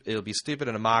stupid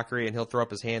and a mockery, and he'll throw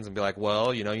up his hands and be like,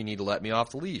 "Well, you need to let me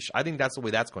off the leash." I think that's the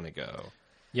way that's going to go.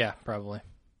 Yeah, probably.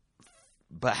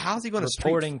 But how's he going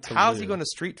Reporting to to how's Lou. he going to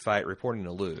street fight reporting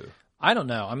to Lou? I don't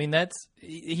know. I mean,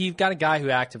 you've got a guy who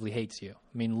actively hates you.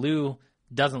 I mean, Lou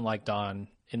doesn't like Don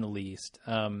in the least.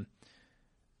 And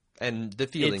the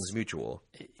feeling's mutual.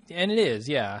 And it is,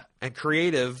 yeah. And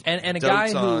creative. And a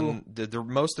dotes guy on the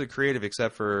most of the creative,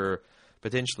 except for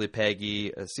potentially Peggy.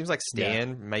 It seems like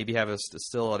Stan maybe have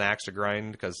still an axe to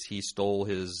grind because he stole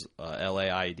his LA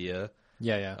idea.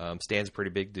 Yeah. Stan's a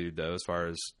pretty big dude, though, as far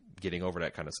as getting over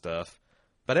that kind of stuff.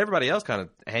 But everybody else kind of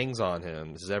hangs on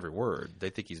him. This is every word. They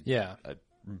think he's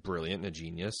brilliant and a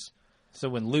genius. So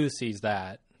when Lou sees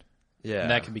that, yeah,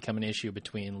 that can become an issue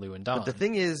between Lou and Don. But the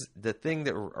thing is, that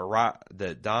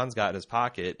Don's got in his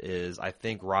pocket is, I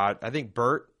think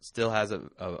Bert still has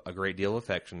a great deal of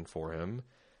affection for him,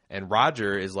 and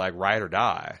Roger is like ride or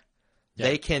die. Yeah.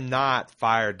 They cannot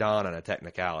fire Don on a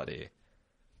technicality,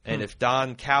 and if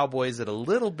Don cowboys it a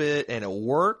little bit and it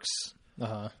works,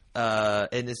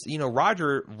 and it's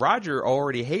Roger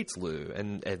already hates Lou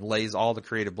and lays all the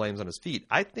creative blames on his feet.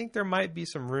 I think there might be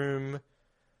some room.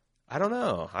 I don't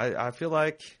know. I feel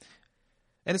like,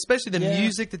 and especially the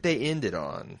music that they ended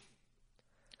on.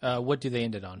 What do they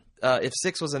end it on? If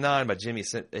 6 Was a 9 by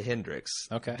Jimi Hendrix.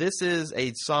 Okay. This is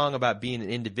a song about being an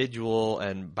individual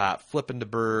and about flipping the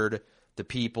bird to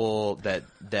people that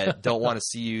don't want to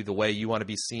see you the way you want to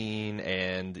be seen,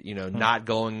 and not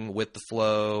going with the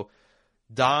flow.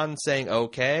 Don saying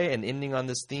okay and ending on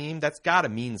this theme, that's got to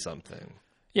mean something.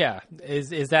 Yeah.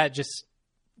 Is that just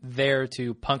there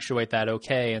to punctuate that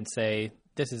okay and say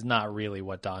this is not really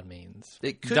what Don means?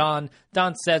 It could,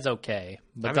 Don says okay,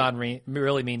 but Don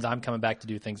really means I'm coming back to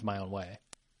do things my own way.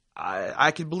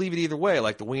 I could believe it either way.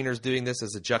 Like the Wiener's doing this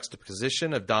as a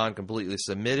juxtaposition of Don completely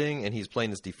submitting, and he's playing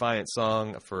this defiant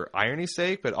song for irony's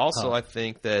sake. But also, I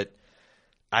think that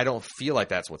I don't feel like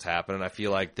that's what's happening. I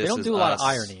feel like this is they don't do a lot of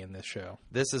irony in this show.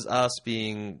 This is us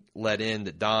being let in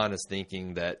that Don is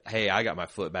thinking that, hey, I got my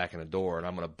foot back in the door and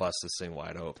I'm going to bust this thing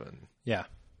wide open. Yeah.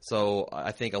 So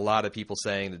I think a lot of people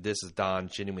saying that this is Don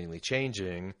genuinely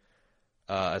changing,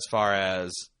 as far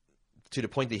as to the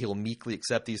point that he'll meekly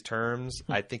accept these terms,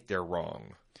 I think they're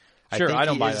wrong. Sure, I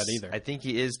don't buy that either. I think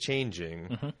he is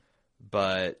changing,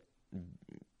 but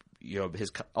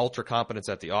his ultra competence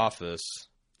at the office,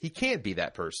 he can't be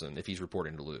that person if he's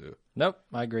reporting to Lou. Nope,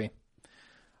 I agree.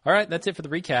 All right, that's it for the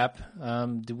recap.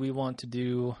 Do we want to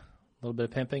do a little bit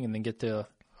of pimping and then get to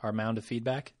our mound of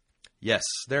feedback? Yes,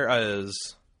 there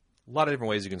is a lot of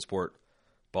different ways you can support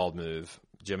Bald Move.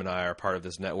 Jim and I are part of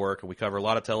this network, and we cover a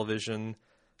lot of television.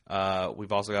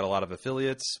 We've also got a lot of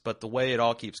affiliates, but the way it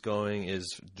all keeps going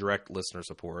is direct listener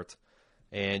support.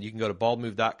 And you can go to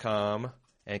baldmove.com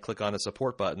and click on the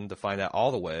support button to find out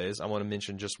all the ways. I want to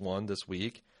mention just one this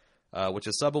week, which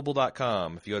is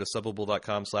Subbable.com. If you go to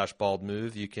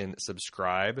Subbable.com/baldmove, you can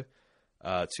subscribe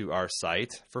to our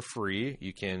site for free.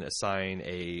 You can assign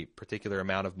a particular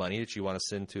amount of money that you want to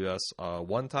send to us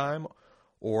one time,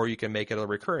 or you can make it a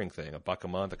recurring thing, $1 a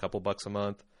month, a couple bucks a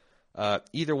month.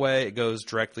 Either way, it goes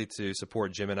directly to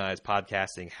support Jim and I's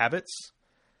podcasting habits.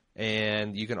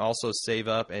 And you can also save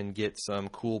up and get some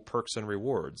cool perks and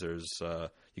rewards. There's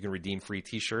you can redeem free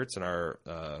T-shirts in our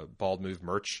Bald Move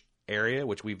merch area,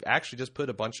 which we've actually just put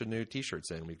a bunch of new T-shirts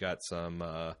in. We've got some.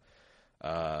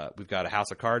 We've got a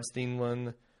House of Cards themed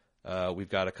one. We've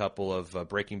got a couple of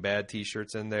Breaking Bad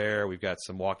T-shirts in there. We've got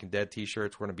some Walking Dead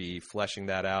T-shirts. We're going to be fleshing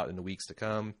that out in the weeks to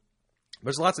come.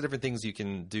 There's lots of different things you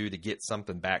can do to get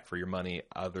something back for your money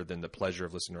other than the pleasure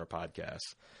of listening to our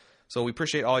podcast. So we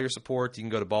appreciate all your support. You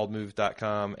can go to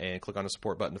baldmove.com and click on the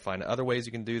support button to find other ways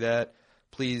you can do that.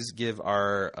 Please give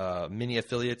our mini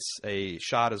affiliates a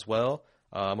shot as well.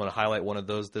 I'm going to highlight one of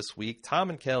those this week.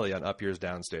 Tom and Kelly on Up Yours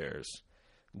Downstairs.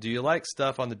 Do you like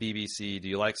stuff on the BBC? Do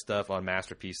you like stuff on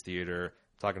Masterpiece Theater?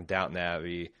 I'm talking Downton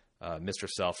Abbey, Mr.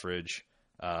 Selfridge,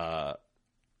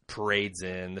 Parade's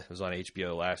End. It was on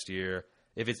HBO last year.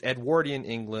 If it's Edwardian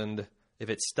England, if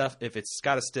it's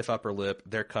got a stiff upper lip,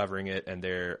 they're covering it, and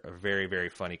they're a very, very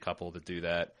funny couple to do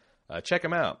that. Check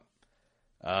them out.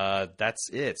 That's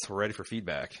it. We're ready for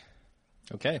feedback.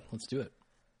 Okay, let's do it.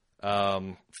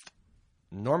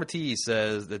 Norma T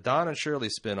says the Don and Shirley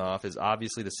spinoff is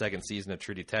obviously the second season of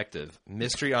True Detective.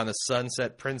 Mystery on the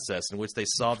Sunset Princess, in which they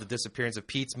solve the disappearance of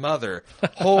Pete's mother.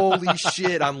 Holy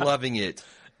shit, I'm loving it.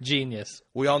 Genius.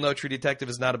 We all know True Detective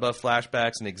is not above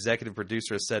flashbacks, and the executive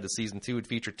producer has said that season 2 would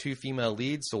feature 2 female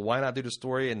leads, so why not do the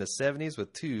story in the 70s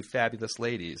with 2 fabulous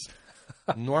ladies?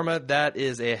 Norma, that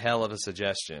is a hell of a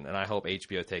suggestion, and I hope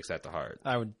HBO takes that to heart.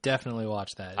 I would definitely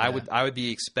watch that. Yeah. I would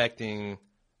be expecting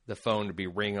the phone to be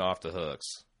ringing off the hooks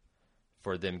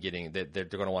for them getting that they're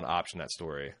going to want to option that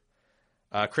story.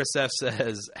 Chris F.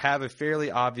 says, have a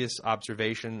fairly obvious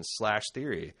observation /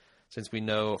 theory. Since we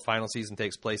know final season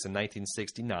takes place in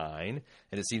 1969,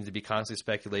 and it seems to be constantly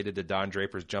speculated that Don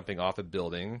Draper's jumping off a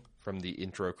building from the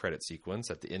intro credit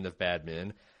sequence at the end of Bad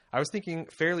Men, I was thinking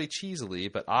fairly cheesily,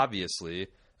 but obviously,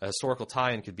 a historical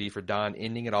tie-in could be for Don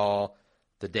ending it all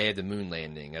the day of the moon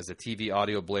landing. As the TV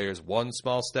audio blares one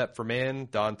small step for man,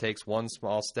 Don takes one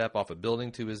small step off a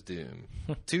building to his doom.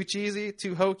 Too cheesy?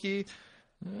 Too hokey?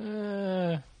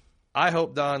 I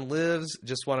hope Don lives.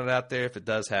 Just want it out there if it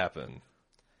does happen.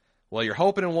 Well, you're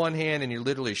hoping in one hand and you're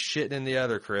literally shitting in the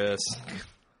other, Chris.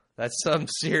 That's some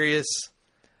serious.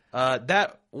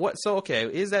 So okay,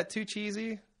 is that too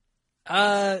cheesy?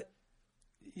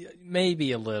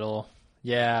 Maybe a little.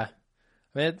 Yeah,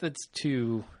 I mean that's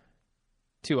too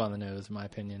on the nose, in my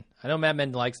opinion. I know Mad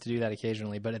Men likes to do that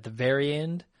occasionally, but at the very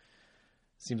end,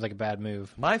 seems like a bad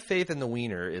move. My faith in the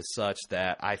wiener is such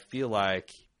that I feel like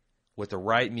with the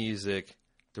right music,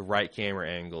 the right camera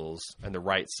angles, and the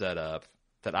right setup,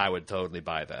 that I would totally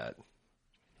buy that.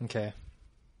 Okay.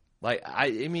 Like, I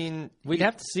mean... We'd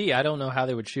have to see. I don't know how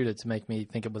they would shoot it to make me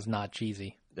think it was not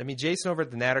cheesy. I mean, Jason over at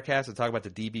the Nattercast would talk about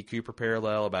the D.B. Cooper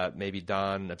parallel, about maybe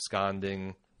Don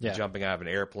absconding, jumping out of an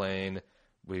airplane.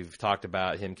 We've talked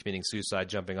about him committing suicide,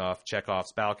 jumping off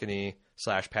Chekhov's balcony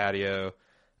 / patio.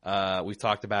 We've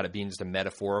talked about it being just a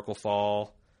metaphorical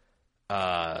fall.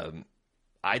 I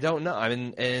don't know. I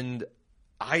mean, and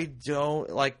I don't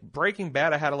like Breaking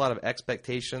Bad. I had a lot of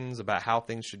expectations about how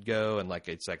things should go, and like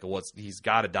it's like, well, he's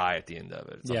got to die at the end of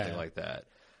it, something like that.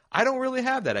 I don't really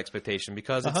have that expectation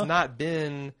because it's not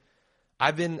been.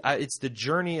 It's the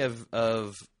journey of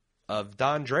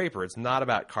Don Draper. It's not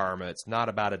about karma. It's not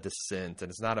about a descent,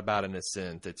 and it's not about an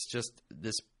ascent. It's just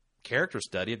this character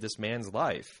study of this man's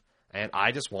life, and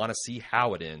I just want to see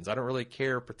how it ends. I don't really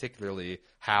care particularly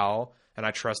how, and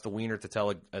I trust the wiener to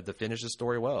to finish the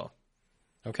story well.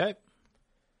 Okay.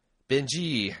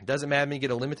 Benji, doesn't Mad Men get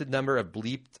a limited number of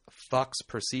bleeped fucks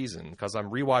per season? Because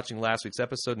I'm rewatching last week's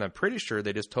episode, and I'm pretty sure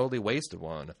they just totally wasted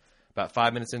one. About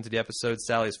 5 minutes into the episode,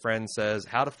 Sally's friend says,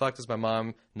 how the fuck does my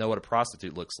mom know what a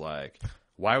prostitute looks like?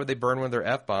 Why would they burn one of their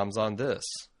F-bombs on this?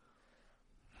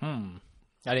 I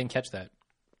didn't catch that.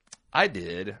 I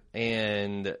did,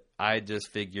 and I just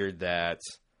figured that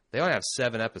they only have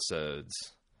 7 episodes.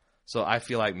 So I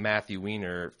feel like Matthew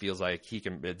Weiner feels like he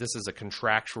can. This is a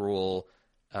contractual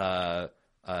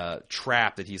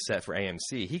trap that he set for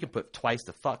AMC. He can put twice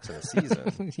the fucks in a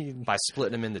season by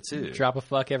splitting them into 2. Drop a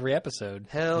fuck every episode.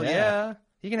 Hell yeah!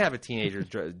 He can have a teenager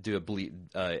do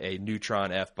a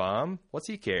neutron F-bomb. What's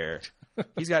he care?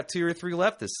 He's got 2 or 3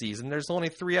 left this season. There's only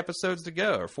 3 episodes to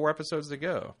go, or 4 episodes to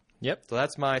go. Yep. So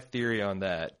that's my theory on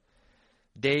that.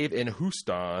 Dave in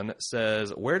Houston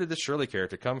says, where did the Shirley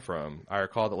character come from? I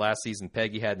recall that last season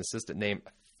Peggy had an assistant named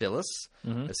Phyllis.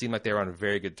 It seemed like they were on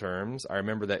very good terms. I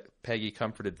remember that Peggy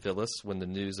comforted Phyllis when the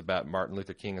news about Martin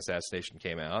Luther King assassination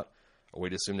came out.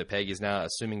 We'd assume that Peggy's now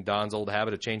assuming Don's old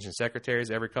habit of changing secretaries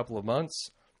every couple of months.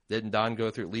 Didn't Don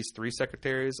go through at least 3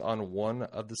 secretaries on one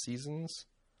of the seasons?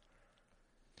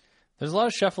 There's a lot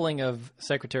of shuffling of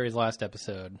secretaries last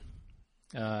episode.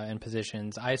 And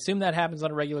positions. I assume that happens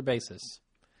on a regular basis.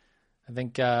 I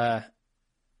think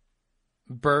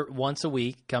Bert once a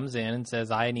week comes in and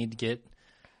says, I need to get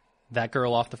that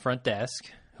girl off the front desk,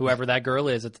 whoever that girl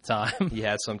is at the time. He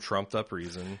had some trumped up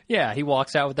reason. Yeah, he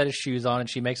walks out with his shoes on and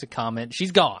she makes a comment.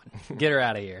 She's gone. Get her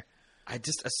out of here.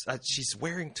 She's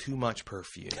wearing too much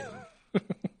perfume.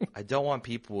 I don't want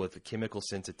people with a chemical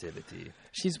sensitivity.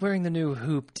 She's wearing the new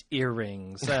hooped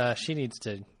earrings. She needs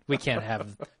to... We can't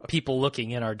have people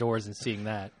looking in our doors and seeing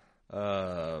that.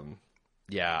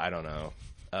 Yeah, I don't know.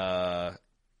 I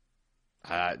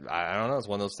don't know. It's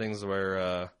one of those things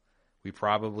where we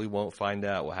probably won't find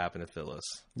out what happened to Phyllis.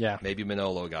 Yeah. Maybe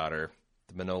Manolo got her.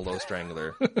 The Manolo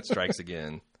Strangler strikes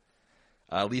again.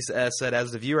 Lisa S. said,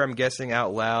 as the viewer, I'm guessing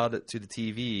out loud to the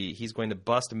TV, he's going to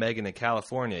bust Megan in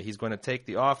California. He's going to take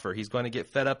the offer. He's going to get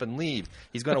fed up and leave.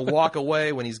 He's going to walk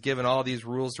away when he's given all these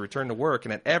rules to return to work.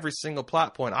 And at every single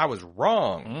plot point, I was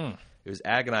wrong. It was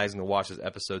agonizing to watch this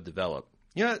episode develop.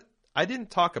 You know, I didn't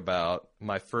talk about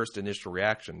my first initial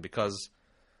reaction because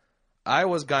I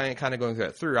was kind of going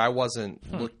through. I wasn't,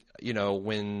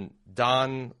 when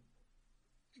Don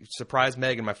surprised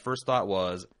Megan, my first thought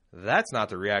was, that's not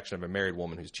the reaction of a married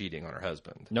woman who's cheating on her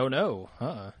husband. No.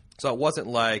 So it wasn't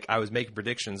like I was making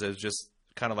predictions. It was just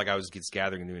kind of like I was just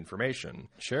gathering new information.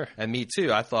 Sure. And me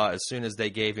too. I thought as soon as they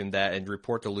gave him that and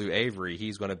report to Lou Avery,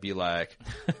 he's going to be like,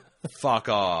 fuck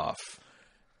off.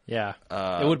 Yeah.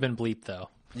 It would have been bleep, though.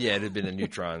 Yeah, it had been a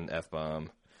neutron F-bomb.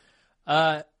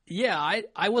 Yeah,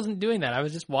 I wasn't doing that. I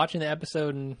was just watching the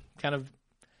episode and kind of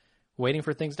waiting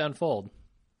for things to unfold.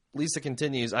 Lisa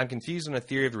continues, I'm confused on a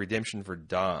theory of redemption for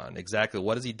Don. Exactly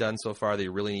what has he done so far that he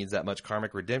really needs that much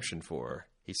karmic redemption for?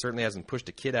 He certainly hasn't pushed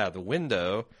a kid out of the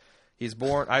window.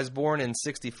 I was born in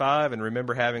 65 and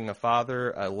remember having a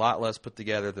father a lot less put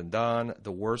together than Don.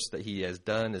 The worst that he has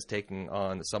done is taking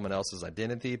on someone else's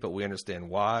identity, but we understand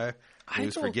why. He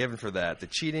was forgiven for that. The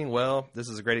cheating, well, this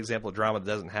is a great example of drama that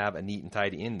doesn't have a neat and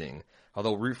tidy ending.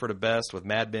 Although root for the best, with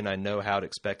Mad Men, I know how to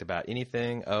expect about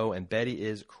anything. Oh, and Betty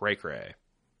is cray-cray.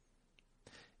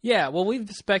 Yeah, well, we've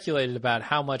speculated about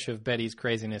how much of Betty's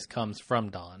craziness comes from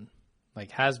Don.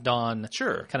 Like, has Don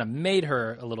kind of made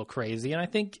her a little crazy? And I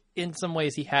think in some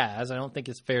ways he has. I don't think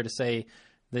it's fair to say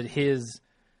that his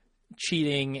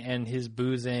cheating and his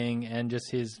boozing and just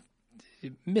his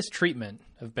mistreatment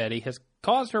of Betty has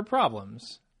caused her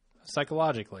problems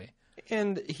psychologically.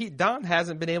 And Don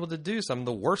hasn't been able to do some of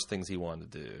the worst things he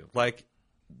wanted to do. Like,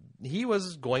 he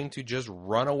was going to just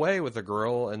run away with a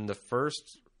girl in the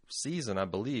first season, I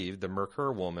believe, the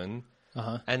Mercure woman,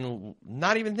 and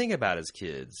not even think about his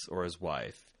kids or his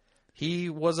wife. He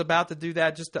was about to do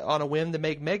that just on a whim to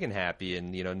make Megan happy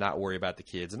and, not worry about the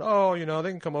kids. And,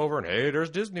 they can come over and, hey, there's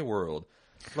Disney World.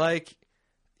 Like,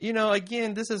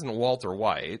 again, this isn't Walter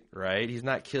White, right? He's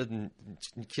not killing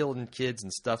kids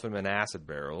and stuffing them in acid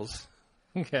barrels.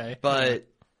 Okay. But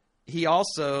he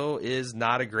also is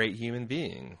not a great human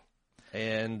being.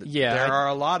 And there are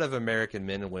a lot of American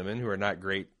men and women who are not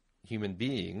great human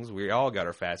beings. We all got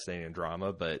our fascinating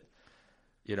drama, but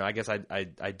I guess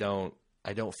I don't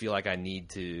feel like I need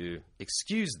to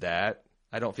excuse that.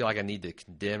 I don't feel like I need to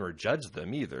condemn or judge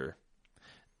them either.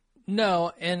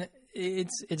 No, and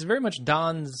it's very much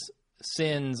Don's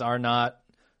sins are not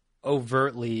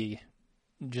overtly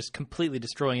just completely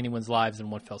destroying anyone's lives in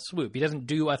one fell swoop. He doesn't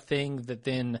do a thing that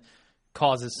then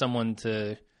causes someone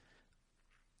to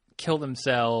kill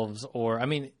themselves or,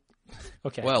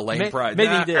 okay. Well, lame pride.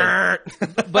 Maybe he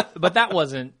did. but that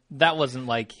wasn't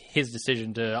like his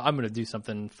decision to, I'm going to do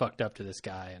something fucked up to this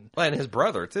guy. And his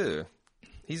brother too.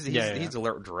 He's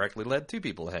directly led two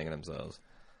people to hanging themselves.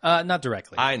 Not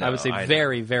directly. I know. I would say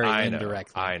very, very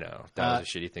indirectly. I know. That was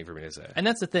a shitty thing for me to say. And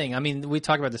that's the thing. We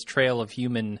talk about this trail of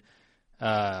human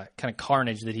kind of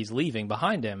carnage that he's leaving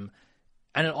behind him.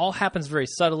 And it all happens very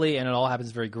subtly, and it all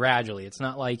happens very gradually. It's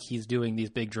not like he's doing these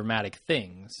big dramatic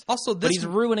things. Also, but he's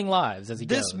ruining lives as he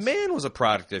goes. This man was a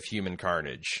product of human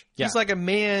carnage. Yeah. He's like a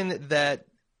man that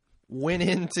went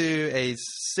into a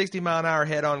 60-mile-an-hour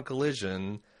head-on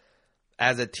collision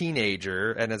as a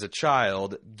teenager and as a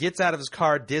child, gets out of his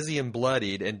car dizzy and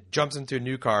bloodied, and jumps into a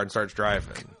new car and starts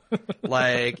driving.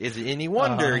 Like, is it any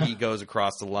wonder he goes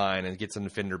across the line and gets into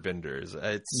fender benders?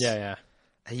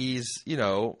 He's,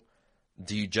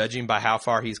 do you judge him by how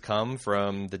far he's come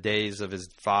from the days of his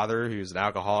father, who's an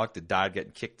alcoholic that died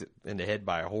getting kicked in the head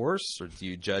by a horse? Or do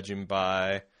you judge him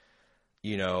by,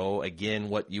 again,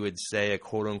 what you would say a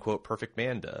quote-unquote perfect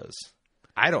man does?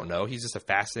 I don't know. He's just a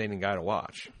fascinating guy to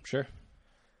watch. Sure.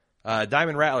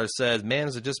 Diamond Rattler says, man,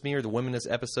 is it just me or the women in this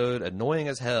episode? Annoying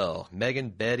as hell. Megan,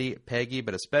 Betty, Peggy,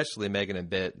 but especially Megan and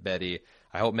Betty.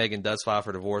 I hope Megan does file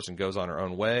for divorce and goes on her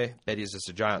own way. Betty is just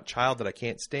a giant child that I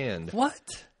can't stand.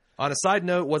 What? On a side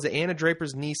note, was it Anna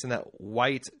Draper's niece in that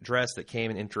white dress that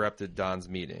came and interrupted Don's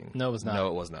meeting? No, it was not. No,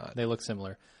 it was not. They look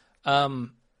similar.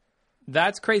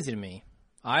 That's crazy to me.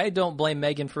 I don't blame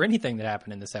Megan for anything that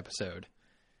happened in this episode.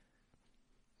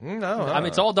 No.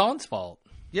 It's all Don's fault.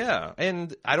 Yeah,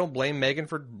 and I don't blame Megan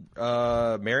for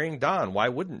marrying Don. Why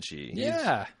wouldn't she?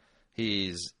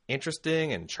 He's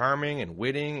interesting and charming and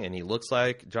witty, and he looks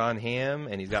like John Hamm,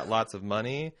 and he's got lots of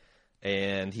money.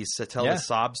 And he's telling a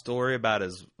sob story about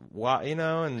his,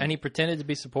 and he pretended to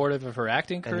be supportive of her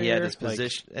acting career. And he had this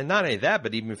position, and not only that,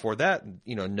 but even before that,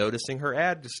 noticing her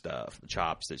ad stuff,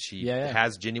 chops that she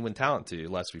has genuine talent to,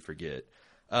 lest we forget.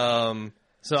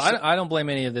 So I don't blame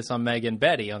any of this on Meg and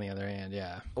Betty. On the other hand,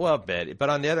 well, Betty,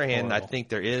 but on the other hand, I think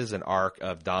there is an arc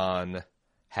of Don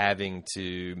having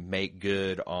to make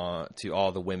good to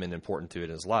all the women important to it in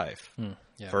his life.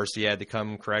 First, he had to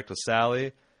come correct with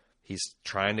Sally. He's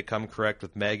trying to come correct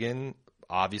with Megan.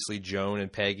 Obviously, Joan and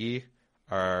Peggy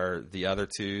are the other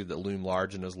two that loom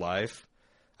large in his life.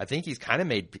 I think he's kind of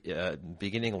made,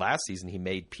 beginning last season, he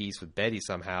made peace with Betty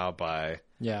somehow by...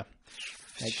 At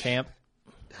camp.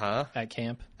 Huh? At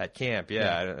camp,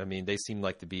 yeah. I mean, they seem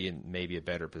like to be in maybe a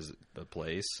better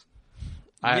place.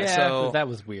 So that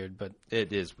was weird, but...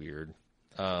 It is weird.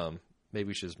 Maybe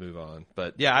we should just move on.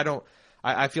 But, yeah,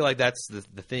 I feel like that's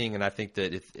the thing, and I think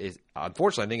that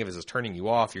unfortunately, I think if it's just turning you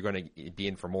off, you're going to be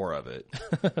in for more of it.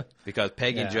 Because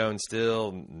Peggy and Joan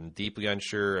still deeply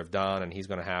unsure of Don, and he's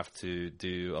going to have to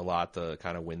do a lot to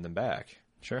kind of win them back.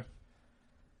 Sure.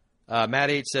 Matt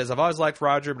H. says, I've always liked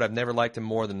Roger, but I've never liked him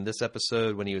more than this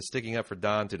episode when he was sticking up for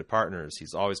Don to the partners.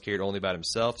 He's always cared only about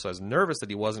himself, so I was nervous that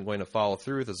he wasn't going to follow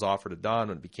through with his offer to Don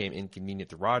when it became inconvenient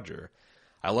to Roger.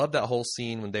 I loved that whole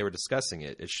scene when they were discussing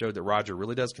it. It showed that Roger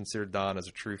really does consider Don as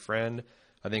a true friend.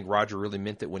 I think Roger really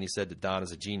meant it when he said that Don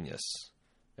is a genius.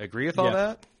 Agree with all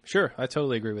that? Sure, I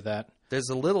totally agree with that. There's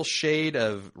a little shade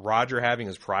of Roger having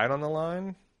his pride on the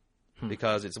line.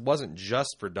 Because it wasn't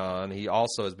just for Don. He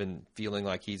also has been feeling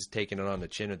like he's taking it on the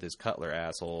chin with his Cutler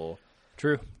asshole.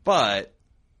 True. But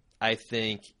I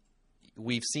think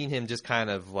we've seen him just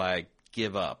kind of like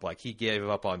give up. Like he gave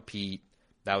up on Pete.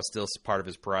 That was still part of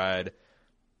his pride.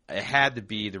 It had to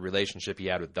be the relationship he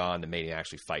had with Don that made him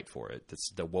actually fight for it.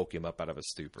 That woke him up out of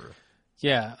his stupor.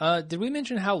 Yeah. Did we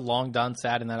mention how long Don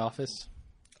sat in that office?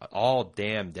 All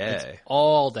damn day. It's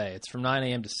all day. It's from 9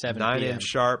 a.m. to 7 p.m. 9 a.m.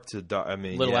 sharp to, a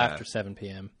little after 7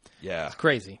 p.m. Yeah. It's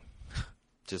crazy.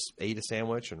 Just ate a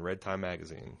sandwich and read Time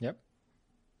Magazine. Yep.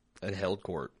 And held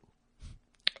court.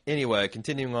 Anyway,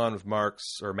 continuing on with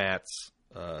Matt's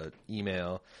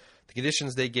email. The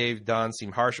conditions they gave Don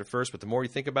seem harsh at first, but the more you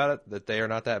think about it, that they are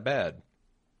not that bad.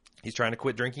 He's trying to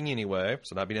quit drinking anyway,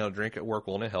 so not being able to drink at work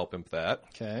won't help him with that.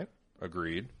 Okay.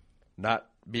 Agreed. Not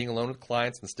being alone with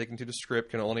clients and sticking to the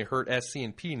script can only hurt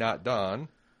SC&P, not Don.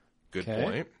 Good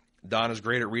point. Don is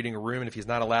great at reading a room, and if he's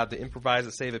not allowed to improvise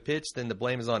to save a pitch, then the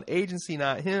blame is on agency,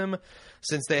 not him.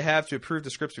 Since they have to approve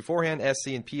the scripts beforehand,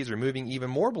 SC&P is removing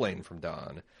even more blame from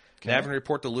Don. Okay. Having to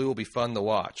report to Lou will be fun to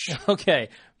watch. Okay,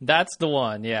 that's the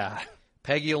one, yeah.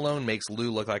 Peggy alone makes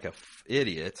Lou look like a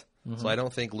idiot, so I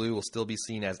don't think Lou will still be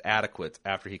seen as adequate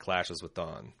after he clashes with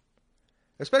Don.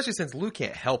 Especially since Lou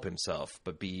can't help himself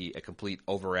but be a complete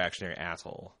overreactionary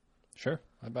asshole. Sure,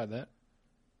 I buy that.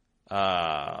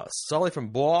 Sully from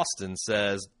Boston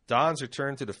says, Don's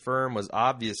return to the firm was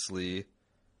obvious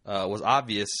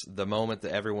the moment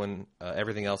that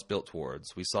everything else built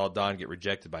towards. We saw Don get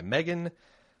rejected by Megan,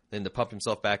 then to pump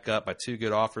himself back up by 2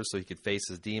 good offers so he could face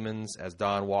his demons. As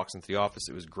Don walks into the office,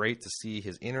 it was great to see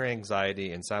his inner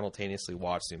anxiety and simultaneously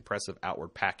watch the impressive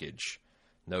outward package.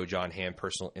 No John Hamm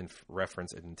personal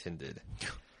reference intended.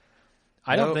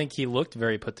 I don't think he looked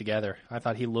very put together. I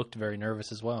thought he looked very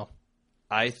nervous as well.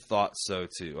 I thought so,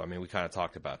 too. I mean, we kind of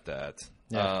talked about that.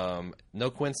 Yeah.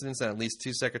 No coincidence that at least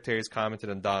 2 secretaries commented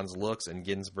on Don's looks and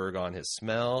Ginsburg on his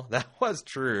smell. That was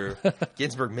true.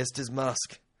 Ginsburg missed his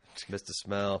musk. Missed his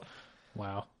smell.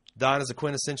 Wow. Don is a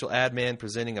quintessential ad man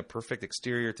presenting a perfect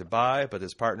exterior to buy, but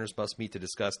his partners must meet to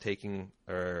discuss taking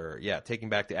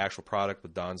back the actual product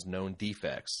with Don's known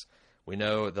defects. We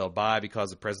know they'll buy because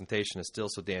the presentation is still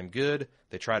so damn good.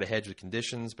 They try to hedge with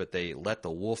conditions, but they let the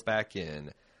wolf back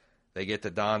in. They get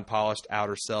the Don polished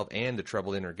outer self and the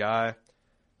troubled inner guy.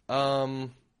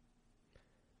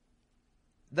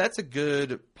 That's a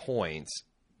good point.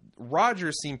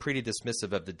 Roger seemed pretty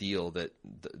dismissive of the deal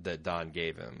that Don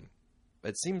gave him.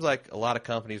 It seems like a lot of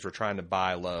companies were trying to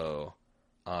buy low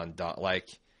on Don. Like,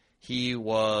 he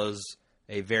was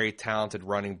a very talented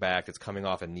running back that's coming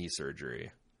off a knee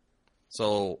surgery.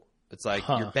 So it's like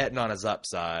you're betting on his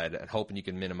upside and hoping you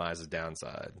can minimize his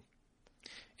downside.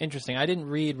 Interesting. I didn't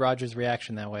read Roger's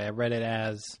reaction that way. I read it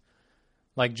as,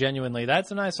 like, genuinely, that's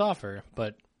a nice offer,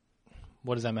 but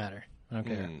what does that matter? I don't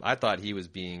care. I thought he was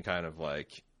being kind of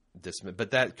like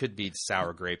but that could be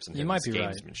sour grapes and his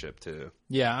gamesmanship, too.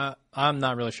 Yeah, I'm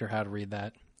not really sure how to read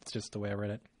that. It's just the way I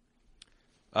read it.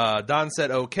 Don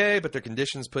said okay, but their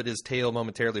conditions put his tail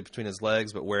momentarily between his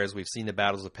legs. But whereas we've seen the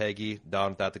battles of Peggy,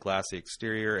 Don without the glassy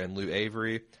exterior, and Lou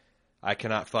Avery, I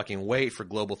cannot fucking wait for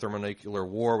global thermonuclear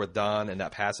war with Don and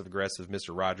that passive-aggressive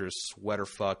Mr. Rogers sweater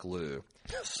fuck Lou.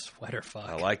 Sweater fuck.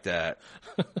 I like that.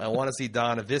 I want to see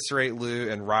Don eviscerate Lou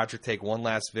and Roger take one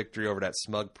last victory over that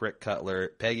smug prick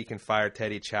Cutler. Peggy can fire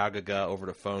Teddy Chowgaga over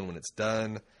the phone when it's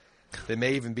done. They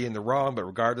may even be in the wrong, but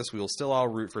regardless, we will still all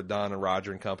root for Don and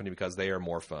Roger and company because they are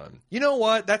more fun. You know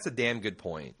what? That's a damn good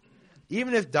point.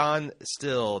 Even if Don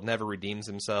still never redeems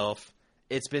himself,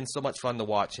 it's been so much fun to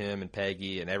watch him and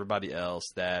Peggy and everybody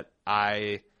else that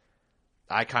I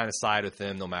kind of side with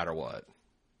them no matter what.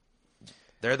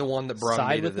 They're the one that brought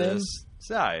me to this.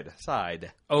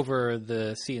 Side. Over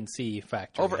the CNC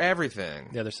factory. Over everything.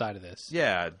 The other side of this.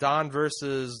 Yeah, Don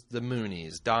versus the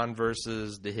Moonies. Don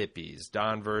versus the hippies.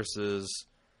 Don versus,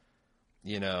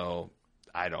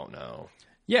 I don't know.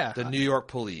 Yeah. The New York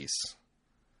police.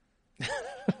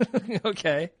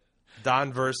 Okay.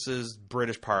 Don versus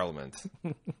British Parliament.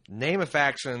 Name a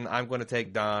faction, I'm going to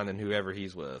take Don and whoever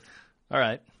he's with. All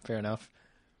right, fair enough.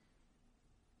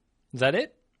 Is that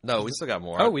it? No, we still got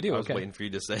more. Oh, we do. I was okay. waiting for you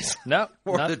to say no,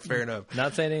 more than fair enough.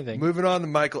 Not saying anything. Moving on to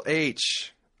Michael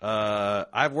H.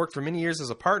 I've worked for many years as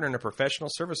a partner in a professional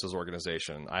services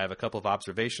organization. I have a couple of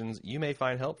observations you may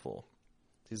find helpful.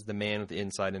 He's the man with the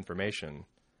inside information,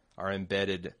 our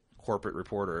embedded corporate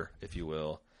reporter, if you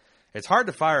will. It's hard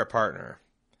to fire a partner.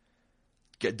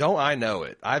 Don't I know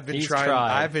it? I've been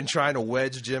trying to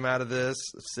wedge Jim out of this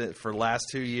for the last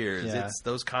 2 years. Yeah.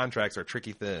 Those contracts are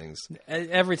tricky things.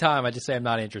 Every time I just say I'm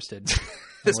not interested.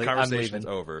 This conversation's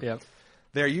over. Yep.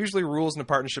 There are usually rules in a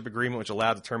partnership agreement which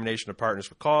allow the termination of partners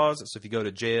for cause. So if you go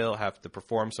to jail, have to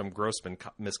perform some gross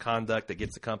misconduct that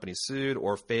gets the company sued,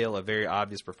 or fail a very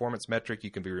obvious performance metric,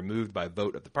 you can be removed by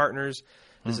vote of the partners.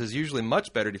 This is usually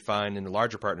much better defined in the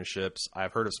larger partnerships.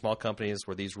 I've heard of small companies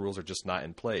where these rules are just not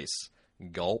in place.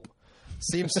 Gulp.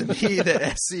 Seems to me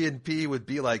that SC&P would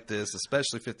be like this,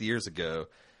 especially 50 years ago.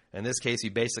 In this case, you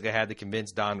basically had to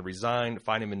convince Don to resign,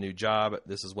 find him a new job.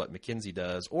 This is what McKinsey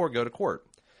does, or go to court.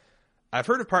 I've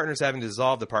heard of partners having to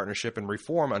dissolve the partnership and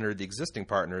reform under the existing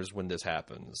partners when this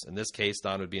happens. In this case,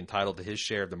 Don would be entitled to his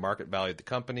share of the market value of the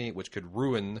company, which could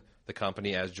ruin the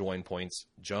company, as Joan points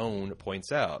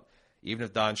out. Even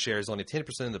if Don shares only 10%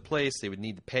 of the place, they would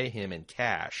need to pay him in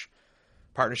cash.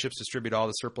 Partnerships distribute all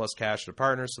the surplus cash to the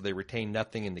partners, so they retain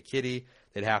nothing in the kitty.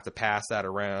 They'd have to pass that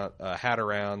hat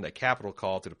around a capital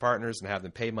call to the partners and have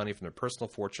them pay money from their personal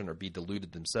fortune or be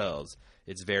diluted themselves.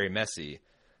 It's very messy.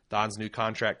 Don's new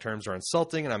contract terms are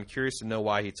insulting, and I'm curious to know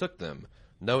why he took them.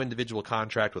 No individual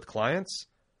contract with clients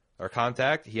or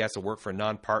contact. He has to work for a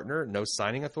non-partner. No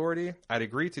signing authority. I'd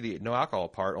agree to the no alcohol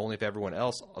part only if everyone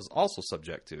else was also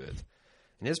subject to it.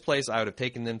 In his place, I would have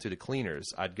taken them to the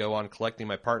cleaners. I'd go on collecting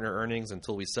my partner earnings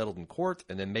until we settled in court,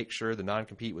 and then make sure the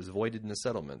non-compete was voided in the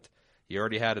settlement. He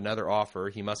already had another offer.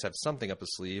 He must have something up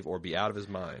his sleeve or be out of his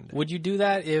mind. Would you do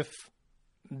that if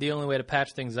the only way to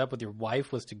patch things up with your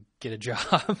wife was to get a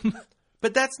job?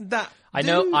 But that's not... I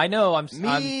know.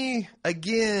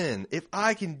 Again, if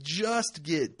I can just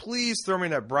please throw me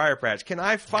in that briar patch. Can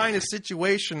I find a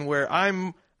situation where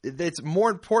it's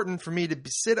more important for me to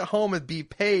sit at home and be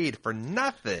paid for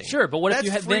nothing? Sure, but what if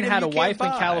you then had a wife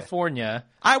in California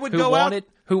I would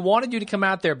who wanted you to come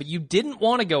out there, but you didn't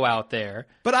want to go out there?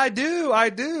 But I do. I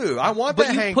want but that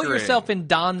hankering. But you put yourself in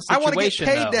Don's situation, I want to get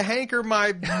paid to hanker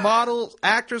my model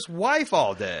actress wife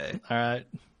all day. All right.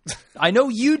 I know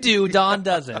you do. Don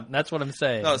doesn't. That's what I'm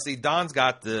saying. No, see, Don's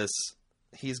got this...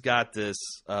 He's got this.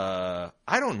 I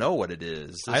don't know what it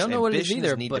is. I don't know what it is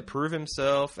either. Need to prove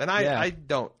himself, and I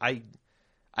don't. I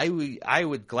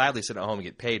would gladly sit at home and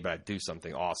get paid, but I'd do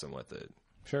something awesome with it.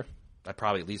 Sure. I'd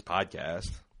probably at least podcast.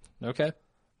 Okay.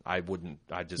 I wouldn't.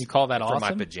 I just you call that for awesome?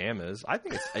 my pajamas. I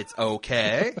think it's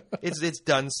okay. it's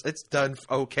done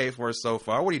okay for us so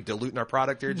far. What are you diluting our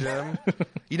product here, Jim?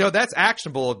 That's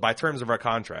actionable by terms of our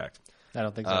contract. I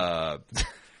don't think so.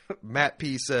 Matt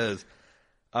P says.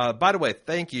 By the way,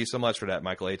 thank you so much for that,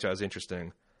 Michael H. That was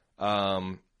interesting.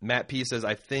 Matt P. says,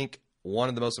 I think one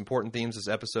of the most important themes this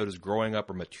episode is growing up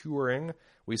or maturing.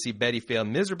 We see Betty fail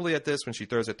miserably at this when she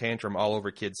throws a tantrum all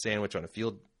over Kid's sandwich on a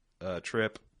field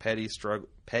trip. Peggy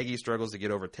struggles to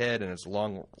get over Ted and his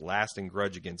long-lasting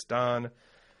grudge against Don.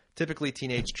 Typically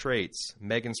teenage traits.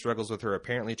 Megan struggles with her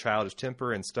apparently childish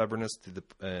temper and stubbornness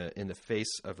in the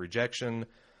face of rejection.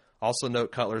 Also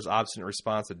note Cutler's obstinate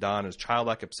response to Don and his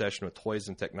childlike obsession with toys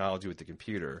and technology with the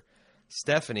computer.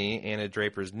 Stephanie, Anna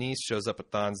Draper's niece, shows up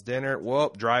at Don's dinner.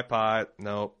 Whoop, dry pot.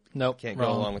 Nope. Can't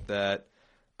go along with that.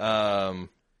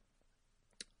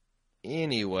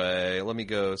 Anyway, let me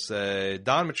go say,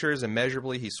 Don matures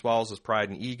immeasurably. He swallows his pride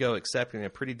and ego, accepting a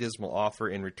pretty dismal offer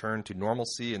in return to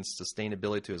normalcy and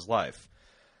sustainability to his life.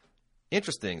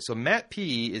 Interesting. So Matt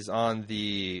P. is on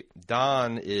the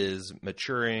Don is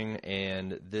maturing,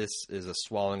 and this is a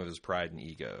swallowing of his pride and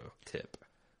ego tip.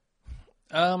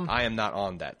 I am not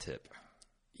on that tip.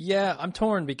 Yeah, I'm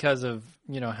torn because of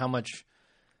how much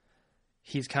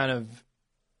he's kind of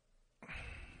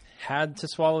had to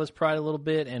swallow his pride a little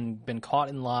bit and been caught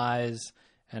in lies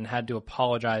and had to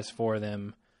apologize for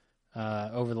them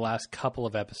over the last couple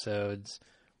of episodes.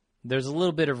 There's a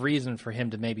little bit of reason for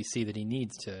him to maybe see that he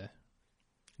needs to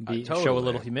show a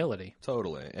little humility.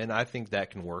 Totally. And I think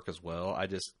that can work as well. I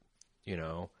just,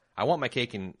 I want my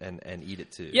cake and eat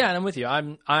it too. Yeah, and I'm with you.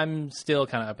 I'm still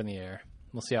kind of up in the air.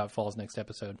 We'll see how it falls next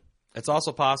episode. It's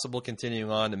also possible, continuing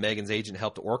on, that Megan's agent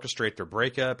helped to orchestrate their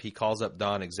breakup. He calls up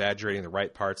Don exaggerating the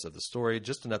right parts of the story,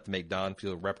 just enough to make Don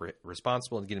feel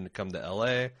responsible and get him to come to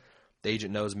L.A. The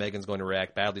agent knows Megan's going to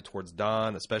react badly towards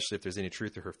Don, especially if there's any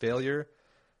truth to her failure.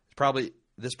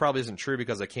 This probably isn't true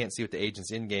because I can't see what the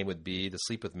agent's end game would be. To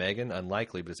sleep with Megan?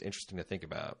 Unlikely, but it's interesting to think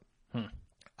about.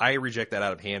 I reject that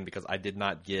out of hand because I did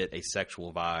not get a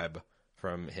sexual vibe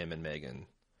from him and Megan.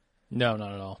 No,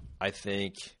 not at all. I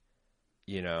think,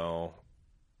 you know,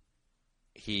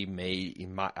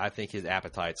 I think his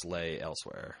appetites lay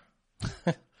elsewhere.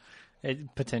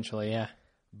 Potentially, yeah.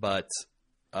 But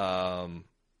yeah,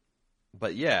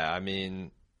 I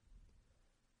mean,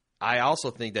 I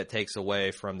also think that takes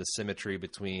away from the symmetry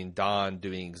between Don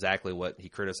doing exactly what he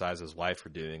criticized his wife for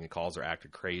doing and calls her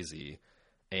acting crazy,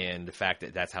 and the fact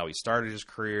that that's how he started his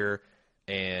career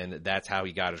and that's how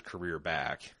he got his career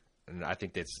back. And I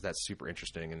think that's super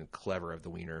interesting and clever of the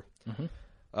Wiener. Mm-hmm.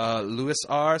 Louis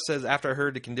R. says, after I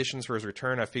heard the conditions for his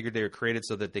return, I figured they were created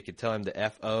so that they could tell him to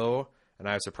F.O., and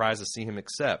I was surprised to see him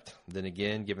accept. Then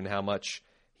again, given how much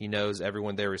he knows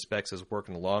everyone there respects his work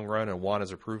in the long run and want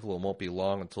his approval, it won't be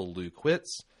long until Lou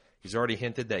quits. He's already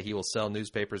hinted that he will sell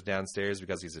newspapers downstairs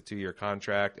because he's a 2-year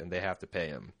contract and they have to pay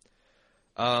him.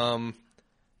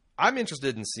 I'm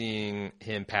interested in seeing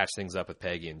him patch things up with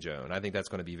Peggy and Joan. I think that's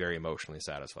going to be very emotionally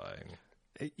satisfying.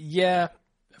 Yeah.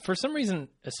 For some reason,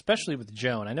 especially with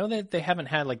Joan, I know that they haven't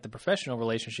had like the professional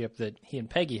relationship that he and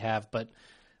Peggy have, but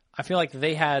I feel like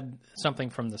they had something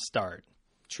from the start.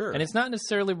 Sure. And it's not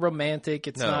necessarily romantic.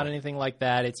 It's not anything like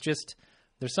that. It's just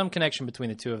there's some connection between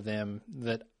the two of them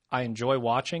that I enjoy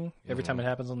watching every time it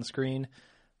happens on the screen,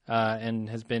 and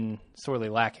has been sorely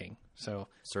lacking. So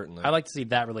certainly, I like to see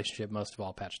that relationship most of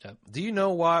all patched up. Do you know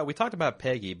why? We talked about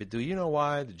Peggy, but do you know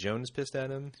why Joan is pissed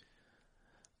at him?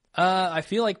 I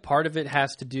feel like part of it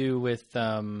has to do with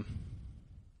no,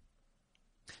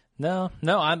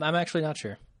 I'm actually not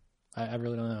sure. I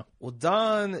really don't know. Well,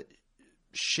 Don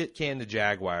shit-canned the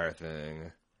Jaguar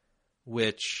thing,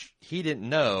 which he didn't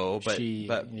know, but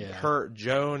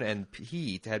Joan and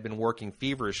Pete had been working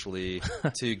feverishly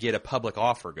to get a public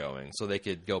offer going so they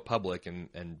could go public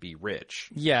and be rich.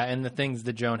 Yeah, and the things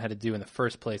that Joan had to do in the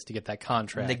first place to get that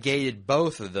contract negated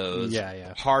both of those.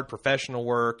 Yeah. Hard professional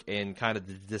work and kind of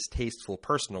the distasteful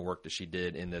personal work that she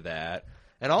did into that.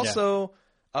 And also,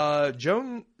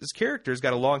 Joan's character's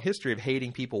got a long history of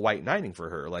hating people white knighting for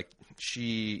her. Like,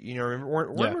 she,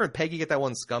 remember when Peggy get that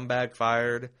one scumbag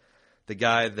fired? The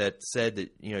guy that said that,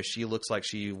 she looks like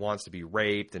she wants to be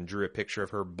raped and drew a picture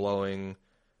of her blowing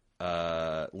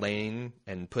Lane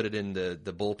and put it in the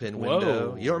bullpen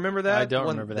window. You don't remember that? I don't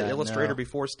remember that. The illustrator no.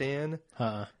 before Stan?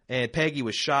 Uh-uh. And Peggy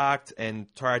was shocked and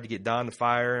tried to get Don to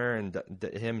fire her. And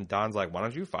Don's like, why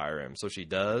don't you fire him? So she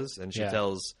does. And she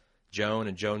tells Joan.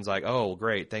 And Joan's like, oh, well,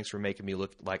 great. Thanks for making me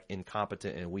look like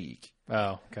incompetent and weak.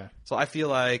 Oh, okay. So I feel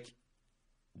like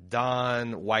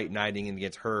Don white knighting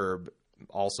against Herb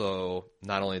also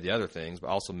not only the other things, but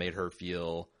also made her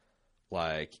feel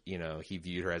like, he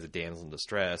viewed her as a damsel in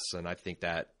distress. And I think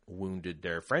that wounded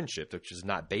their friendship, which is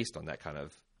not based on that kind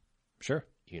of,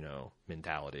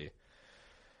 mentality.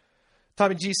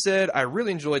 Tommy G said, I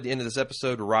really enjoyed the end of this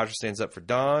episode where Roger stands up for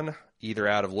Don, either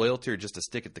out of loyalty or just to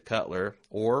stick at the Cutler,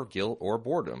 or guilt or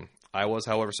boredom. I was,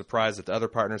 however, surprised that the other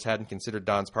partners hadn't considered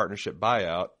Don's partnership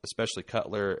buyout, especially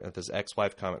Cutler and his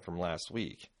ex-wife comment from last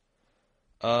week.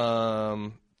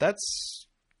 That's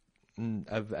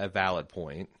a valid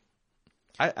point.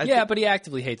 But he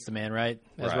actively hates the man, right?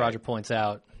 As Roger points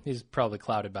out, he's probably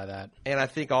clouded by that. And I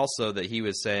think also that he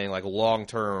was saying, like, long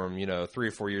term, 3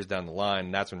 or 4 years down the line,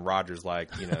 and that's when Roger's like,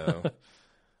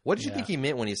 what did you think he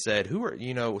meant when he said,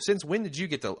 since when did you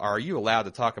are you allowed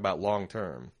to talk about long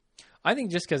term? I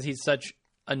think just because he's such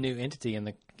a new entity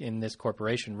in this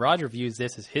corporation, Roger views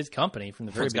this as his company from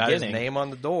the very beginning. Got his name on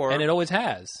the door, and it always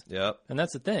has. Yep. And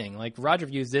that's the thing. Like, Roger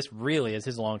views this really as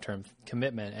his long-term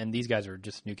commitment, and these guys are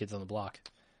just new kids on the block.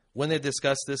 When they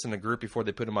discussed this in a group before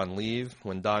they put him on leave,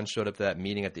 when Don showed up to that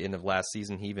meeting at the end of last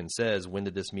season, he even says, "When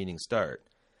did this meeting start?"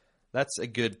 That's a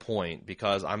good point,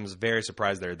 because I'm very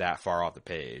surprised they're that far off the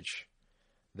page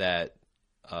that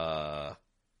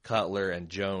Cutler and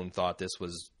Joan thought this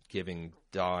was giving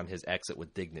Don his exit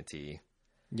with dignity.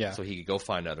 Yeah. So he could go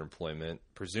find other employment.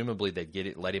 Presumably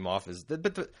they'd let him off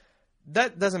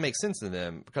that doesn't make sense to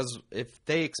them, because if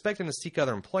they expect him to seek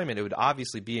other employment, it would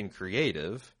obviously be in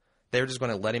creative. They were just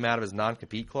going to let him out of his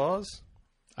non-compete clause?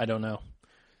 I don't know,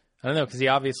 because he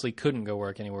obviously couldn't go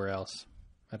work anywhere else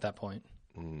at that point.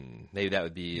 Maybe that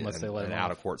would be an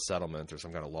out-of-court settlement or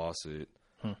some kind of lawsuit.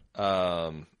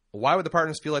 Why would the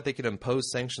partners feel like they could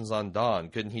impose sanctions on Don?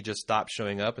 Couldn't he just stop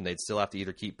showing up and they'd still have to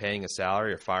either keep paying his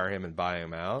salary or fire him and buy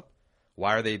him out?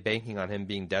 Why are they banking on him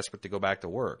being desperate to go back to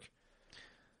work?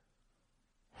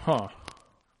 The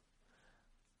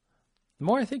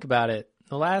more I think about it,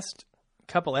 the last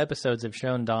couple episodes have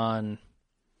shown Don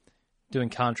doing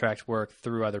contract work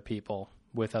through other people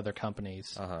with other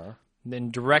companies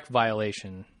in direct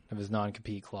violation of his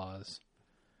non-compete clause.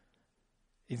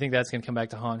 You think that's going to come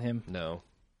back to haunt him? No.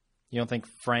 You don't think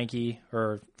Frankie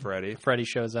or Freddie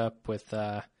shows up with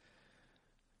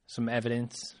some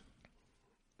evidence?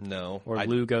 No. Or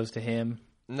Lou goes to him?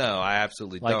 No, I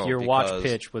absolutely like don't. Your watch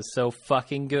pitch was so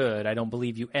fucking good. I don't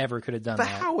believe you ever could have done but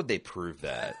that. How would they prove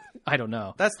that? I don't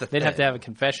know. That's the thing. They'd have to have a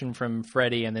confession from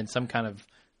Freddie and then some kind of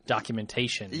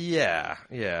documentation. Yeah.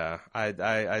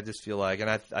 I just feel like, and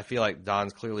I feel like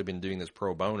Don's clearly been doing this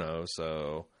pro bono,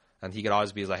 so, and he could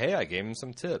always be like, hey, I gave him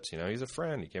some tips. You know, he's a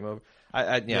friend. He came over.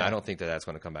 I don't think that's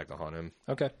going to come back to haunt him.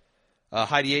 Okay.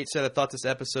 Heidi H said, I thought this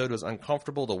episode was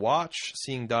uncomfortable to watch.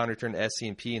 Seeing Don return to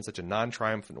SCP in such a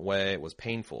non-triumphant way was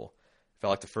painful. It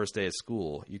felt like the first day of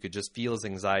school. You could just feel his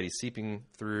anxiety seeping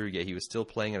through, yet he was still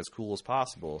playing it as cool as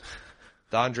possible.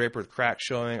 Don Draper with cracks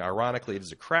showing. Ironically, it is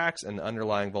the cracks and the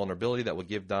underlying vulnerability that will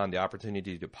give Don the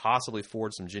opportunity to possibly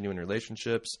forge some genuine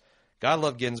relationships. God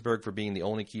love Ginsburg for being the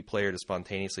only key player to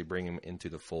spontaneously bring him into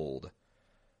the fold.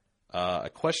 A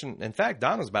question. In fact,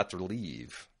 Don was about to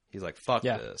leave. He's like, fuck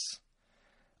this.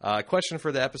 A question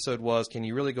for the episode was, can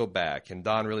you really go back? Can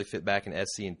Don really fit back in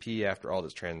SCP after all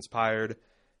that's transpired?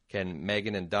 Can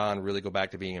Megan and Don really go back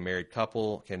to being a married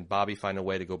couple? Can Bobby find a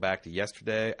way to go back to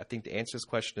yesterday? I think the answer to this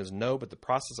question is no, but the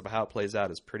process of how it plays out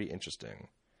is pretty interesting.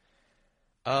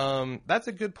 That's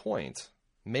a good point.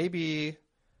 Maybe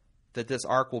that this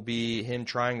arc will be him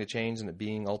trying to change and it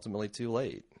being ultimately too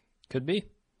late. Could be.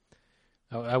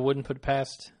 I wouldn't put it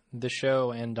past the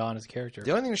show and Don as a character.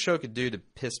 The only thing the show could do to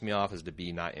piss me off is to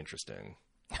be not interesting.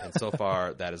 And so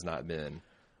far, that has not been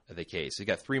the case. You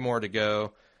got 3 more to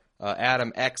go.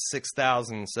 Adam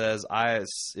X6000 says, I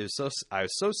was so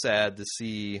sad to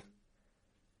see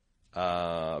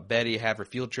Betty have her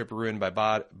field trip ruined by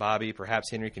Bobby. Perhaps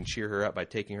Henry can cheer her up by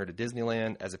taking her to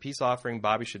Disneyland. As a peace offering,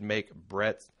 Bobby should make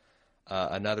Brett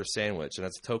another sandwich. And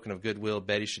as a token of goodwill,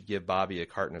 Betty should give Bobby a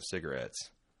carton of cigarettes.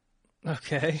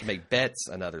 Okay. Should make Betts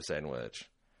another sandwich.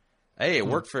 Hey, it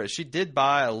worked for her. She did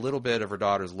buy a little bit of her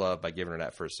daughter's love by giving her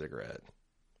that first cigarette.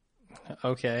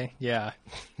 Okay, yeah.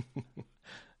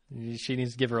 She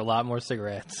needs to give her a lot more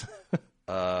cigarettes.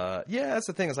 Yeah, that's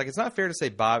the thing. It's like, it's not fair to say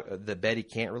that Betty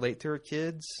can't relate to her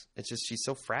kids. It's just she's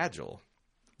so fragile.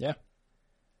 Yeah.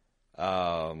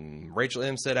 Rachel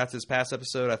M. said, after this past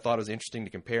episode, I thought it was interesting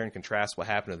to compare and contrast what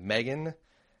happened with Megan,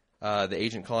 the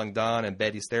agent calling Don, and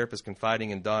Betty's therapist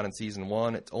confiding in Don in season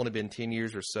 1. It's only been 10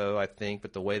 years or so, I think,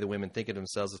 but the way the women think of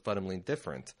themselves is fundamentally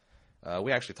different.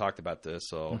 We actually talked about this,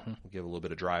 so we'll give a little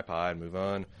bit of dry pie and move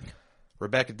on.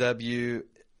 Rebecca W.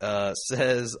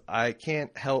 Says, I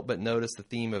can't help but notice the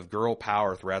theme of girl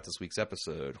power throughout this week's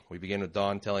episode. We begin with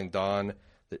Dawn telling Don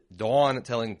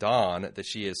that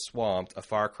she is swamped, a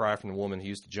far cry from the woman who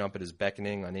used to jump at his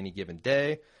beckoning on any given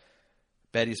day.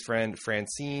 Betty's friend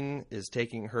Francine is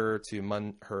taking her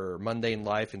to her mundane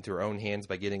life into her own hands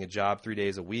by getting a job 3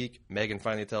 days a week. Megan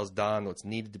finally tells Don what's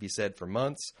needed to be said for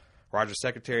months. Roger's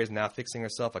secretary is now fixing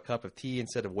herself a cup of tea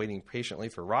instead of waiting patiently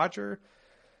for Roger.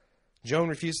 Joan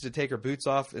refuses to take her boots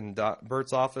off in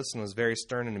Bert's office and was very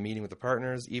stern in a meeting with the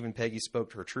partners. Even Peggy spoke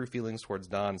to her true feelings towards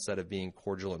Don instead of being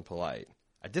cordial and polite.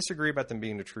 I disagree about them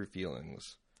being the true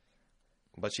feelings,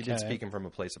 but she did speak them from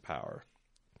a place of power.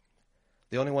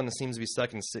 The only one that seems to be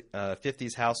stuck in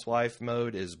 50s housewife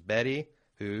mode is Betty,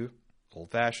 who,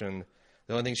 old-fashioned,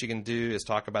 the only thing she can do is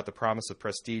talk about the promise of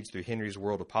prestige through Henry's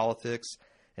world of politics.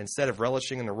 Instead of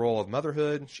relishing in the role of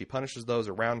motherhood, she punishes those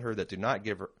around her that do not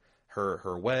give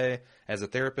her way. As a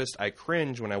therapist, I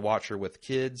cringe when I watch her with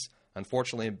kids.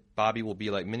 Unfortunately, Bobby will be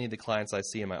like many of the clients I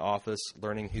see in my office,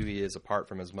 learning who he is apart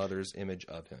from his mother's image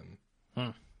of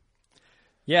him.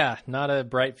 Yeah, not a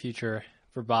bright future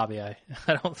for Bobby, I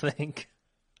don't think.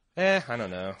 I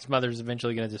don't know. His mother's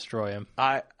eventually going to destroy him.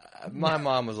 My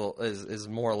mom is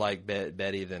more like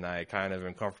Betty than I kind of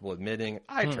am comfortable admitting.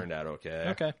 I turned out okay.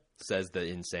 Okay. Says the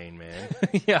insane man.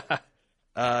 Yeah.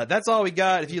 That's all we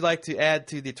got. If you'd like to add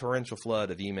to the torrential flood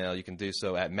of email, you can do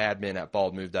so at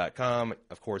madmen@baldmove.com.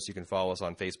 Of course, you can follow us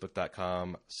on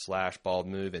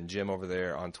facebook.com/baldmove and Jim over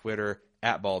there on Twitter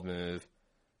 @baldmove.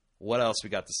 What else we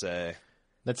got to say?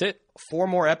 That's it. 4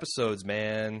 more episodes,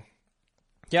 man.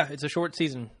 Yeah, it's a short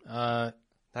season. Not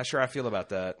sure how I feel about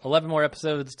that. 11 more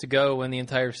episodes to go in the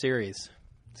entire series.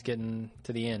 It's getting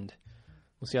to the end.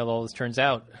 We'll see how all this turns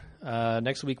out.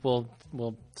 Next week we'll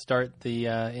start the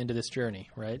end of this journey,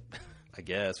 right? I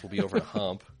guess. We'll be over the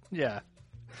hump. Yeah.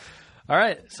 All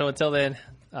right. So until then,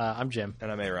 I'm Jim.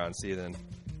 And I'm Aaron. See you then.